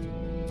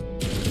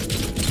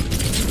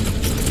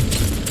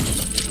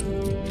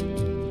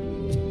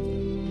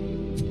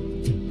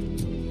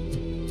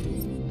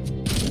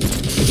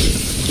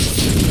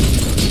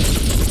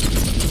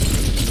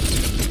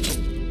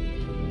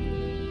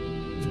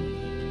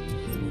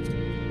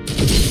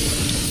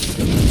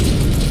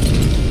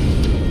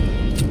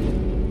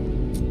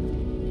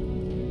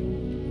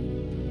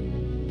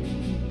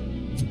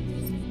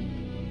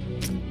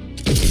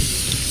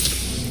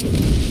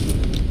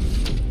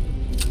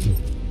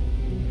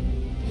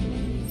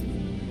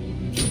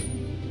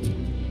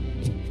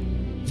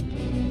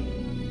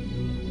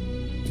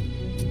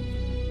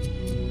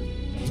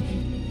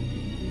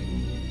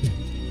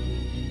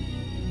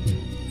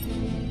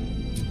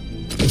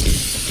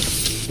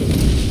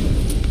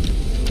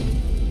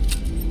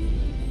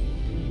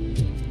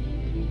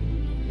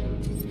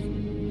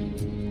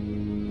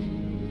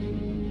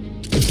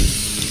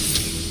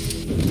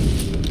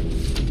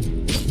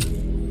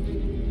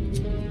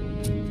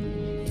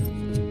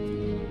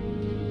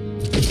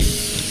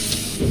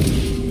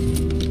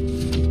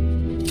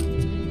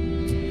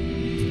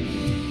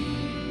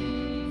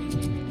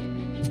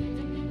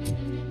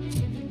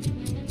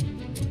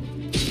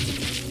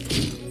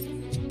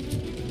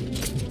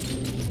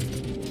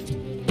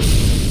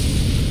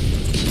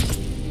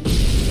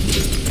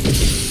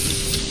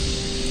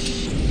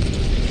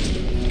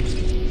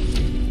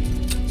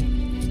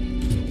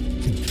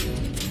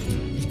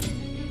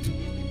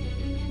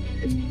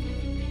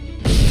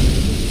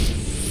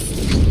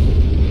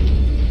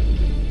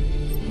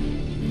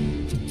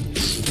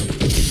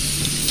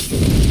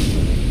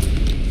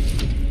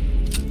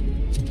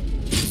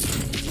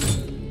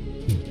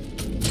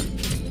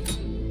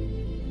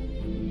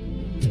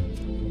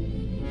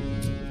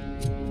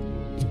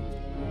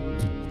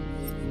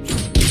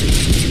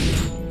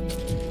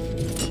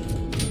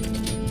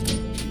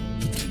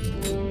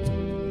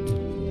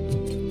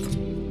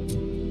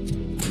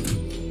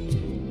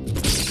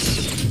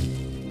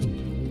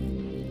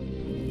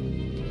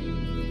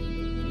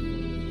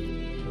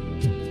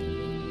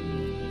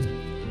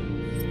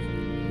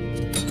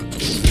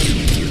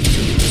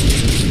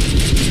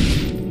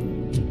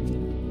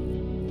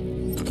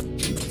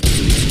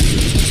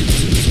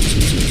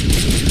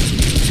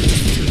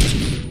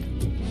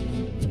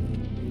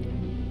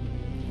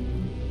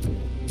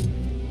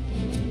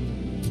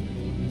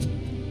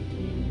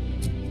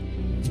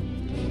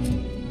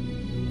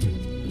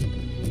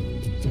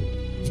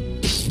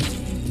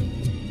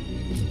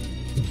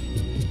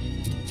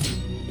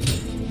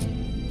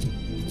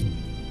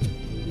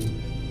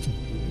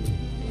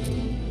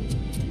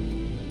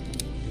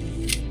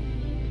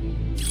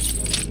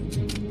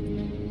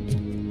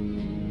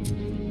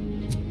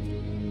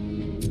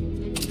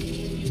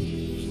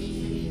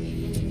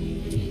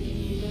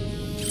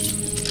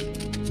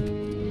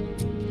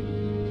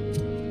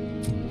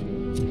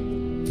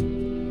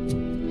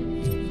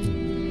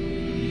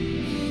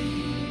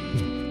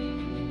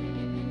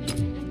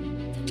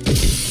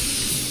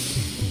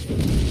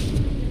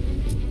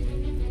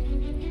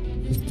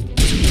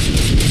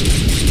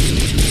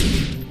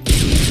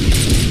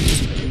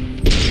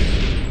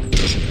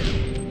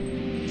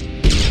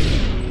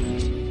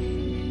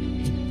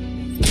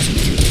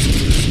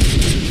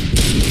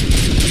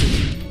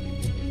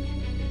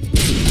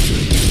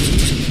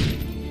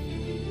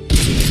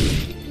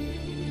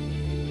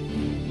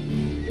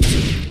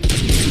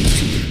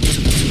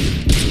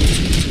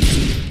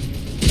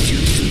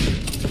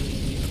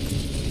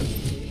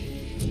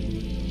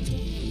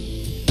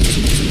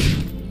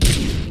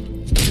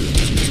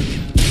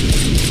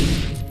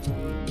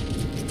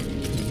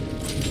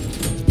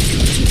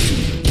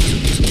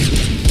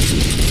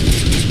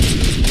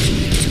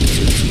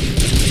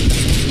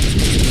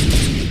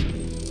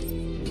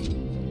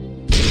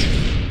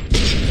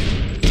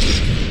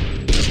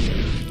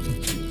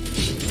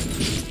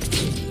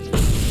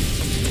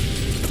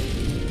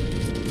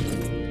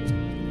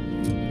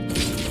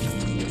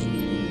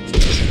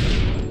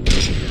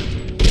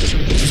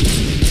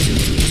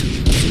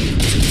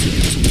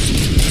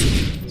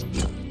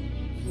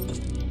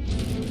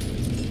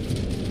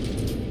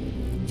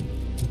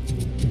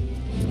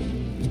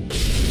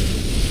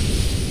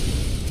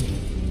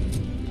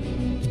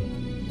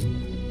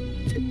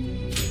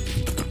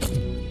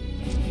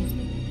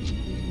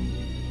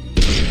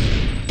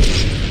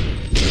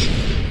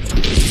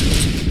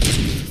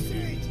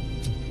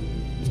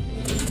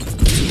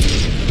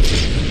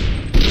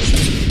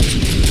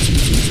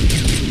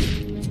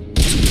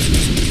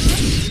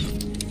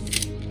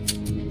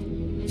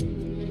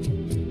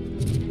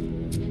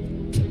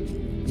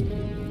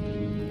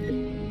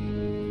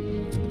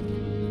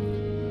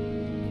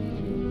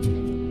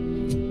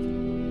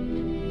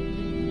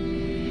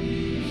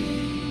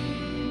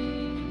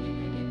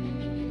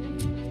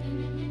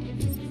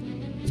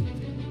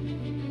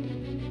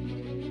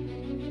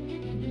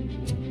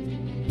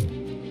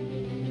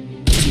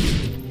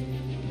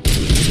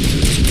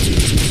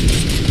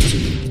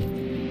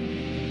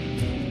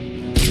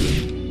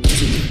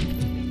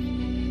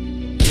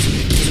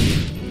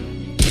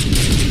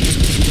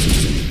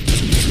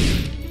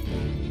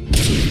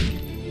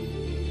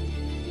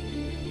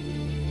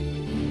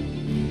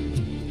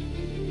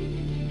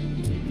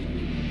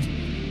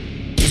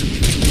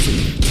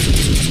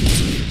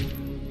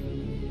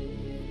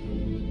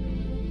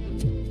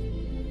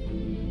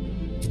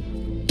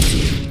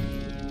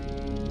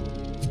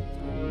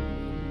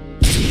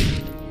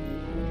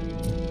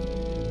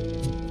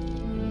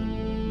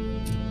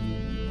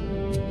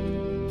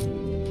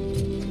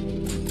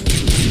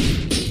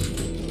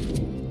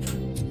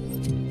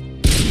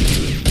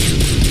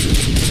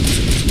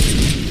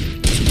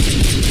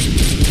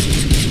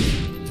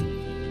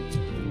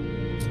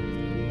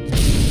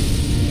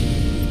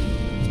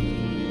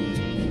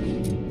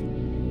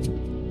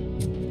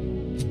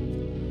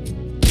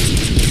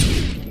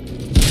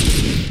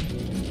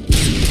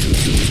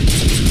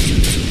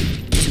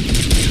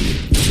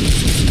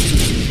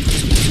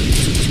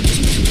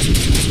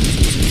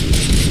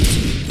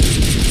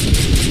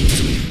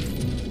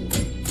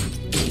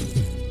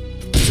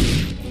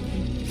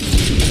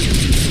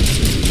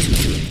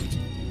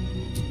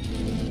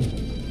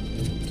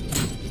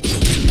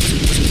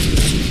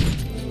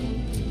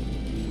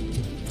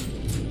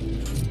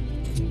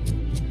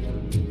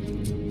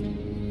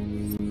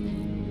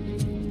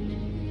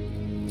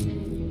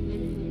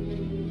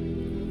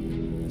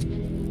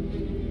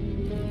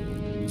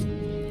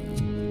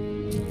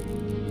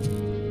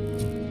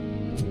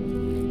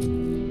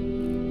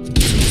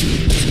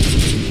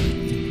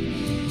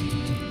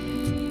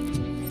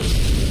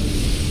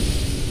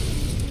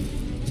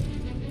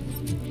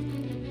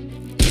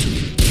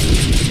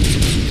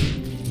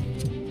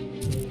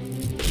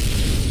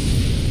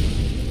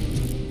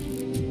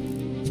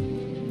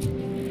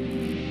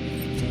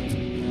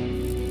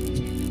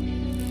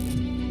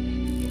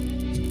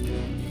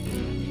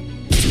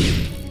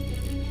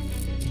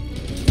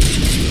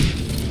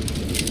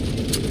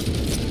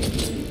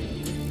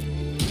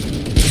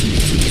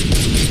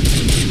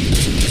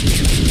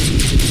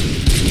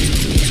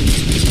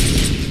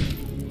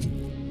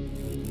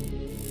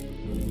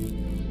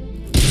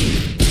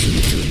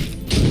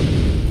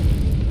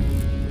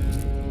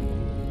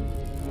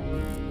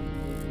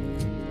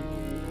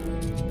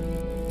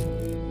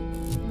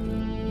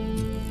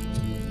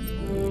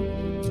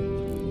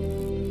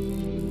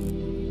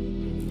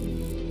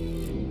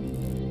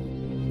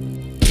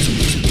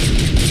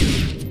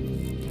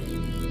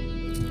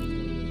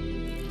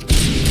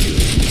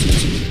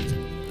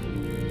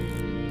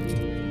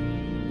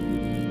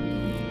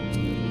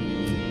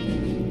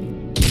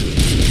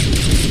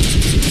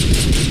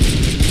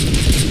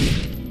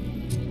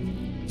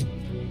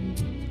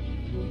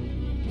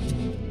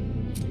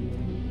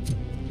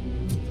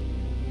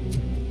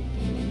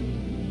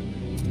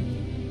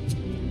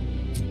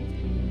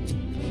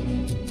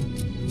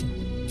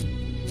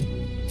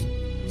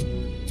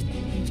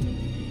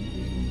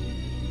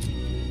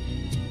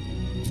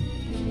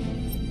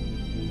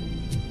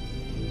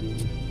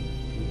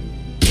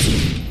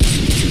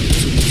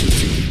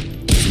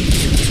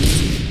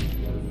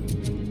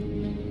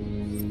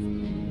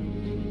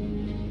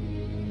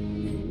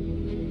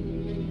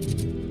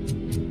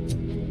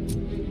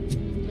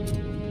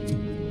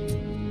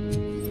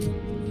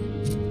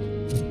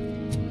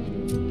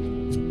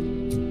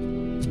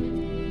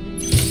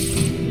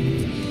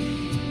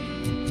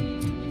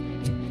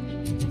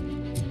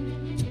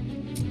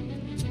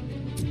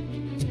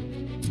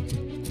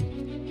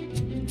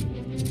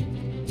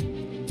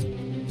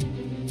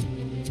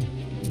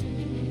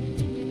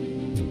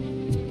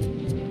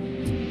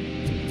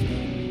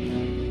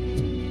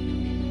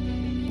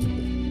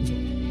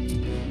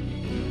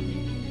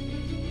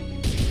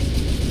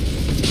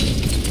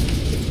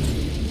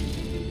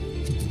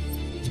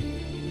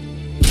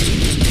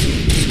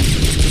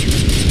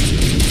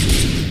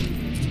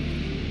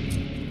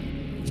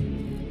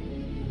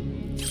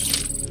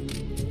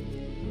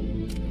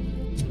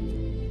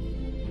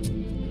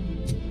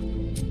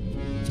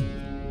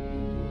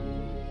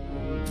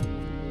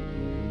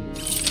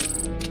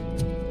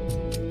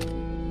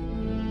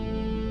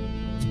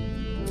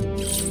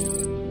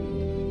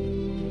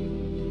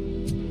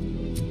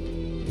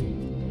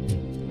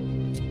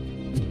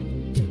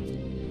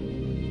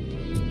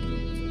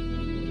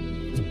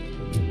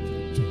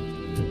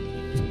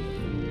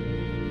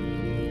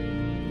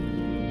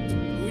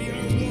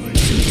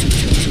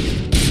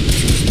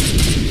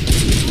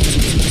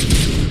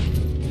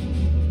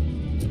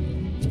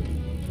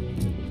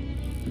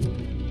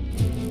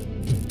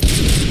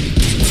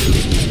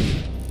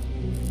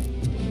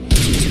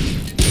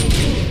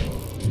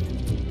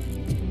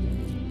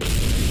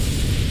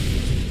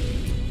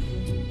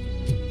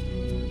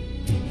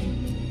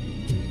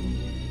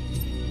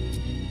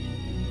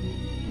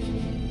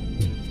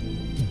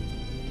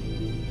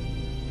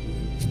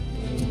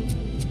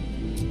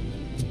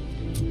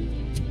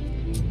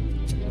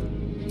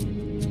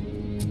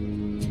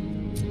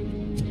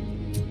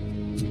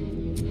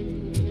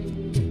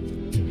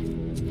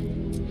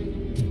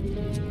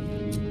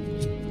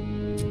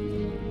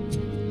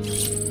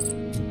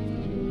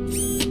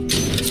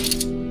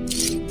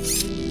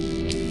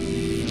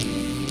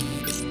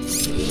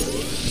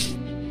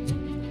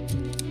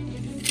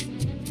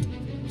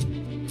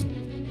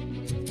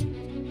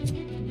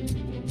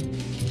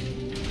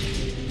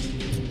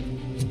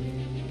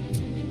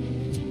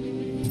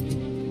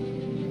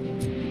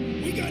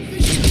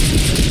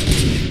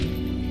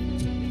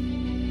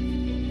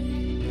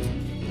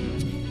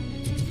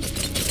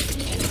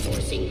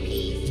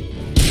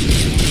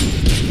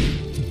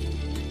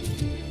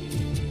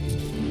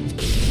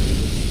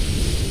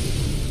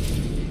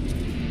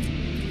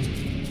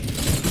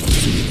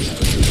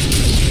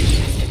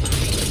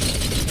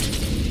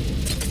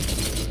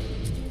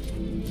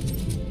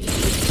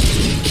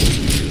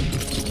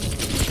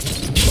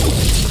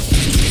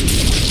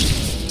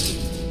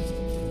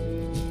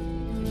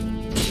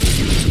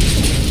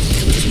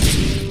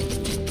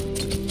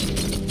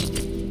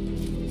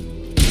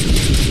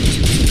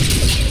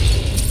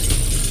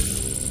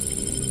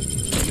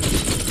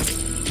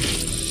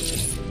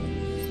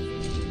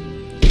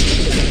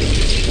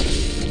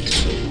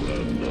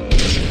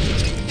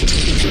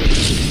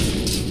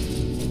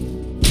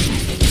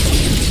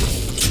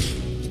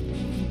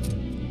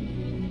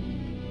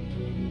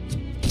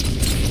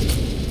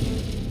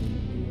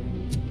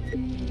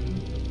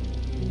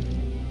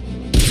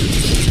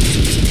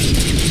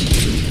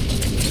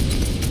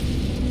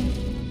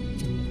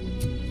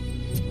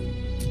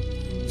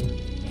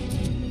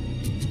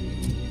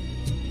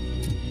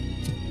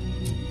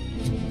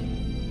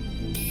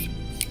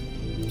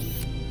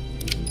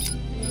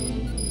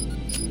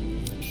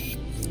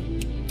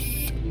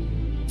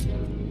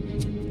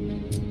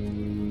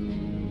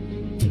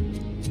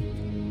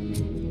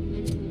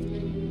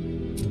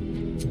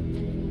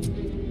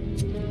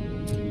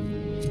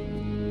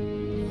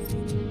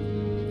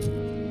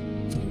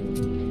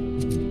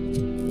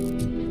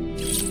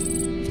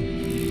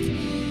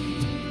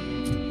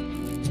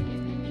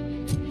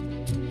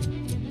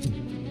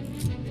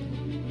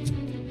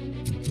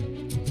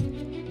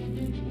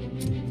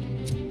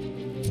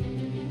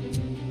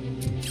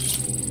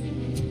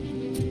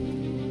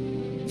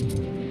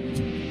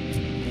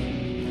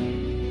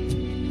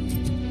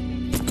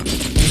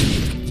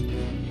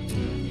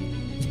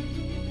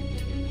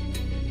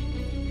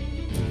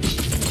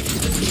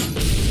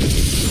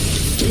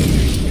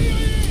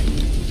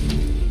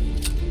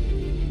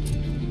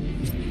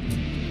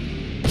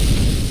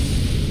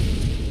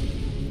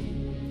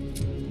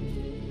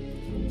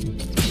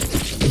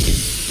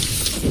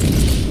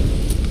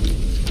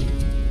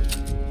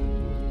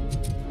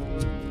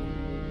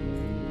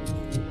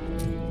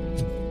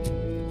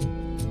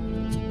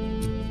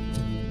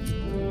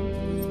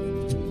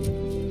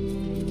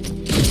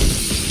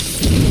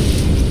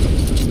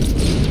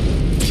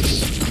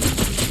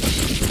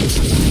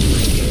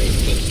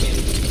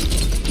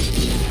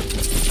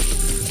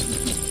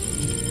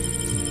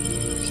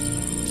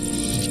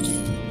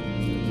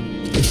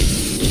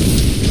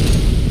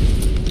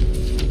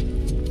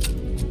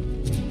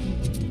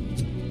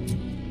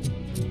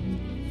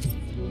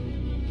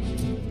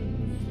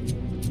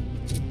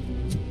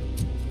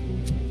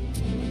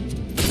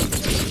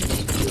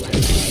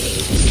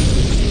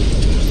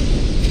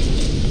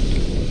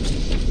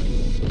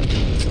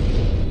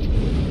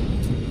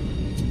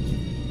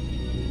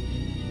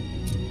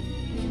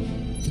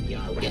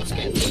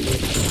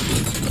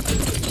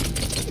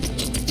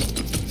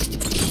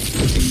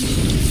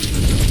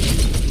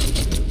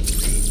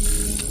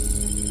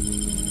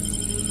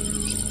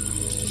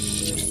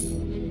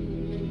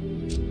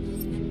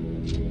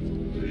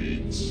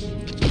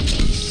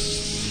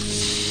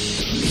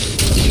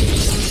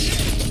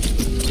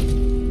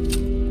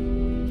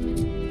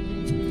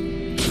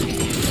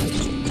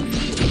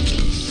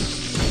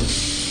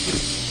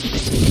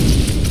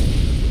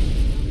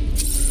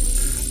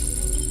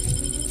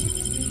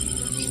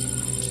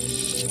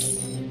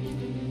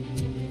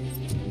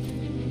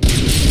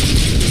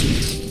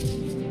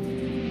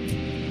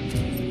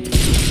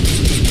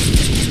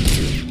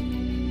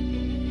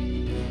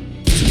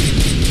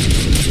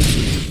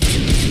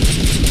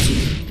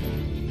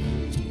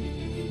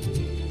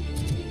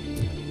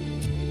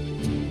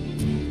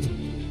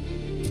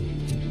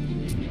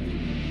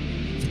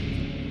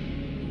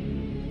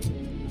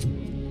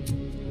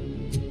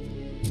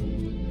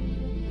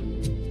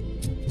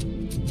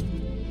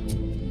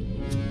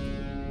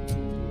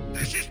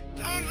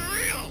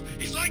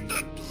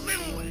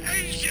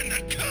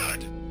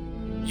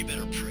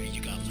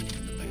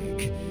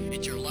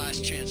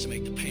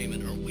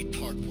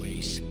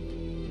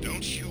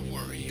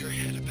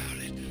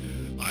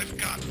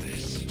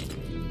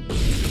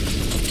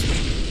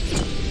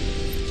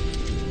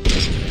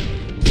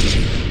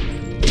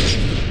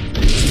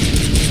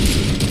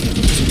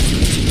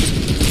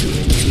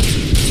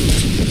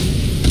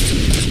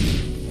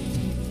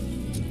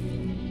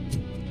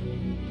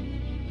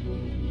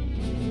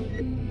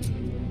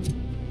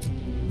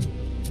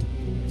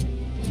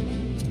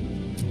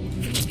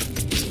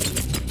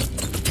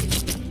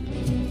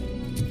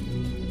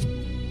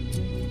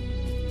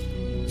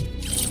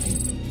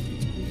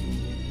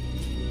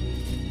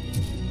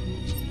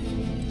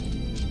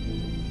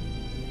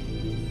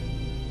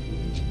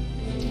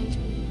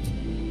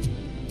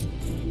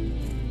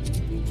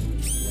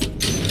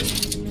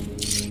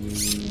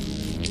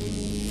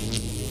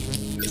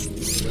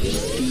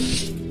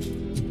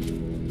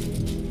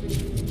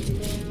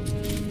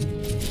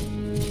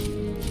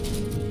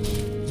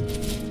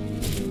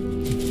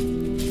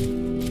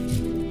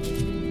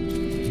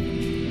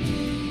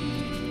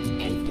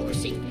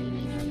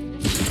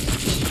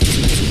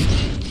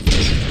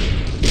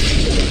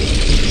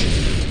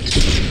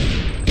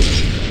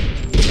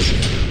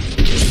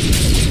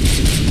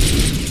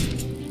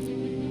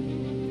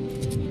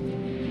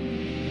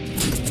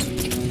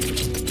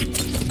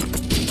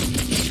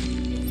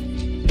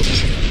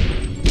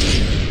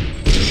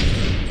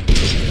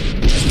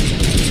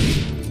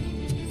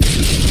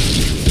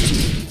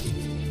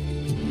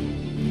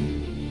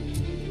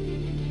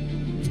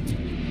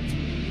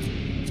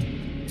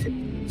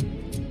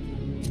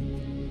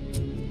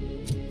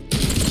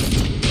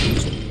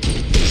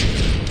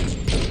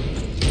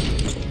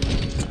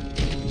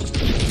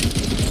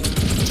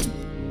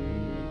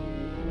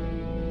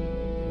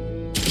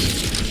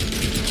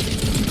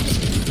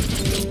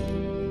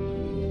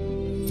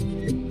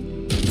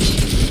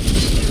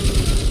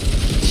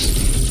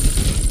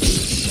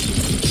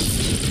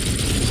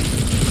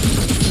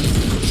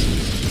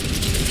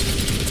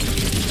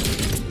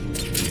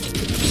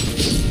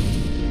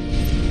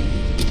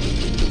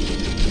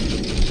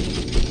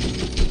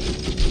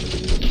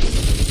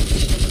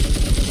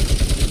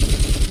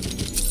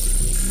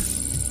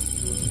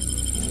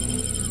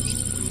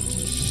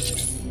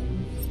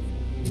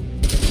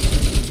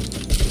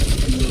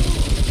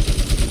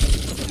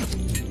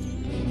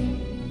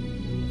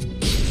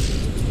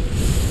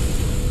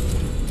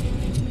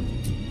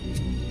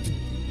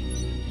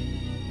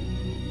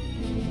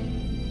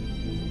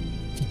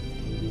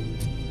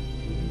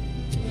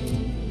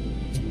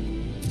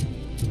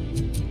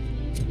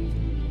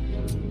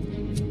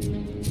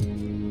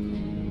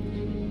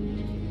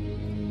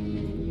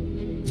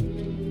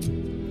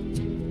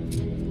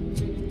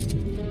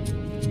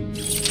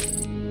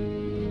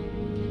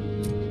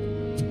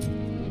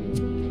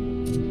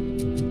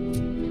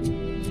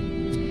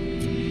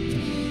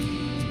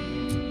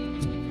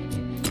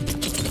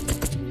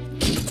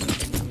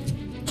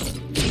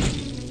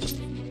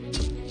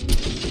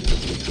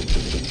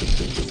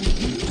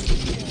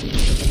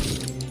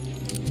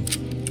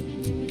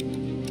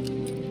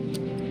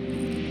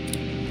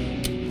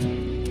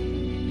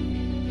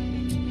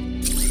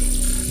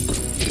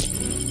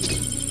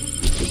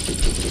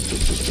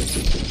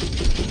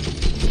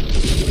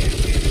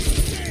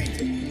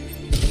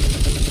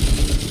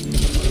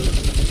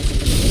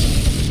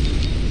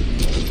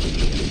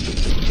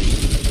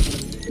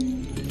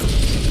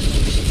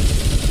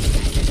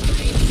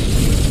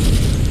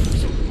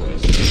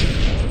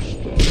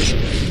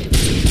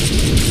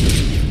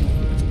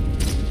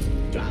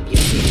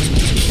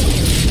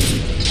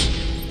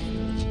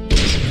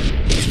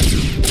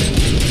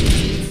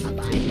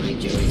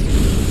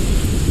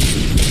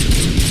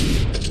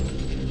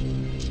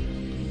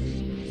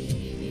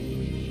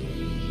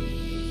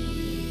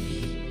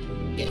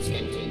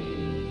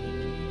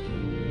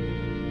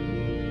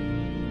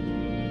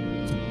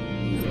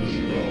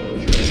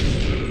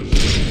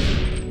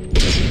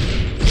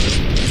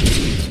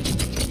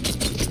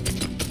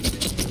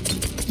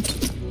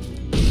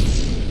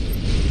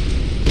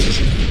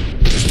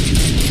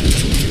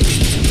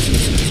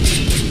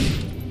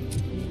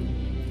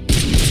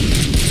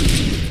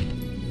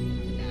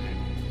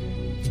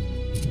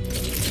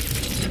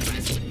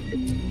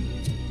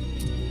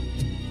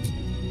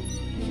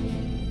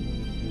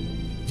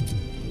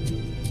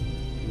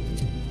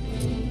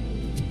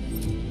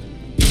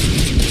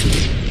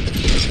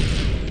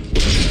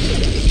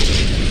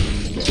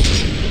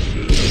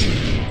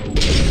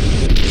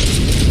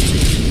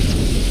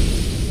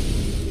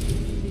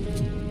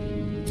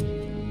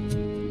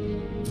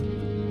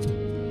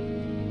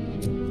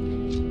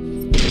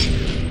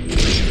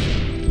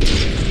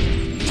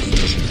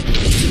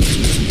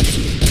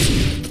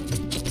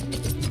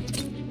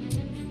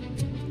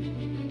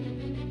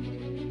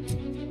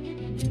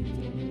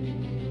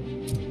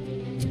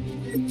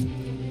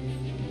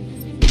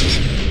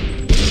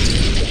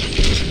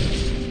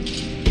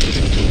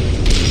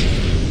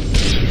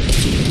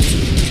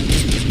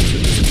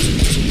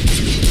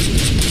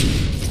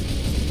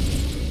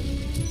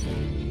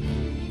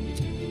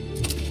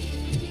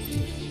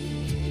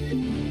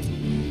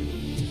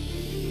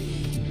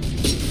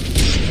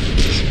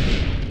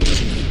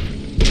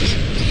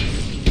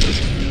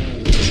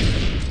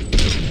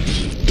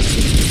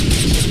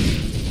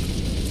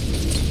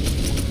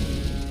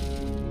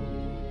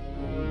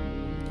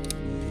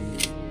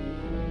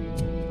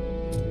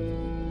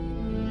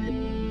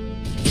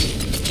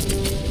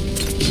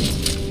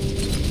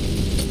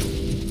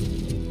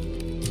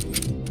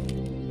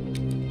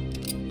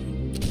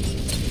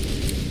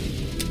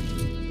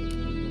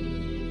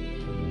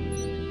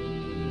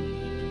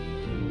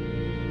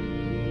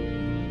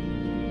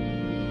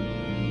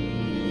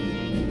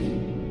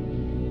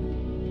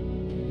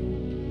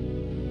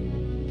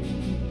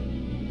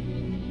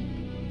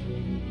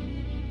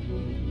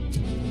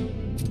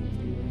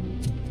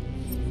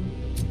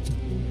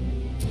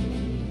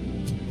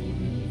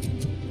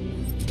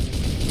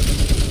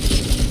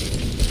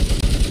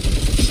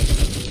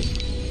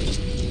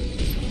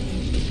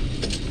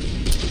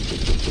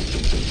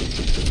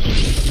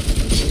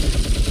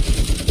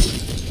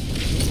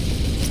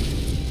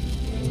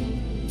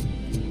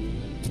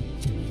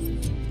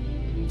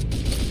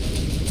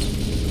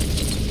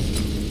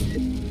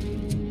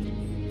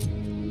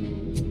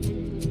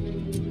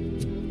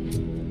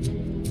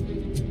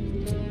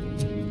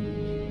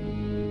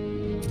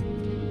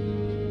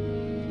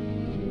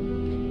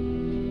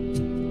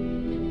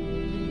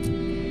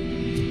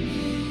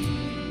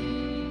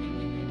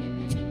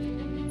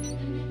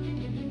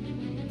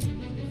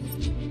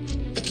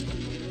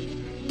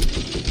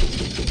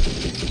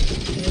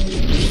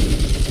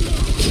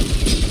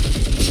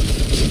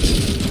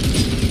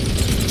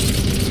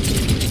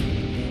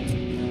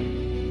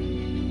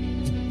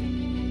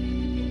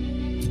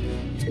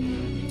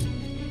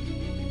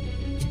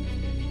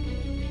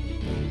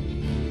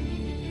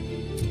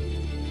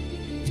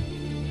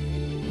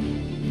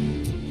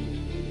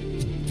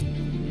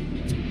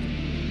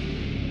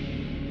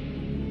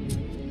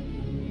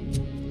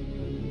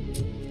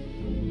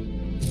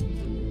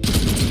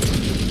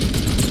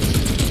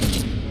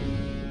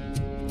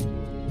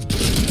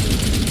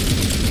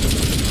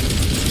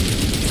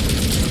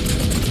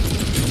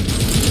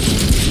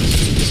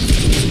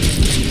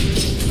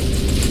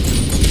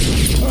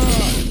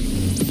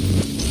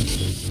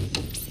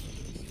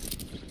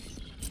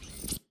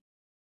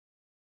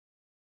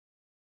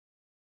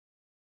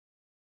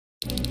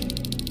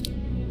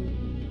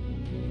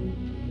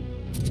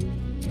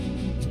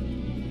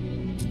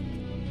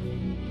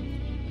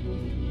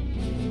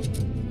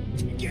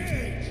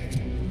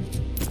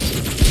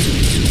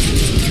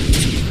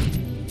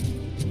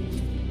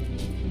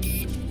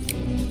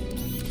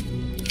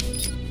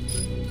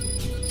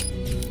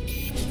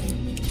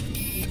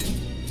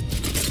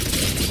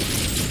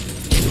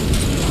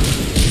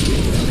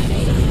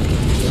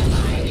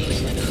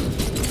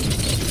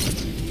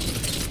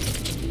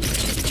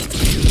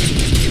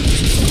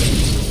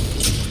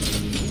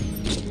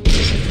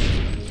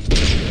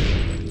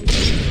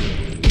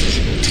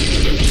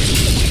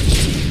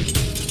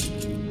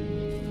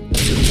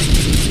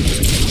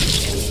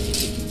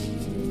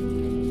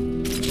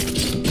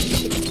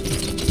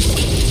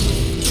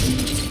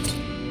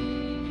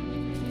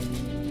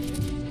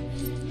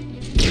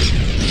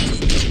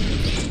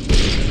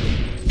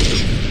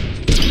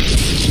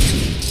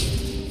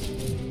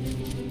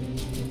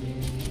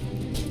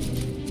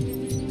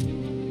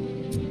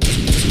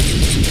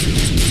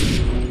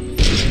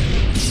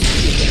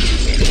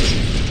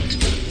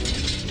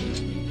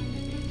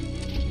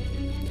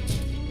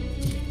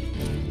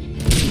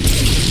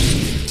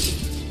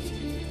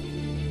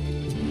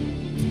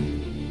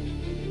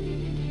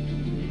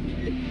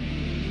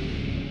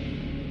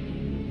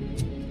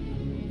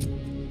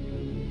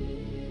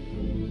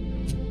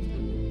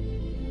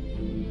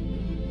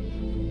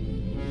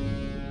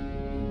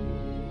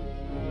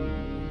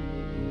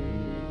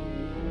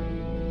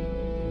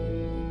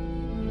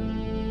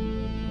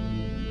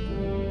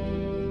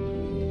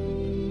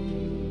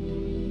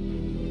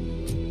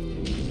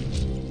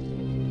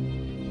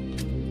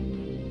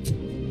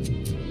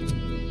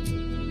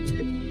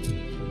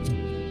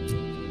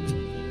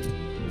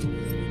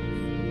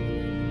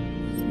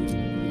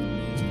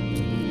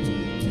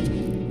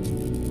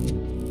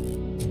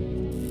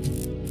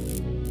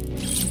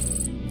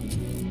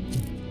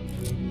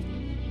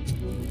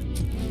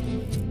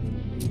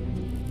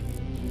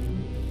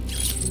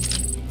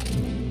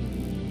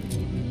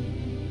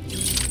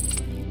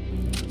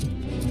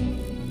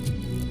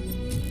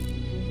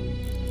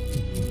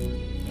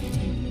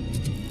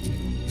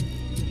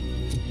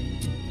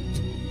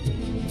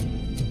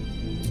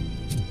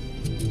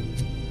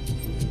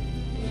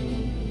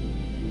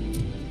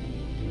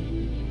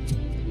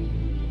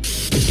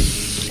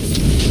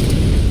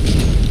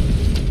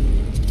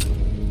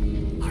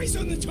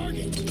 on the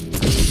target!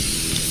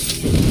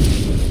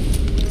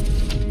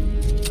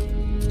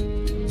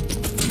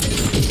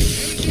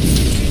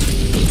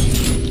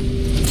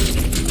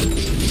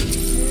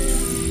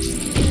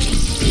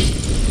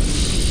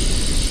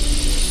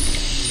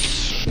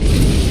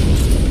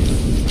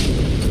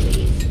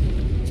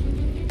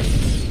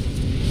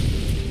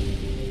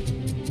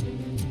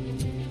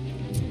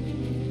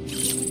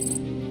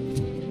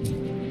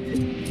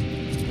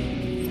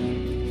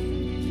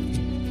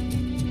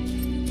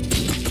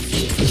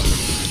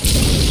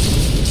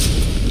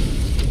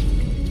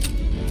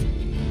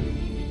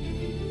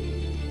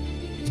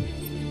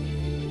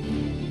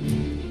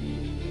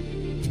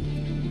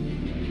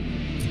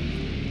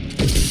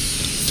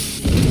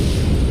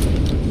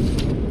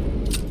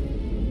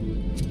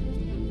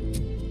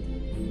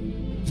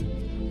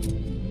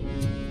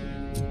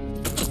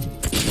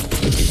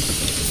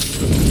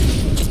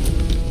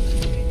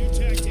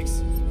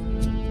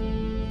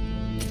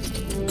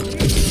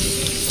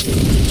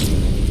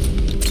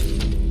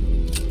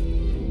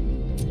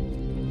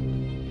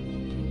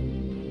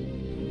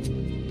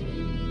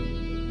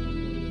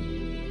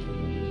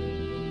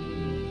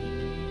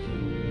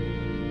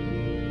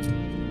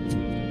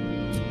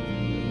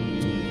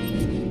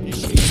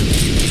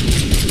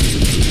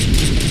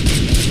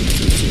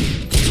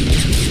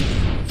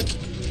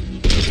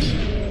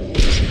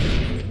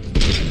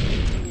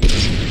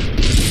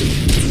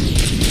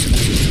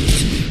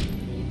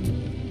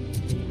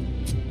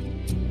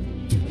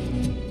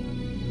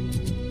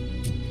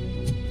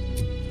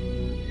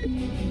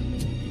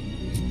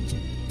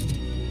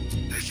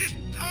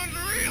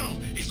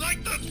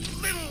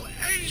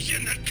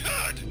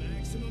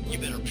 You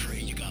better pray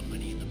you got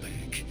money in the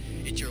bank.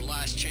 It's your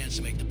last chance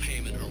to make the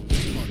payment or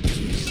we'll part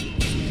ways.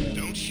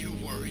 Don't you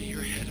worry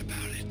your head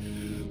about it.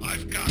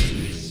 I've got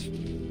this.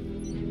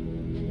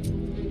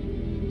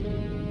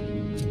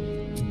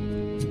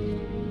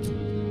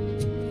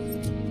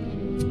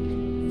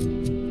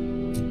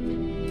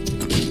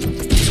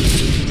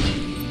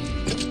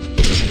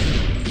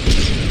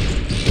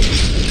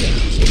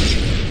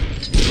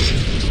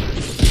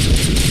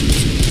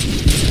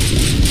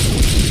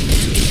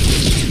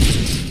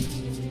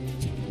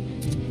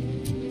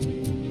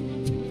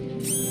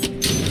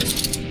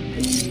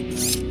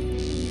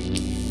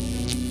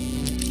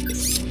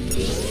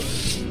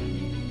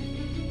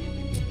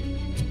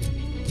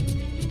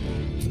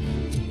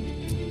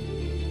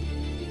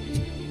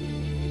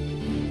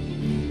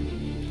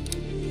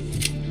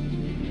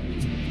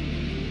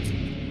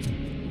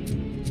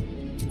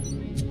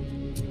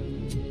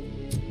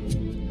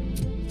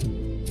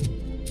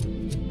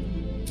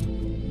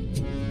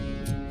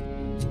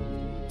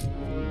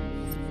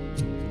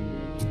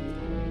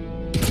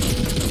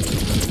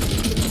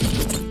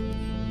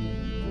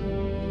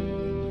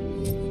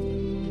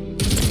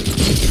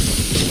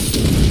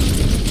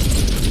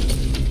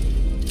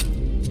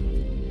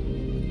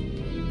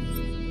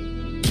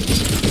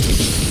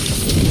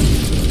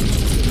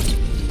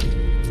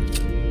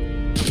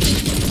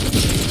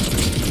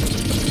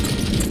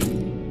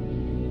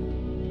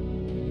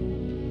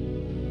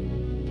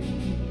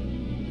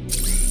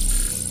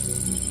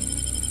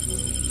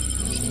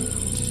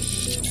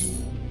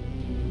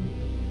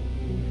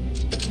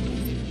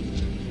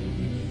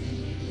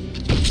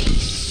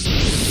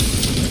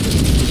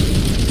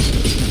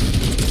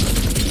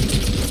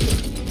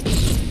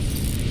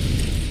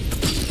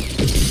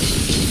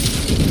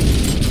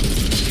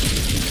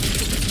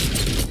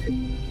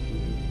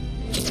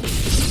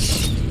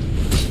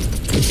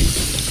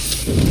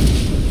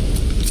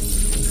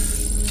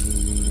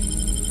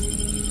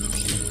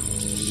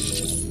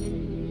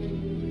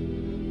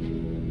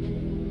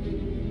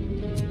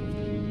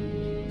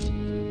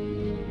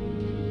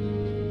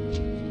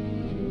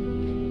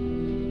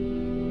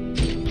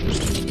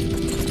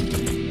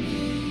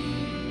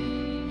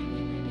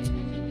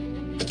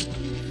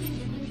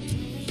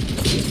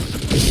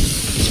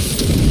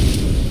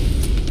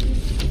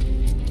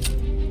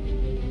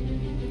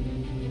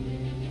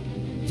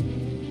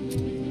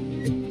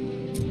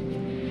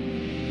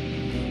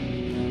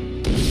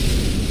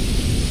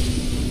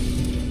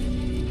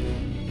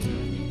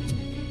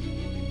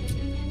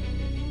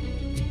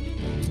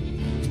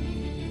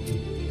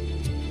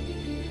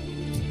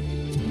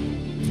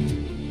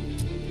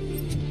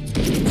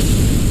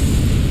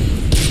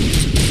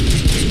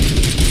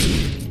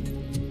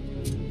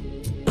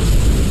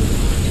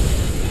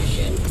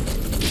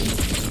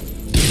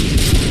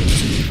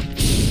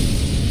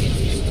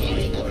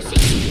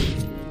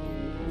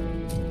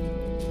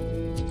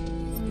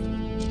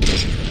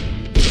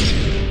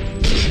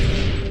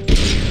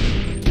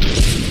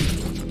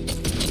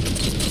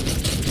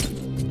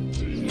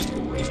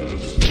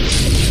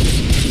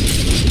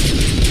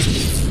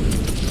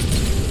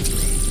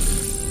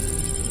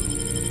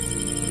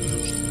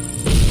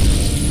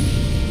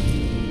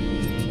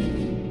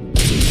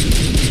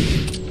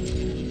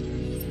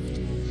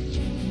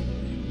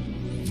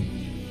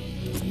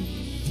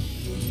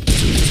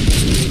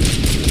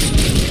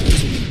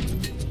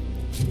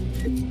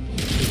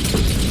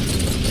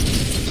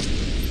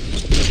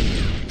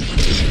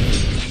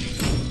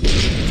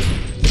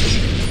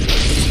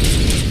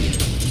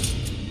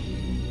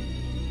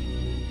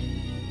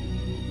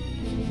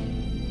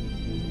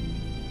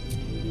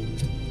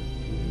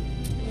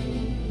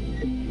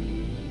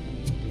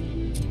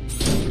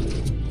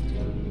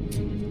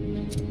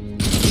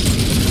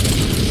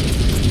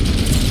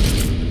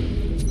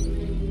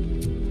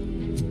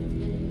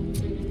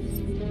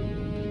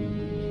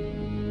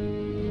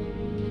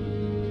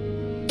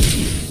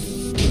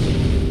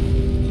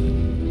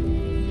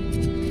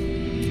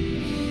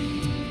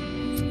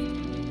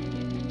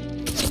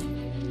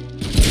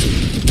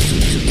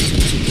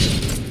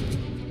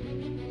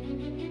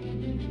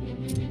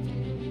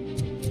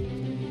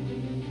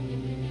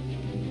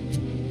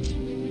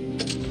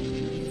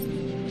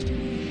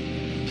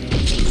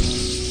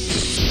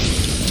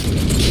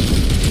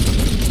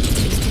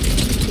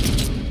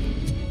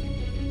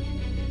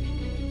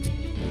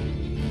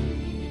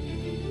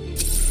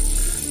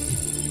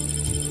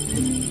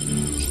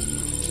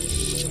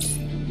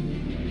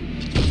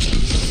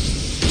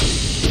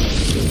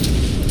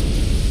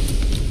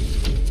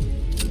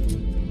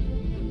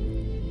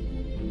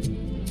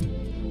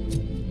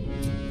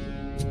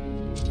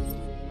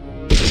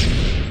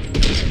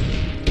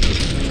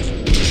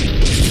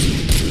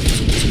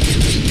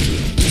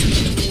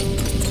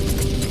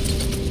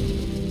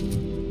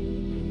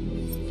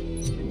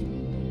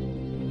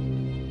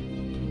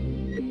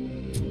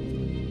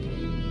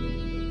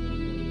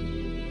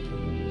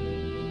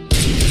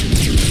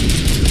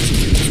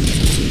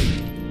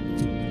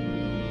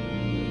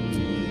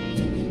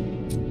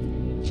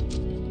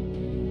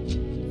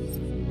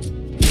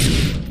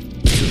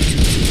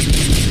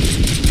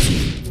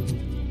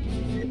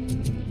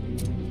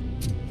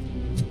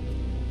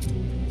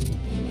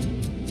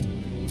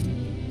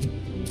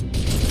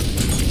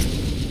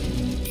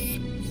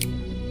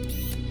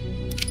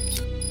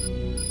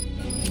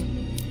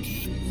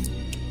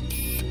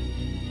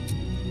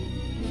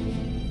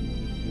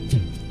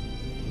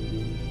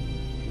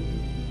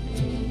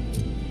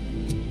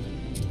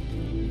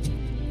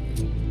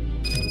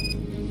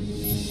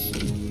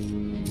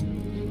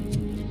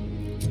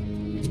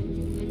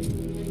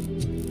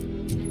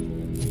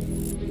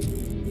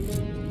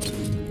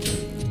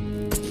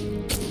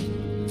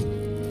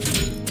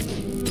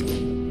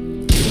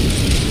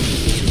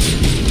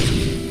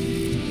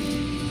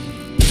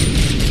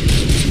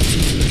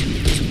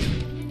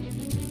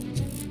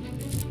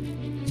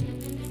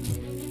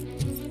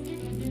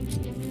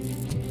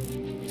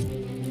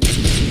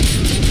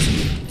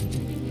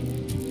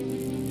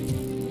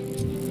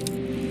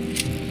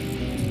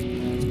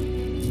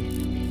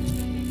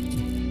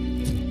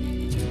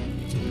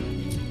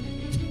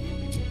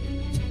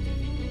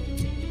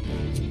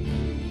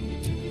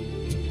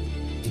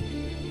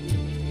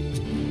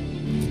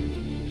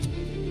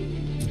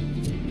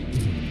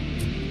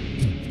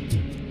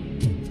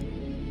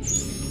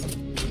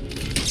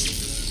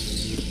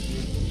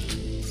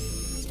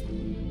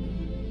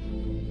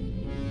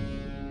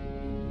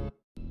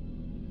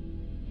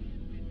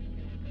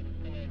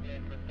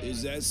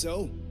 Is that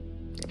so?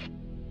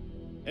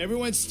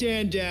 Everyone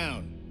stand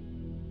down.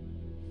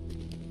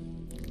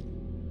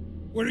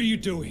 What are you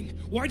doing?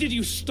 Why did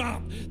you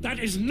stop? That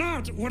is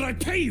not what I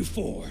pay you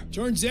for!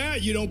 Turns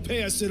out you don't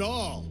pay us at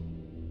all.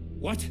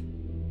 What?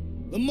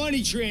 The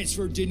money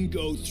transfer didn't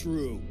go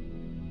through.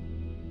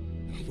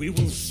 We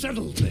will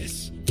settle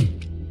this.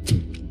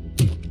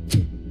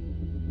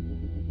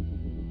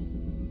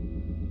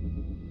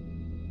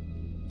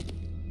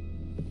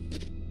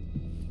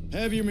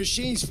 Have your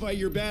machines fight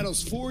your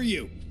battles for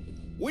you.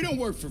 We don't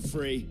work for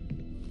free.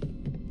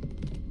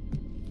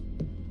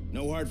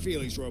 No hard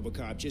feelings,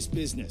 RoboCop, just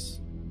business.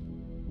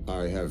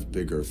 I have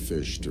bigger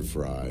fish to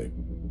fry.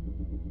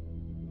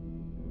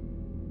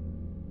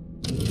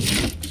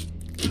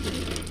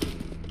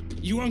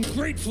 You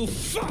ungrateful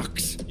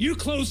fucks! You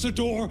closed the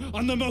door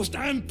on the most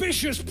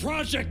ambitious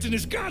project in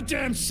this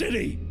goddamn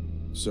city!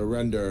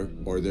 Surrender,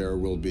 or there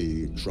will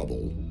be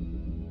trouble.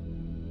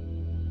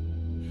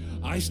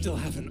 I still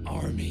have an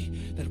army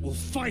that will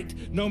fight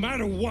no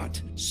matter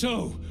what.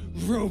 So,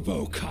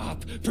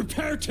 RoboCop,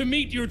 prepare to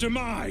meet your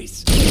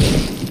demise!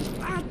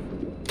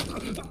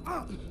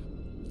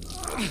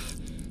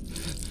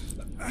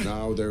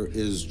 Now there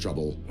is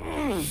trouble.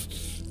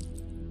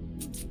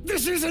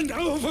 This isn't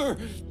over!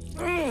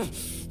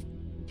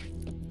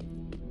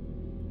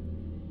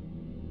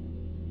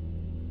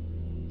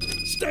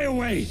 Stay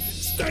away!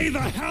 Stay the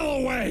hell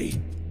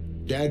away!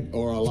 Dead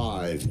or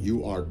alive,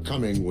 you are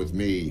coming with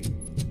me.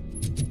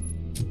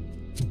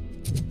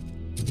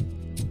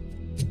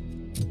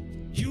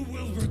 You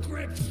will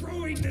regret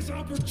throwing this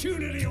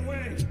opportunity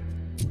away!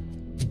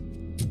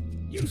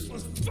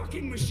 Useless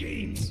fucking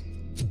machines!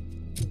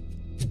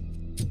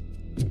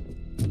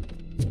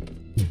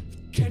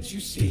 Can't you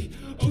see?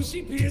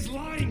 OCP is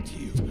lying to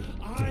you.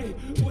 I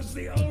was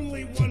the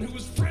only one who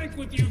was frank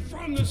with you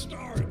from the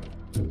start.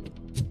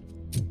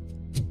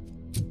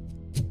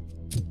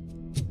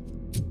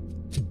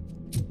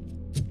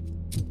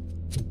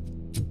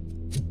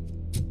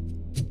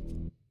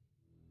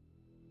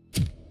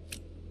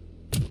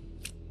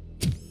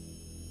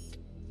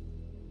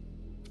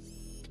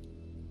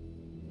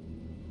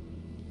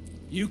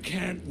 You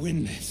can't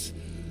win this.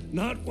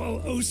 Not while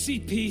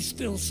OCP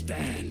still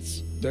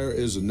stands. There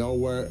is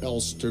nowhere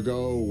else to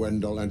go,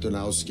 Wendell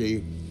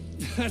Antonowski.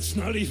 That's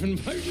not even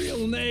my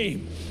real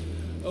name.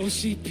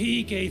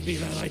 OCP gave me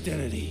that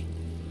identity.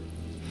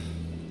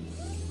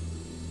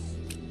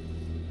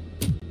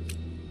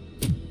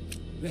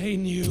 They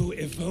knew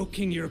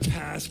evoking your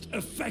past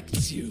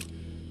affects you.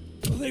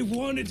 Well, they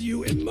wanted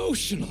you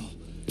emotional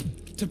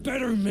to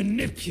better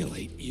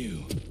manipulate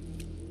you.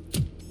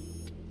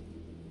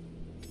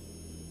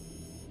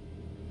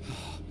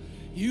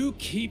 You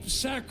keep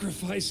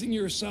sacrificing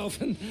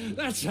yourself, and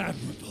that's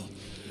admirable.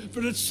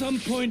 But at some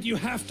point, you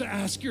have to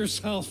ask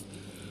yourself,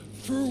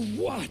 for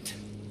what?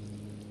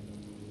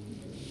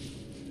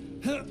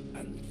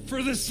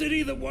 For the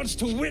city that wants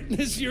to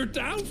witness your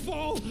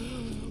downfall?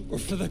 Or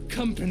for the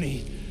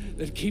company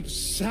that keeps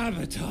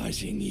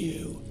sabotaging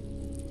you?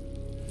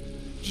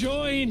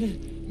 Join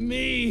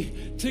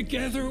me.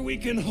 Together we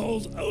can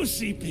hold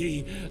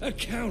OCP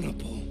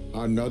accountable.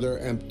 Another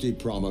empty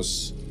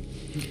promise.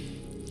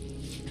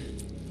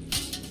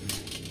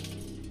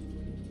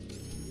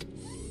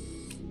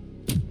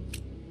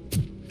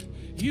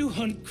 You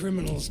hunt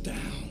criminals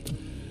down.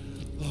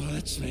 Oh,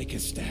 let's make a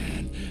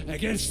stand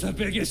against the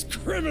biggest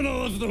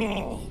criminal of them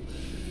all.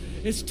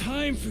 It's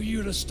time for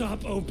you to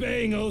stop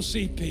obeying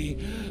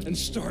OCP and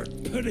start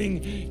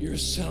putting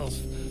yourself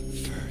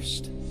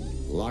first.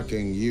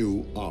 Locking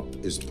you up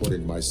is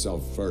putting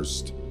myself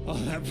first. Oh,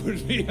 that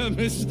would be a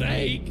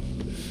mistake.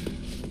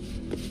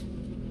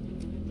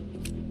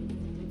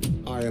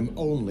 I am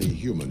only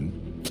human.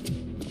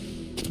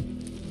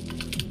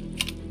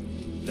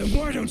 Then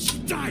why don't you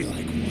die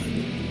like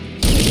one?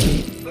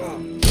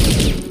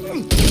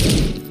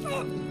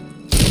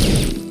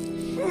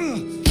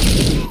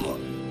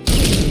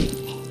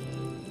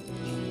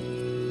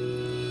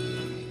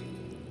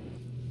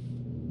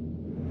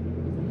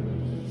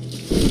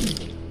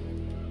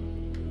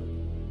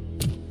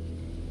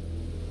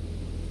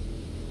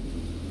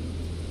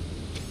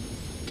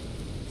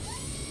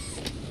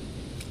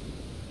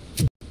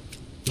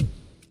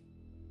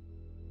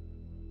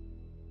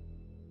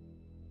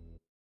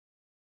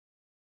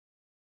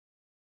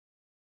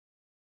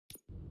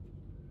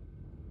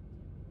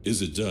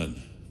 Is it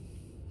done?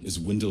 Is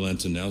Wendell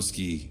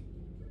Antonowski...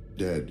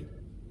 dead?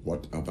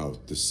 What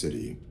about the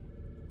city?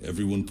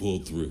 Everyone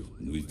pulled through,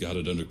 and we've got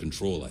it under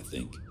control, I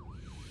think.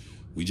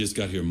 We just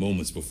got here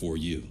moments before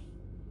you.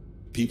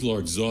 People are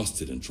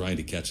exhausted and trying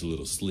to catch a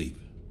little sleep,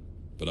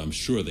 but I'm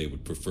sure they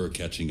would prefer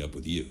catching up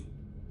with you.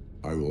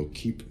 I will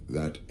keep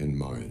that in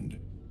mind.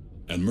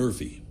 And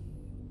Murphy,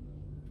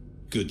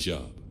 good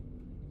job.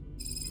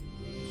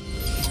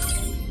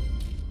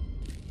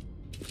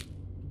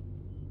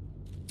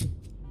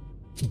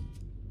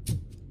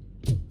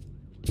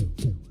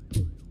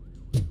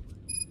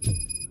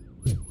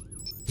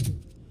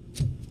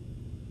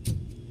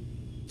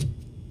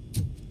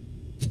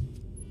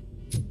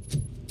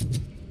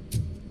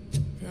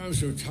 I'm I'm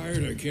so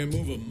tired I can't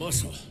move a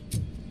muscle.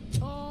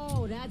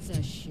 Oh, that's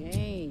a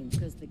shame,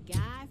 because the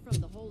guy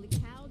from the Holy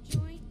Cow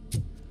joint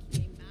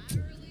came out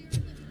earlier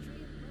and left a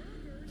tray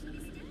of burgers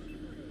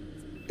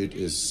and It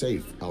is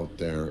safe out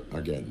there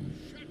again.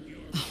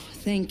 Oh,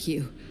 thank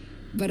you.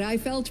 But I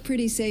felt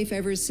pretty safe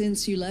ever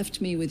since you left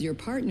me with your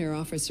partner,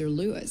 Officer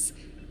Lewis.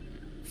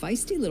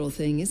 Feisty little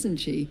thing, isn't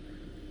she?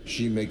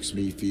 She makes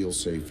me feel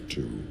safe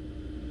too.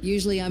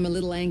 Usually I'm a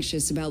little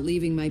anxious about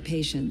leaving my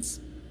patients,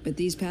 but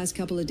these past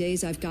couple of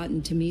days I've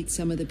gotten to meet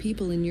some of the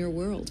people in your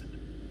world.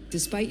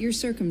 Despite your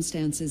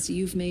circumstances,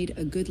 you've made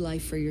a good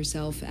life for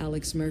yourself,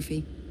 Alex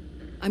Murphy.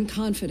 I'm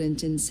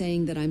confident in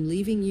saying that I'm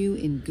leaving you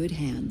in good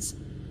hands.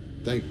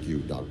 Thank you,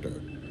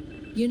 Doctor.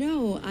 You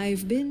know,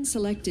 I've been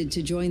selected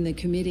to join the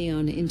Committee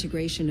on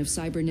Integration of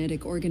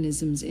Cybernetic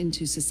Organisms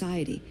into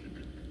Society.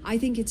 I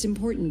think it's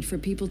important for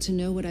people to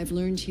know what I've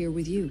learned here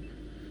with you.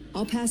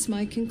 I'll pass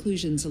my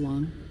conclusions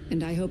along,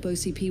 and I hope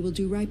OCP will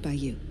do right by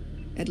you.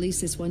 At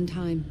least this one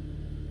time.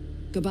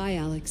 Goodbye,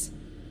 Alex.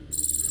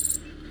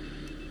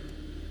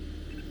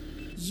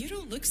 You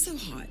don't look so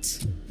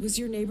hot. Was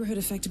your neighborhood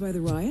affected by the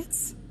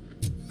riots?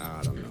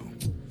 I don't know.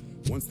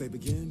 Once they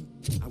begin,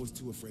 I was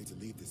too afraid to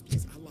leave this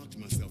place. I locked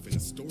myself in a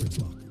storage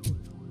locker.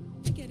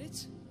 I get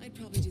it. I'd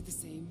probably do the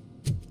same.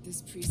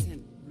 This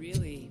precinct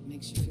really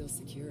makes you feel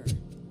secure.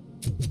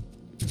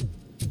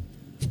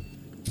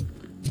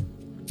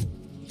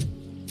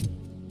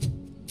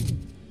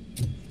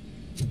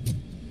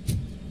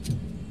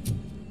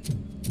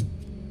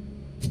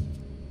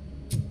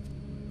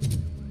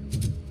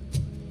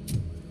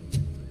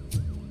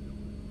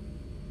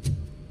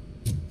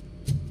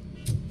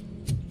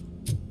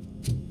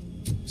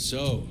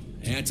 So,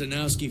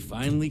 Antonowski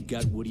finally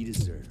got what he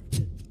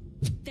deserved.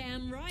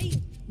 Damn right.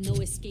 No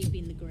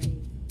escaping the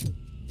grave.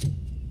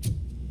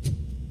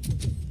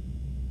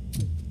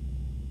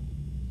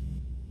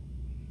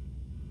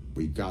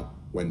 We got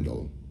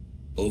Wendell.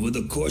 Over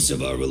the course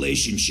of our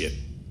relationship,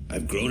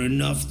 I've grown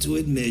enough to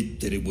admit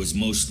that it was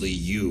mostly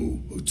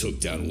you who took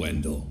down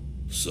Wendell.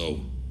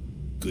 So,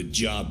 good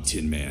job,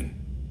 Tin Man.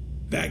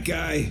 That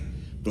guy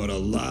brought a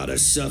lot of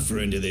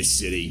suffering to this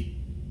city.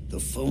 The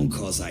phone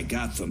calls I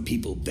got from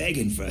people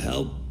begging for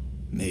help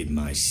made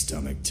my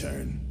stomach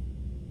turn.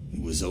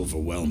 It was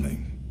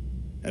overwhelming.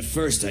 At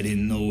first, I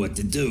didn't know what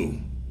to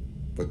do.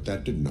 But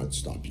that did not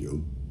stop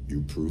you.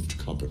 You proved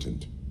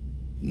competent.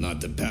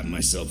 Not to pat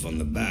myself on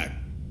the back,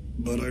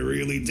 but I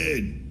really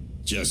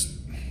did. Just,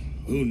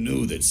 who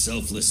knew that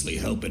selflessly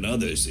helping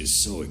others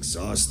is so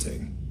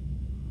exhausting?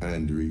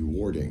 And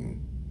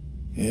rewarding.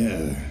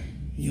 Yeah,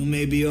 you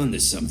may be onto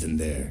something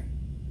there.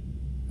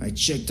 I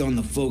checked on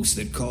the folks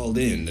that called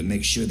in to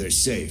make sure they're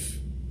safe,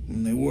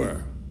 and they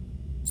were.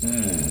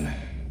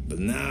 But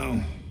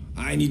now,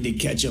 I need to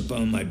catch up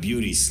on my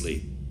beauty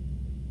sleep.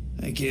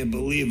 I can't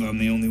believe I'm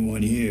the only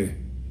one here.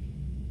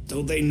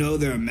 Don't they know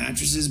there are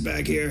mattresses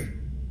back here?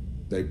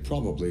 They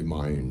probably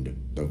mind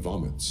the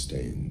vomit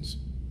stains.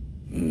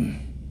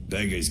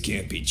 Beggars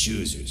can't be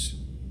choosers.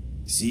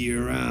 See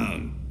you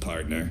around,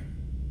 partner.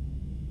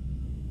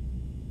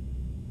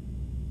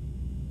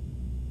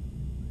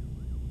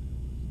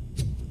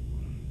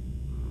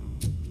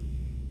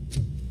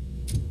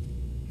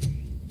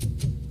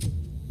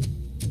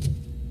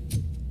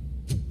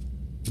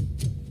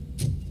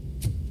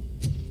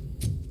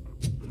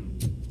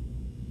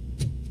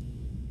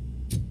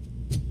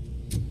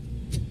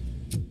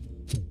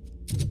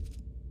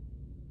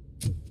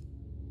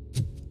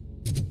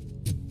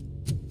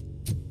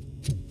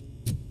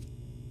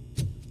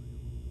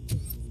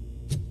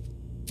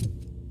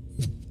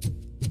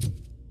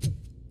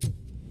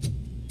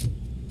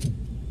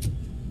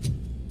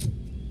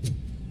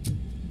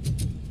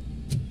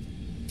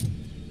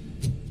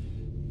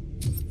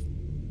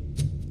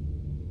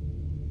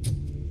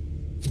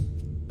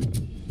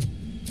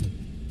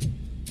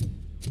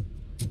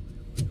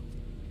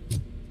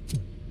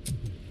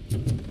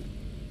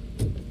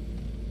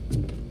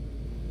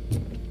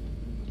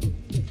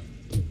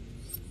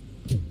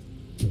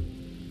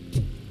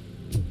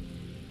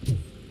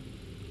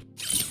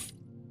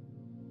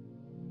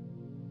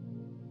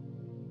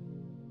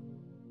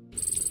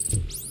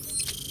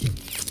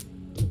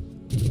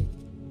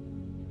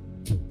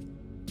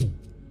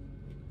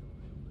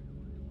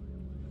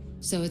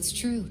 So it's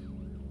true.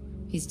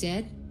 He's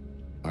dead?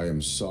 I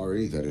am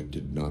sorry that it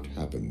did not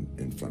happen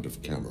in front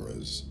of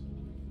cameras.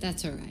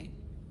 That's all right.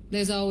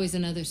 There's always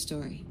another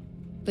story.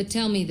 But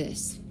tell me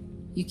this.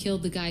 You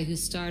killed the guy who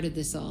started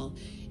this all,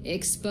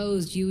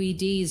 exposed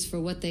UEDs for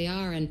what they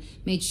are, and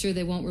made sure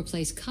they won't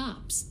replace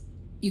cops.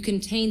 You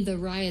contained the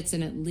riots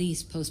and at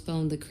least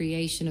postponed the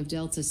creation of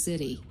Delta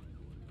City.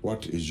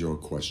 What is your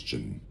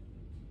question?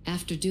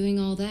 After doing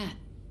all that,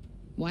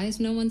 why is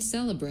no one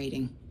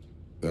celebrating?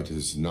 That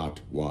is not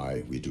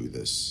why we do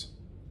this.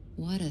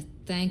 What a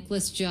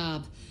thankless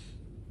job.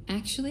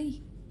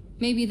 Actually,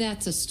 maybe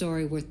that's a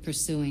story worth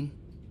pursuing.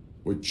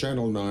 Would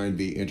Channel 9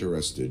 be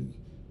interested?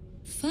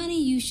 Funny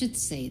you should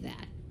say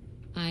that.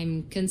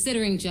 I'm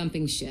considering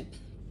jumping ship.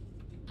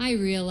 I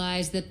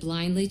realized that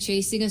blindly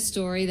chasing a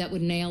story that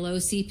would nail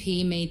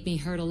OCP made me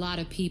hurt a lot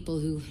of people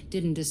who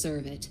didn't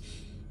deserve it.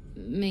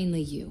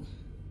 Mainly you.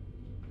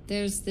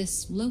 There's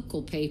this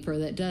local paper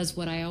that does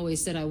what I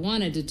always said I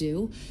wanted to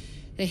do.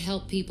 They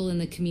help people in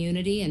the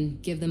community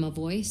and give them a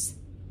voice.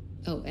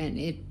 Oh, and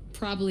it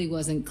probably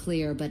wasn't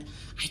clear, but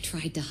I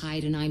tried to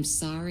hide an I'm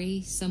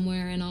sorry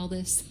somewhere in all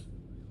this.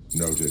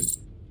 Noted.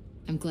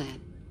 I'm glad.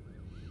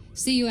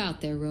 See you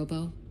out there,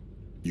 Robo.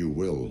 You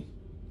will.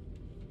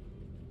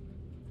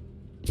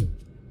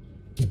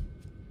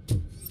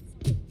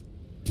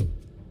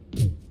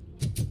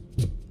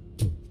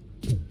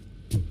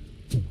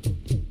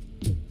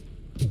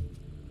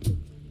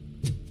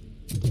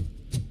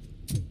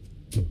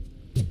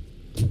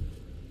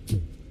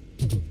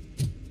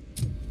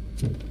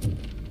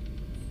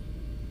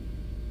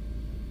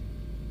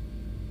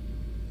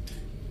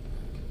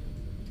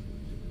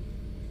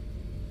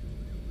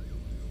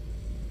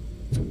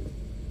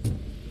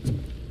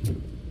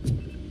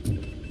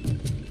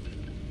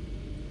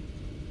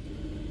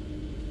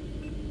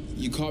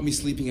 You caught me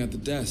sleeping at the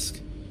desk.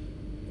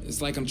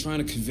 It's like I'm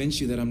trying to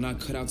convince you that I'm not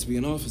cut out to be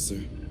an officer.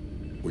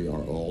 We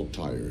are all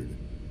tired.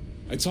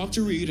 I talked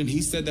to Reed, and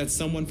he said that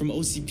someone from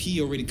OCP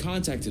already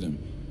contacted him.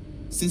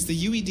 Since the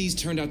UEDs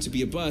turned out to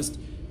be a bust,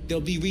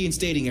 they'll be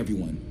reinstating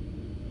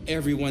everyone.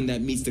 Everyone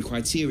that meets the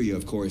criteria,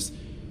 of course.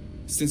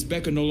 Since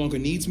Becca no longer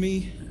needs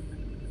me,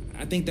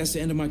 I think that's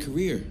the end of my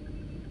career.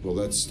 Will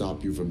that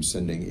stop you from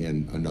sending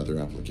in another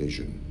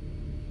application?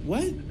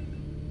 What?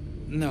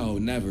 No,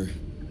 never.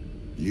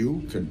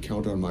 You can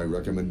count on my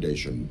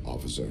recommendation,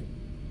 officer.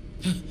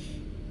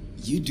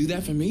 You do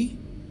that for me?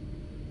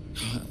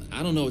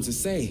 I don't know what to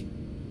say.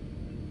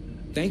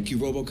 Thank you,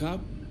 RoboCop.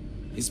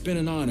 It's been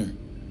an honor.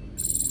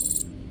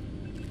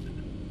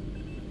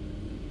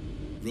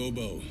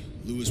 Robo,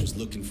 Lewis was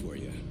looking for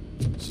you.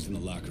 She's in the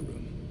locker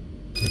room.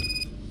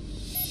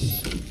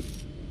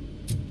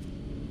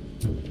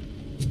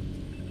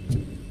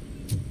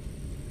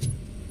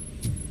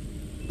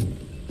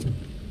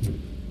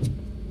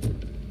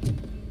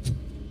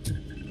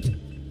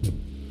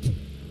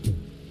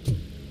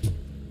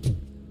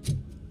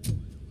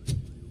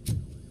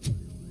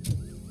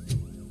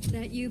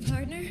 That you,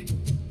 partner?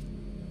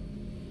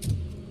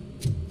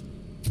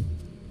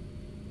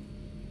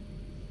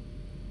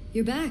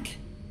 You're back.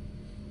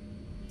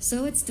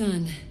 So it's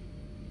done.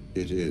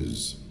 It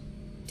is.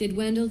 Did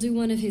Wendell do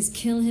one of his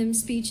kill him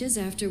speeches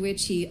after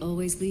which he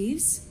always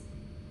leaves?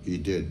 He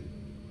did.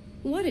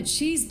 What a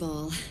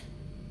cheeseball.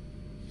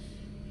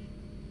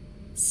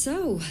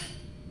 So,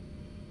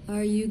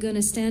 are you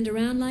gonna stand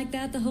around like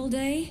that the whole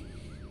day?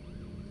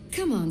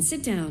 Come on,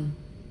 sit down.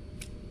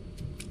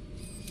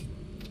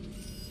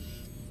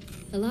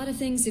 A lot of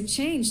things have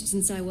changed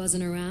since I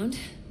wasn't around.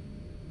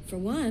 For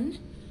one,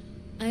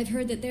 I've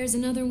heard that there's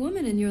another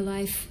woman in your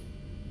life.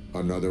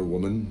 Another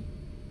woman?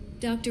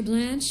 Dr.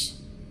 Blanche?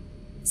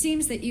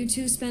 Seems that you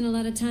two spent a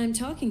lot of time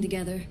talking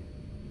together.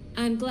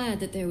 I'm glad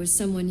that there was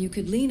someone you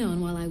could lean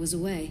on while I was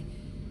away.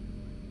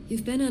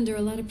 You've been under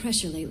a lot of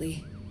pressure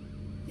lately.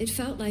 It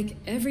felt like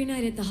every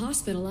night at the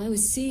hospital I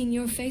was seeing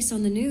your face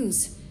on the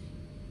news.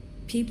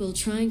 People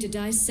trying to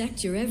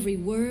dissect your every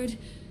word,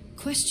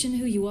 question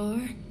who you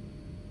are,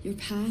 your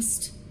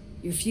past,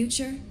 your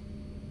future.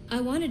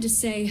 I wanted to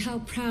say how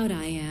proud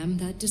I am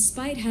that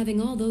despite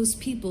having all those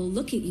people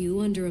look at you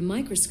under a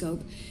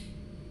microscope,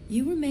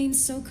 you remain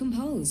so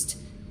composed.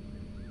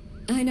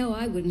 I know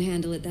I wouldn't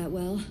handle it that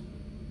well.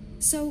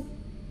 So,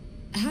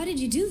 how did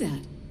you do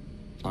that?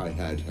 I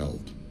had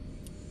help.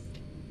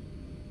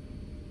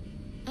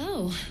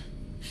 Oh,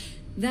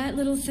 that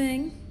little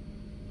thing?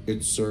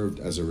 It served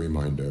as a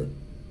reminder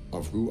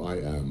of who I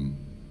am,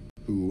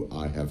 who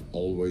I have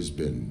always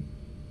been.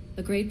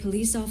 A great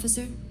police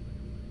officer?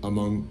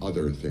 Among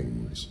other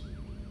things.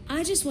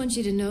 I just want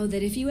you to know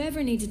that if you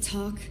ever need to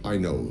talk... I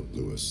know,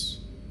 Lewis.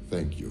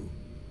 Thank you.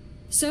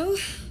 So,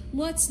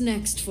 what's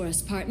next for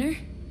us, partner?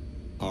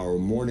 Our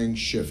morning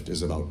shift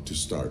is about to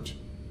start.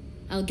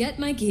 I'll get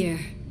my gear.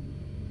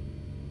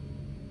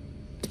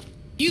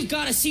 You've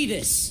got to see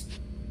this!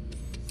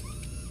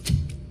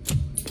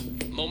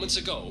 Moments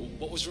ago,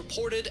 what was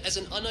reported as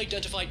an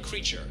unidentified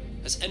creature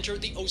has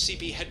entered the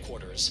OCP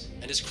headquarters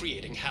and is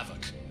creating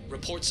havoc.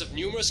 Reports of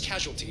numerous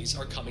casualties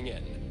are coming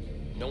in.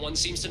 No one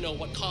seems to know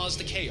what caused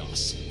the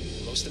chaos.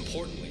 Most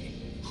importantly,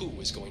 who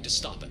is going to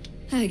stop it?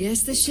 I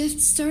guess the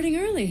shift's starting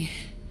early.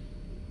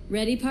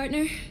 Ready,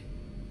 partner?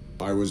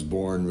 I was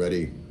born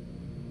ready.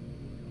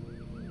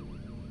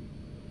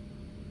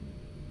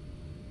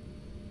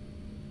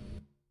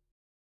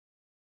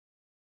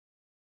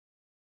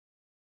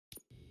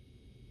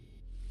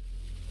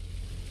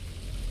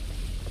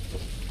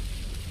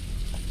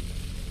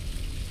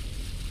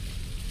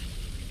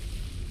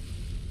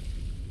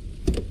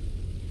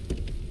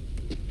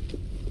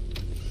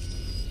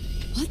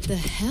 What the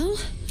hell?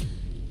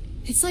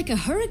 It's like a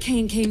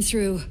hurricane came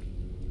through.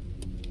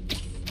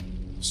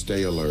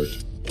 Stay alert.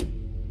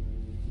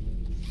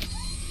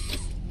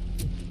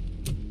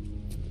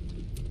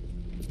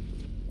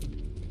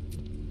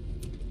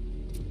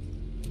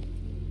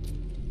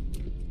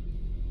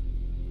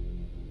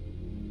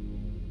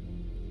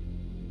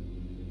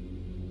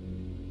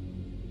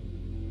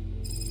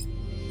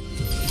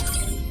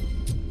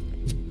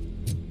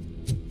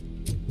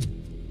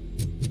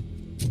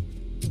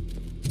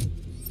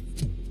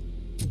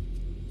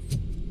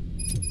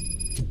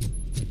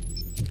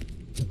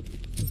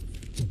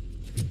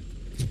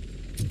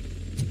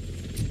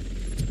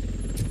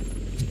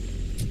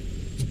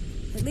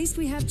 At least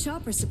we have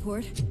chopper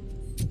support.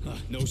 Huh,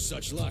 no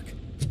such luck.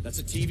 That's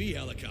a TV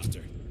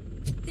helicopter.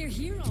 They're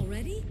here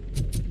already?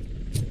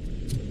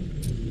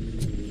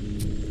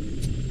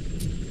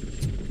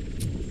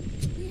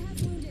 We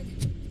have wounded.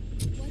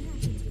 What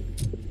happened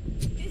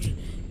here?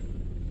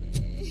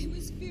 It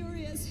was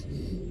furious.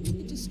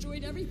 It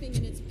destroyed everything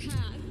in its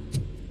path.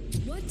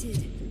 What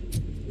did?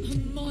 A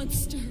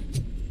monster.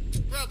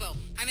 Robo,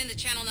 I'm in the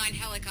Channel 9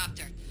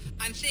 helicopter.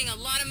 I'm seeing a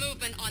lot of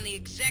movement on the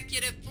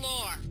executive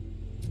floor.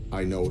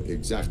 I know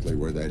exactly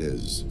where that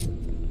is.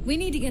 We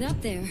need to get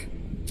up there.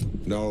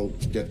 No,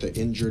 get the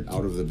injured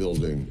out of the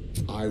building.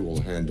 I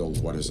will handle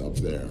what is up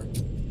there.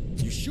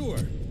 You sure?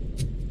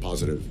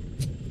 Positive.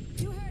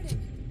 You heard him.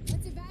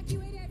 Let's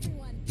evacuate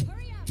everyone.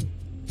 Hurry up.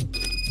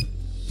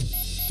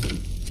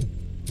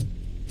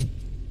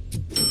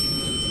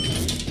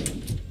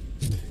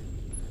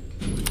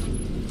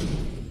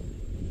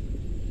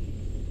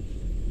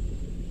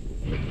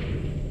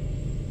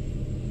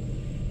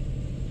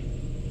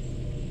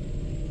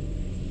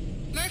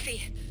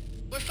 Murphy,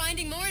 we're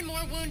finding more and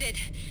more wounded,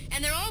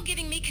 and they're all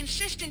giving me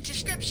consistent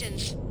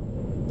descriptions.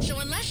 So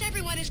unless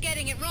everyone is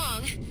getting it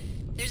wrong,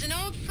 there's an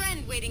old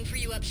friend waiting for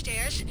you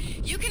upstairs.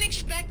 You can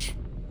expect...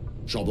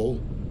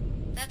 Trouble?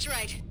 That's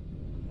right.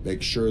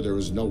 Make sure there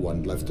is no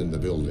one left in the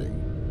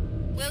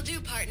building. Will do,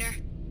 partner.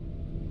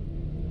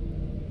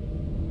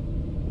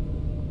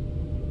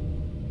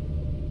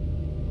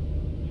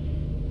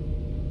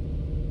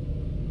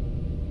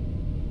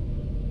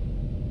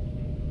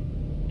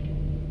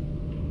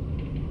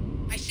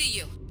 I see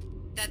you.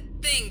 That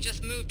thing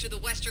just moved to the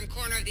western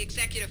corner of the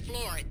executive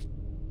floor.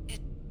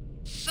 It's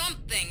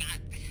something.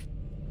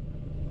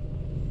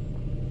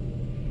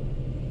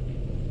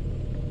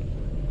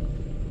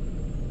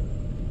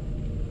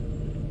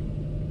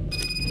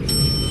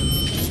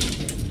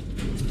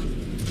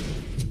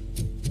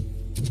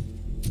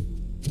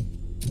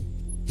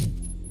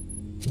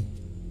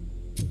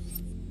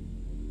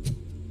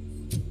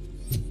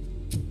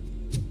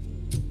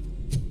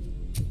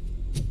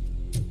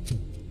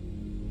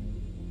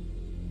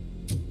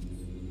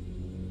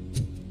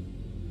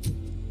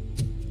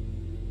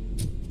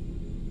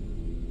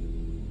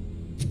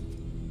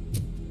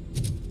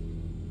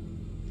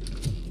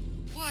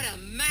 What a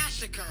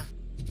massacre!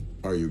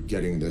 Are you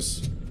getting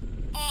this?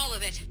 All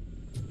of it.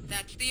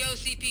 That's the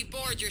OCP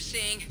board you're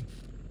seeing.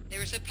 They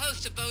were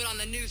supposed to vote on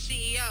the new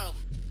CEO.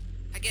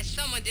 I guess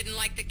someone didn't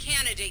like the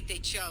candidate they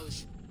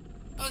chose.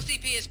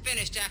 OCP is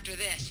finished after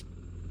this.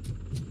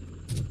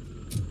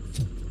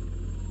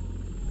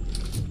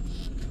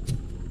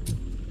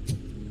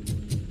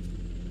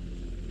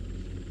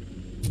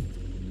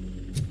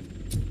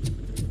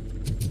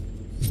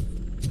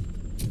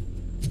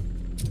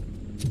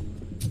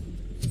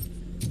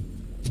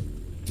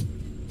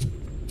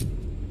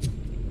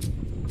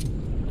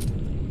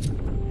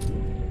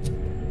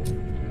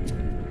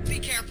 Be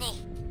careful.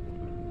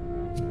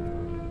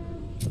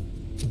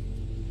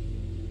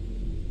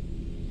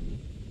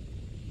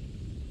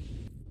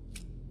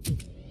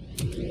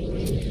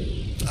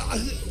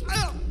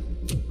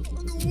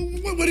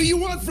 What do you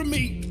want from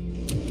me?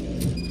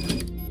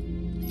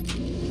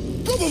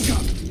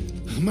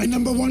 RoboCop! My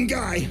number one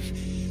guy.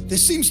 There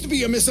seems to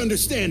be a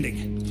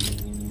misunderstanding.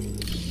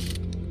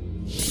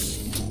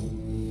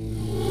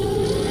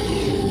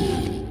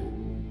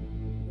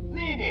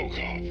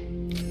 RoboCop,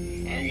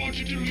 I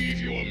wanted to leave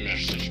you a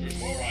message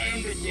before I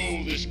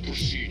undergo this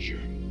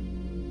procedure.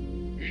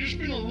 It has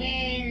been a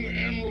long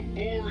and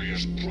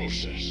laborious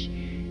process,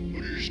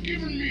 but it has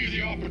given me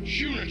the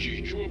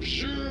opportunity to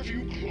observe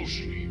you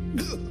closely.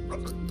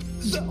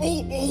 The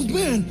old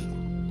man!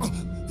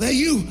 That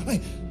you! I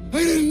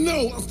didn't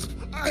know!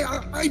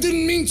 I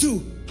didn't mean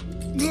to!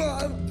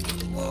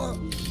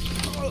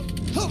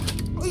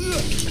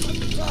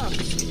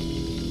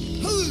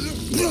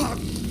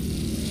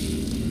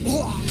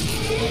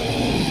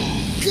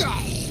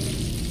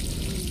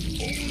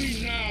 Only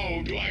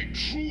now do I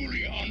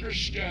truly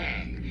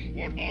understand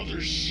what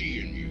others see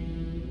in you.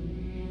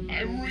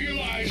 I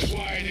realize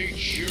why they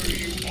cheer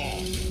you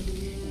on.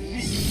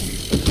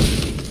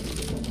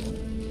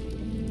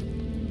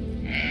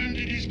 And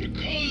it is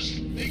because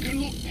they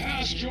can look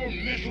past your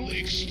metal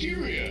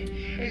exterior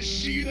and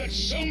see that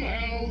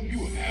somehow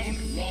you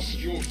haven't lost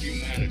your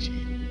humanity.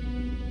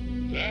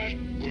 That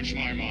puts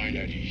my mind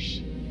at ease.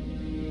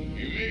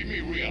 You made me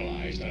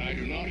realize that I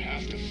do not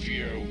have to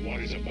fear what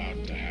is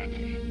about to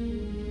happen.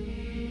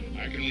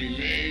 I can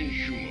remain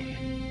human,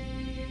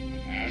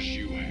 as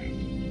you have.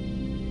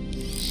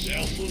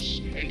 Selfless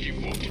and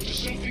devoted to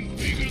something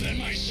bigger than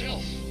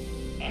myself.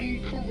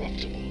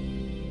 Uncorruptible.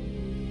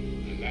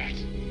 And that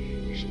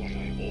is what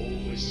I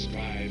always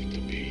strive to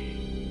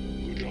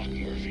be. Good luck,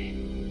 Murphy.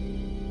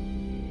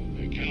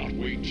 I cannot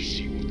wait to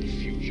see what the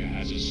future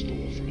has in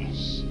store for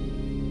us.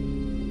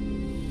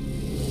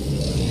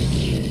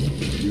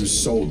 You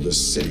sold the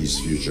city's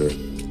future.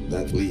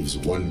 That leaves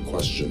one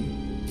question.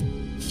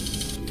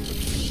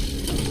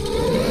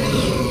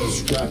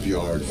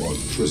 Scrapyard or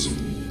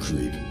prison,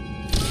 creep?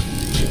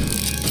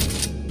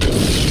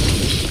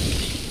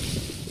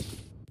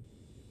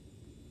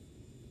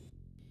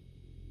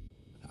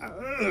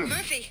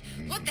 Murphy,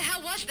 what the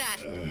hell was that?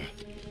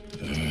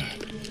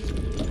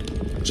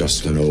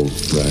 Just an old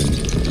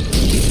friend.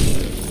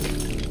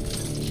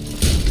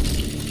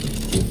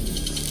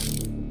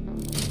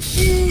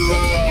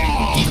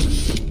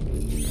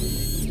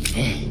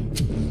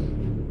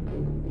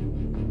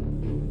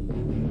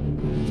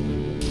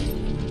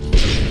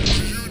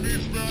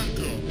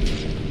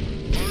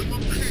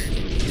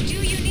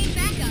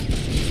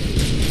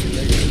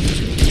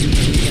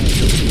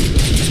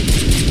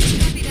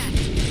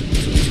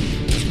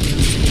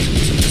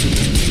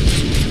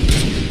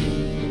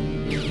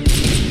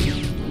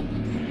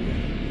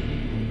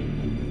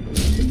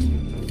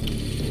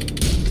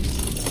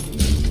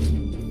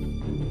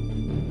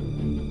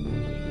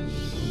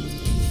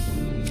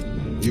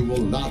 You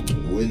will not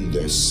win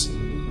this.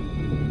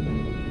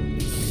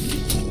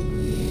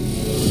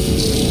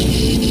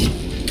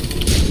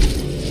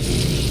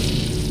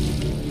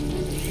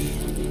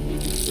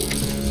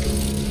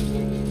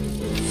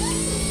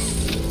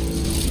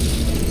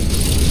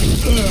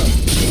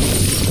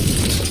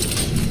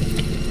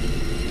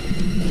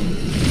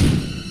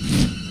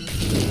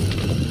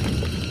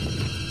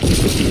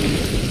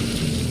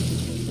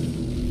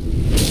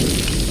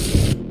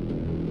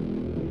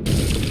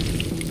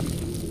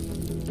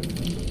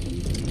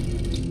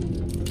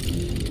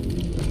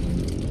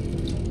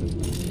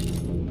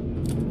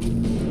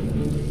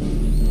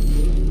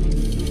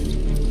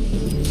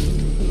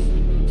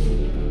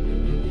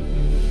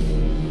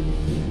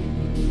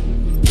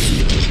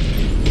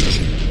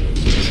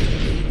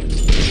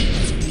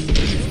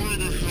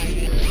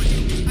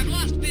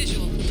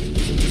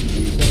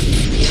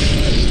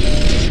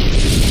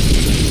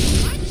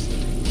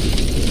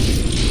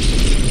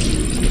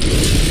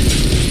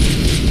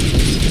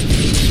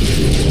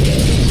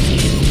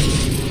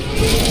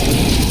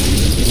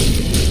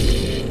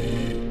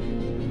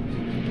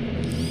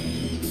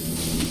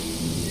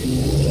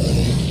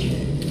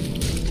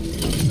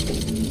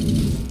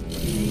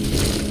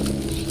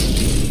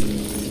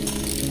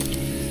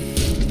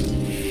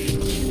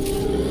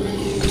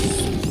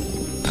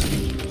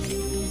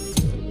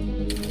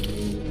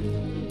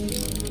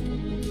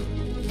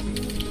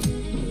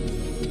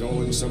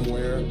 Going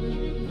somewhere?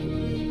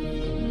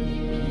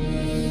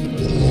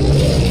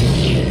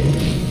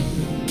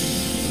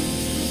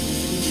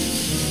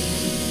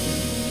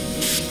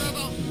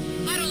 Robo,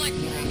 I don't like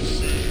that.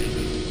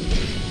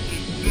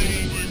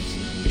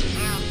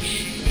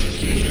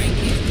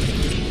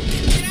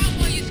 Get out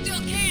while you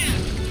still can.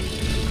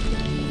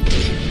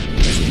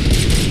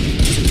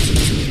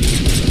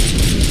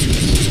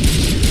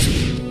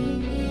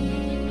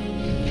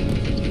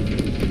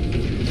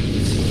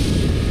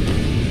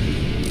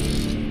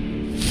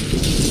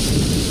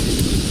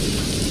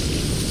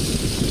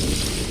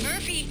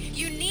 Murphy,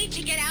 you need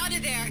to get out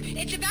of there.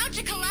 It's about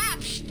to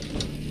collapse.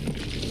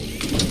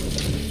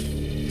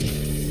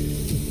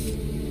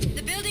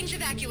 The building's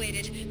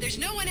evacuated. There's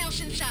no one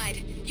else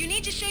inside. You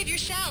need to save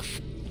yourself.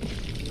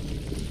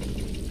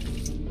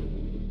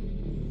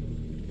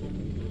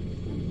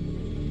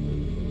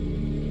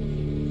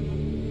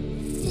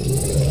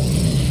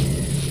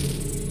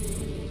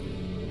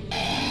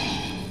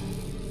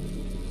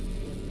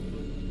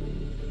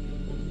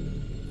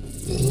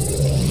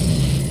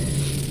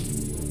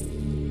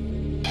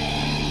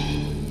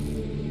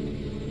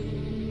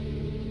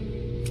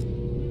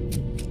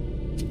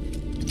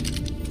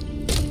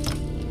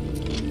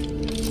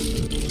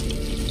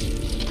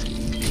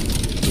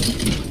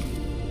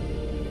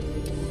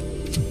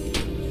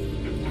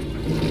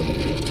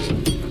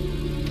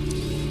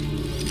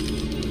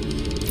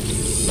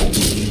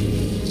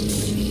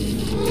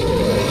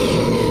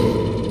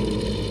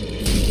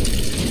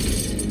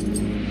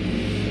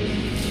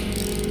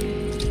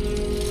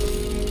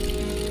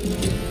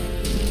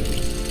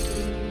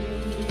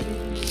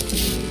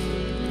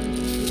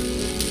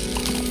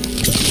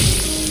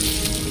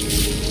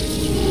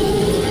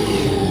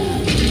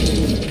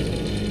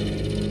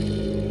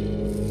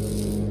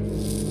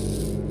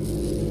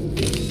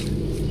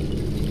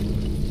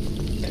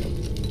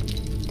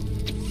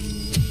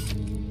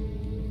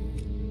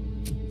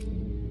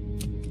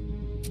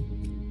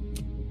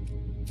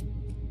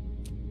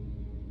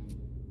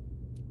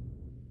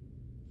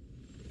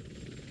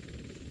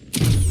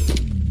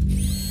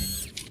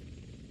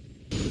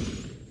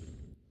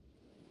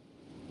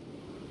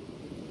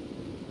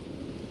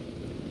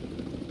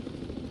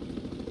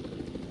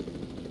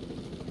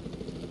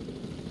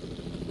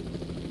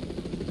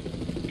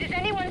 Does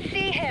anyone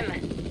see him?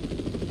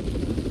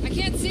 I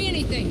can't see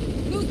anything.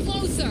 Move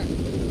closer.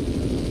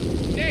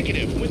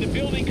 Negative. When the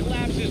building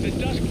collapses, the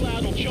dust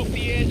cloud will choke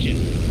the engine.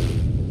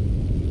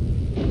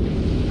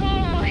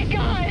 Oh my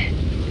god!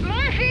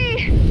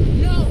 Murphy!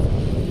 No!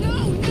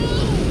 No! No!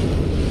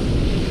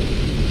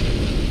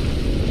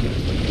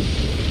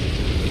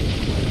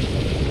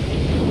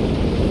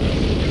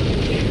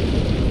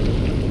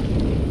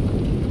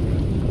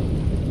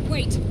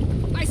 Wait!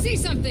 I see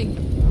something!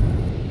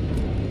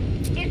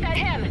 Is that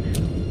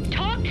him?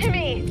 Talk to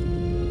me!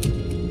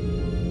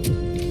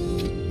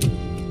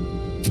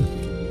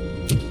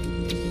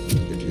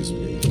 It is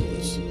me,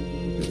 Louis.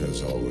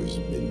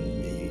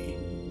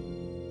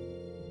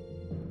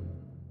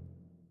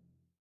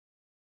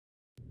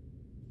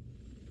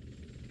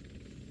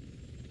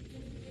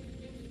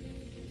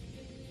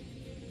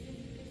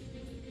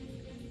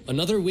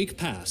 Another week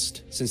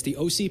passed since the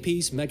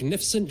OCP's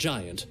magnificent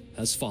giant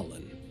has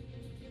fallen.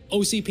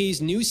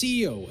 OCP's new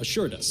CEO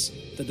assured us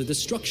that the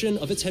destruction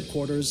of its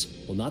headquarters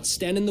will not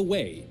stand in the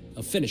way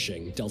of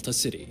finishing Delta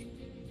City.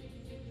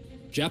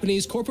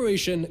 Japanese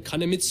corporation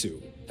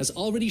Kanemitsu has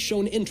already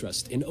shown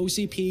interest in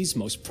OCP's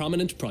most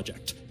prominent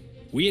project.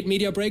 We at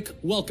Media Break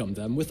welcome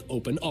them with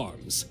open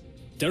arms.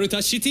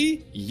 Delta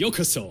City,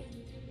 yokoso!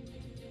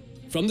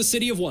 From the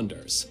City of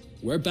Wonders,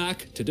 we're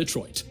back to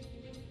Detroit.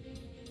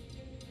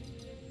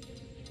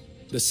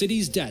 The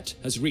city's debt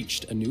has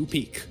reached a new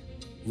peak.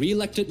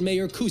 Re-elected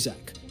Mayor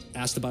Cusack,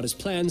 asked about his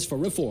plans for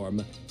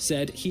reform,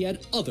 said he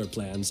had other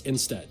plans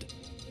instead.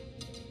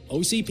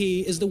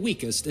 OCP is the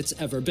weakest it's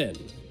ever been.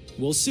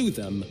 We'll sue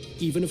them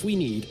even if we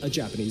need a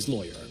Japanese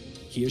lawyer,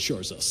 he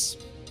assures us.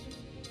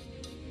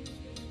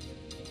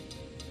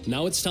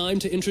 Now it's time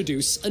to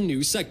introduce a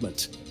new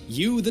segment,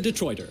 You the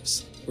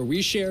Detroiters, where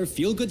we share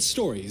feel-good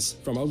stories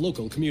from our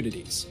local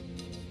communities.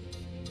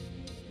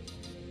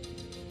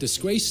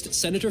 Disgraced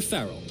Senator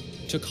Farrell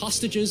took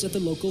hostages at the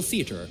local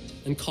theater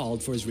and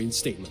called for his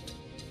reinstatement.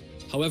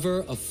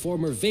 However, a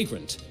former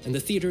vagrant and the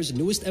theater's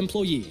newest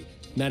employee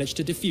managed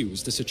to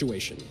defuse the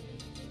situation.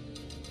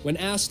 When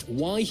asked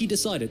why he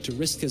decided to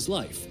risk his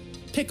life,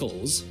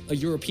 Pickles, a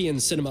European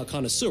cinema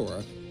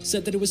connoisseur,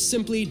 said that it was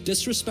simply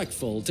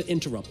disrespectful to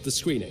interrupt the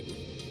screening.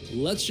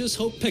 Let's just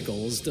hope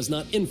Pickles does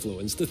not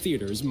influence the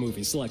theater's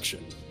movie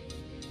selection.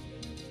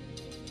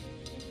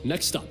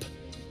 Next up,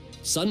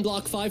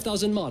 Sunblock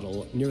 5000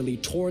 model nearly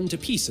torn to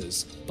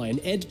pieces by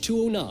an ED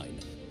 209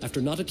 after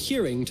not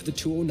adhering to the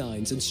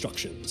 209's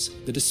instructions.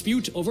 The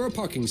dispute over a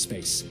parking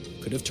space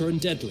could have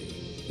turned deadly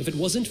if it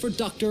wasn't for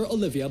Dr.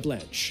 Olivia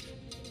Blanche,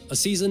 a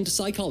seasoned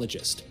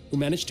psychologist who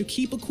managed to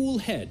keep a cool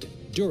head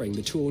during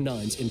the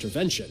 209's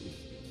intervention.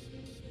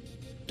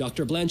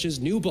 Dr. Blanche's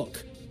new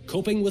book,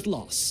 Coping with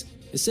Loss,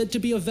 is said to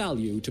be of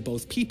value to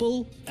both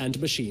people and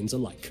machines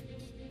alike.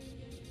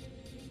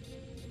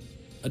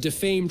 A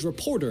defamed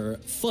reporter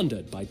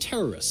funded by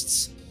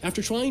terrorists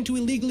after trying to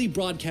illegally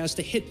broadcast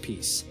a hit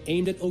piece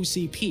aimed at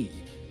OCP.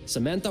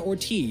 Samantha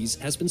Ortiz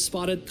has been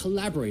spotted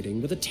collaborating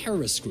with a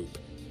terrorist group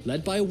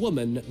led by a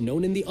woman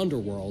known in the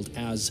underworld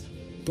as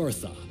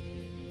Bertha.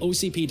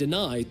 OCP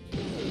denied.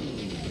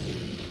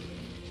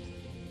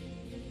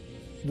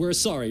 We're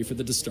sorry for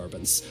the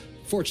disturbance.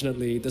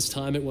 Fortunately, this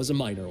time it was a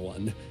minor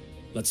one.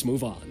 Let's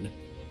move on.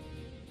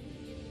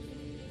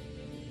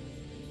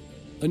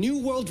 A new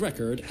world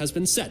record has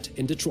been set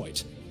in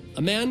Detroit.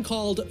 A man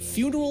called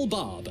Funeral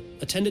Bob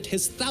attended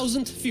his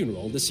 1000th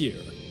funeral this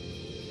year.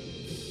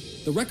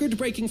 The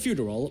record-breaking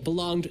funeral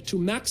belonged to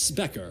Max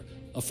Becker,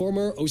 a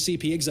former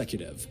OCP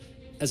executive.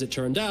 As it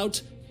turned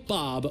out,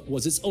 Bob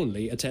was its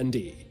only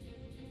attendee.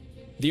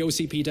 The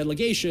OCP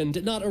delegation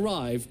did not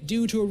arrive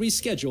due to a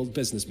rescheduled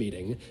business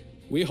meeting.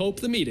 We hope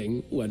the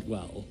meeting went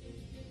well.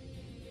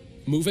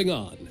 Moving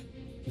on.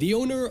 The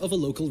owner of a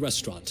local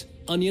restaurant,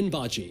 Onion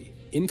Baji,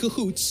 in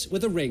cahoots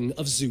with a ring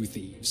of zoo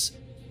thieves.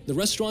 The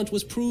restaurant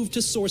was proved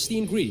to source the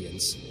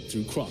ingredients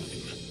through crime.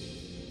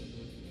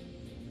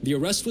 The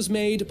arrest was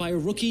made by a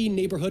rookie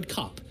neighborhood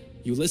cop,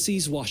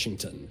 Ulysses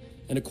Washington,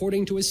 and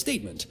according to his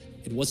statement,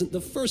 it wasn't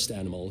the first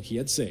animal he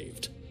had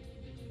saved.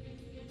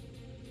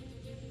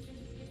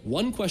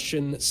 One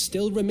question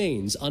still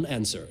remains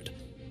unanswered.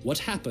 What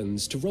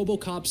happens to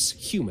RoboCop's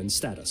human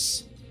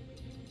status?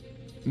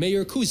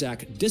 Mayor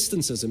Cusack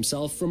distances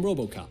himself from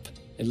RoboCop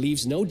and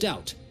leaves no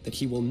doubt that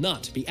he will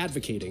not be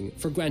advocating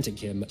for granting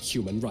him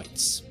human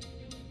rights.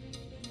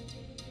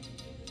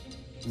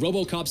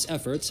 RoboCop's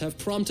efforts have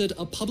prompted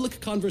a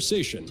public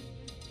conversation.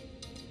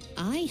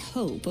 I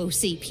hope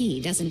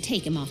OCP doesn't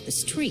take him off the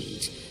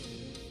street.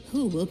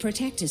 Who will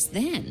protect us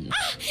then?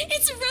 Ah!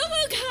 It's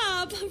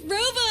RoboCop!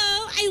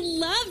 Robo, I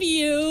love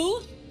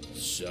you!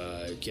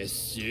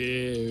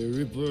 Cassier,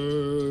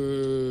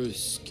 Reaper,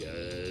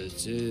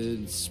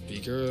 Skeleton,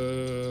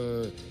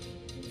 Speaker,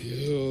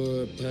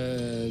 Pure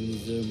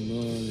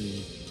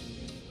Pandemonium.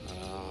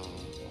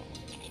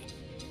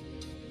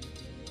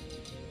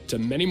 To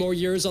many more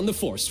years on the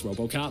force,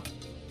 RoboCop.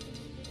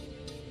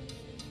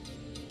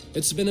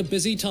 It's been a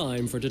busy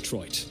time for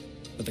Detroit,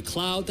 but the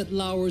cloud that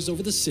lowers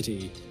over the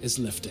city is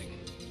lifting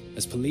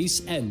as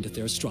police end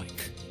their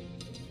strike.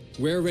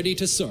 We're ready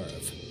to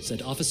serve,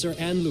 said Officer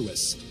Ann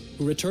Lewis,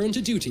 who returned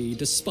to duty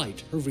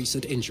despite her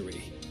recent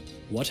injury.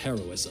 What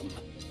heroism.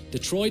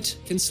 Detroit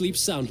can sleep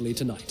soundly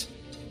tonight.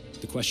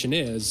 The question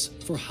is,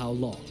 for how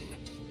long?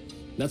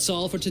 That's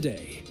all for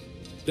today.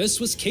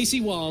 This was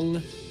Casey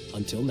Wong.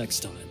 Until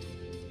next time.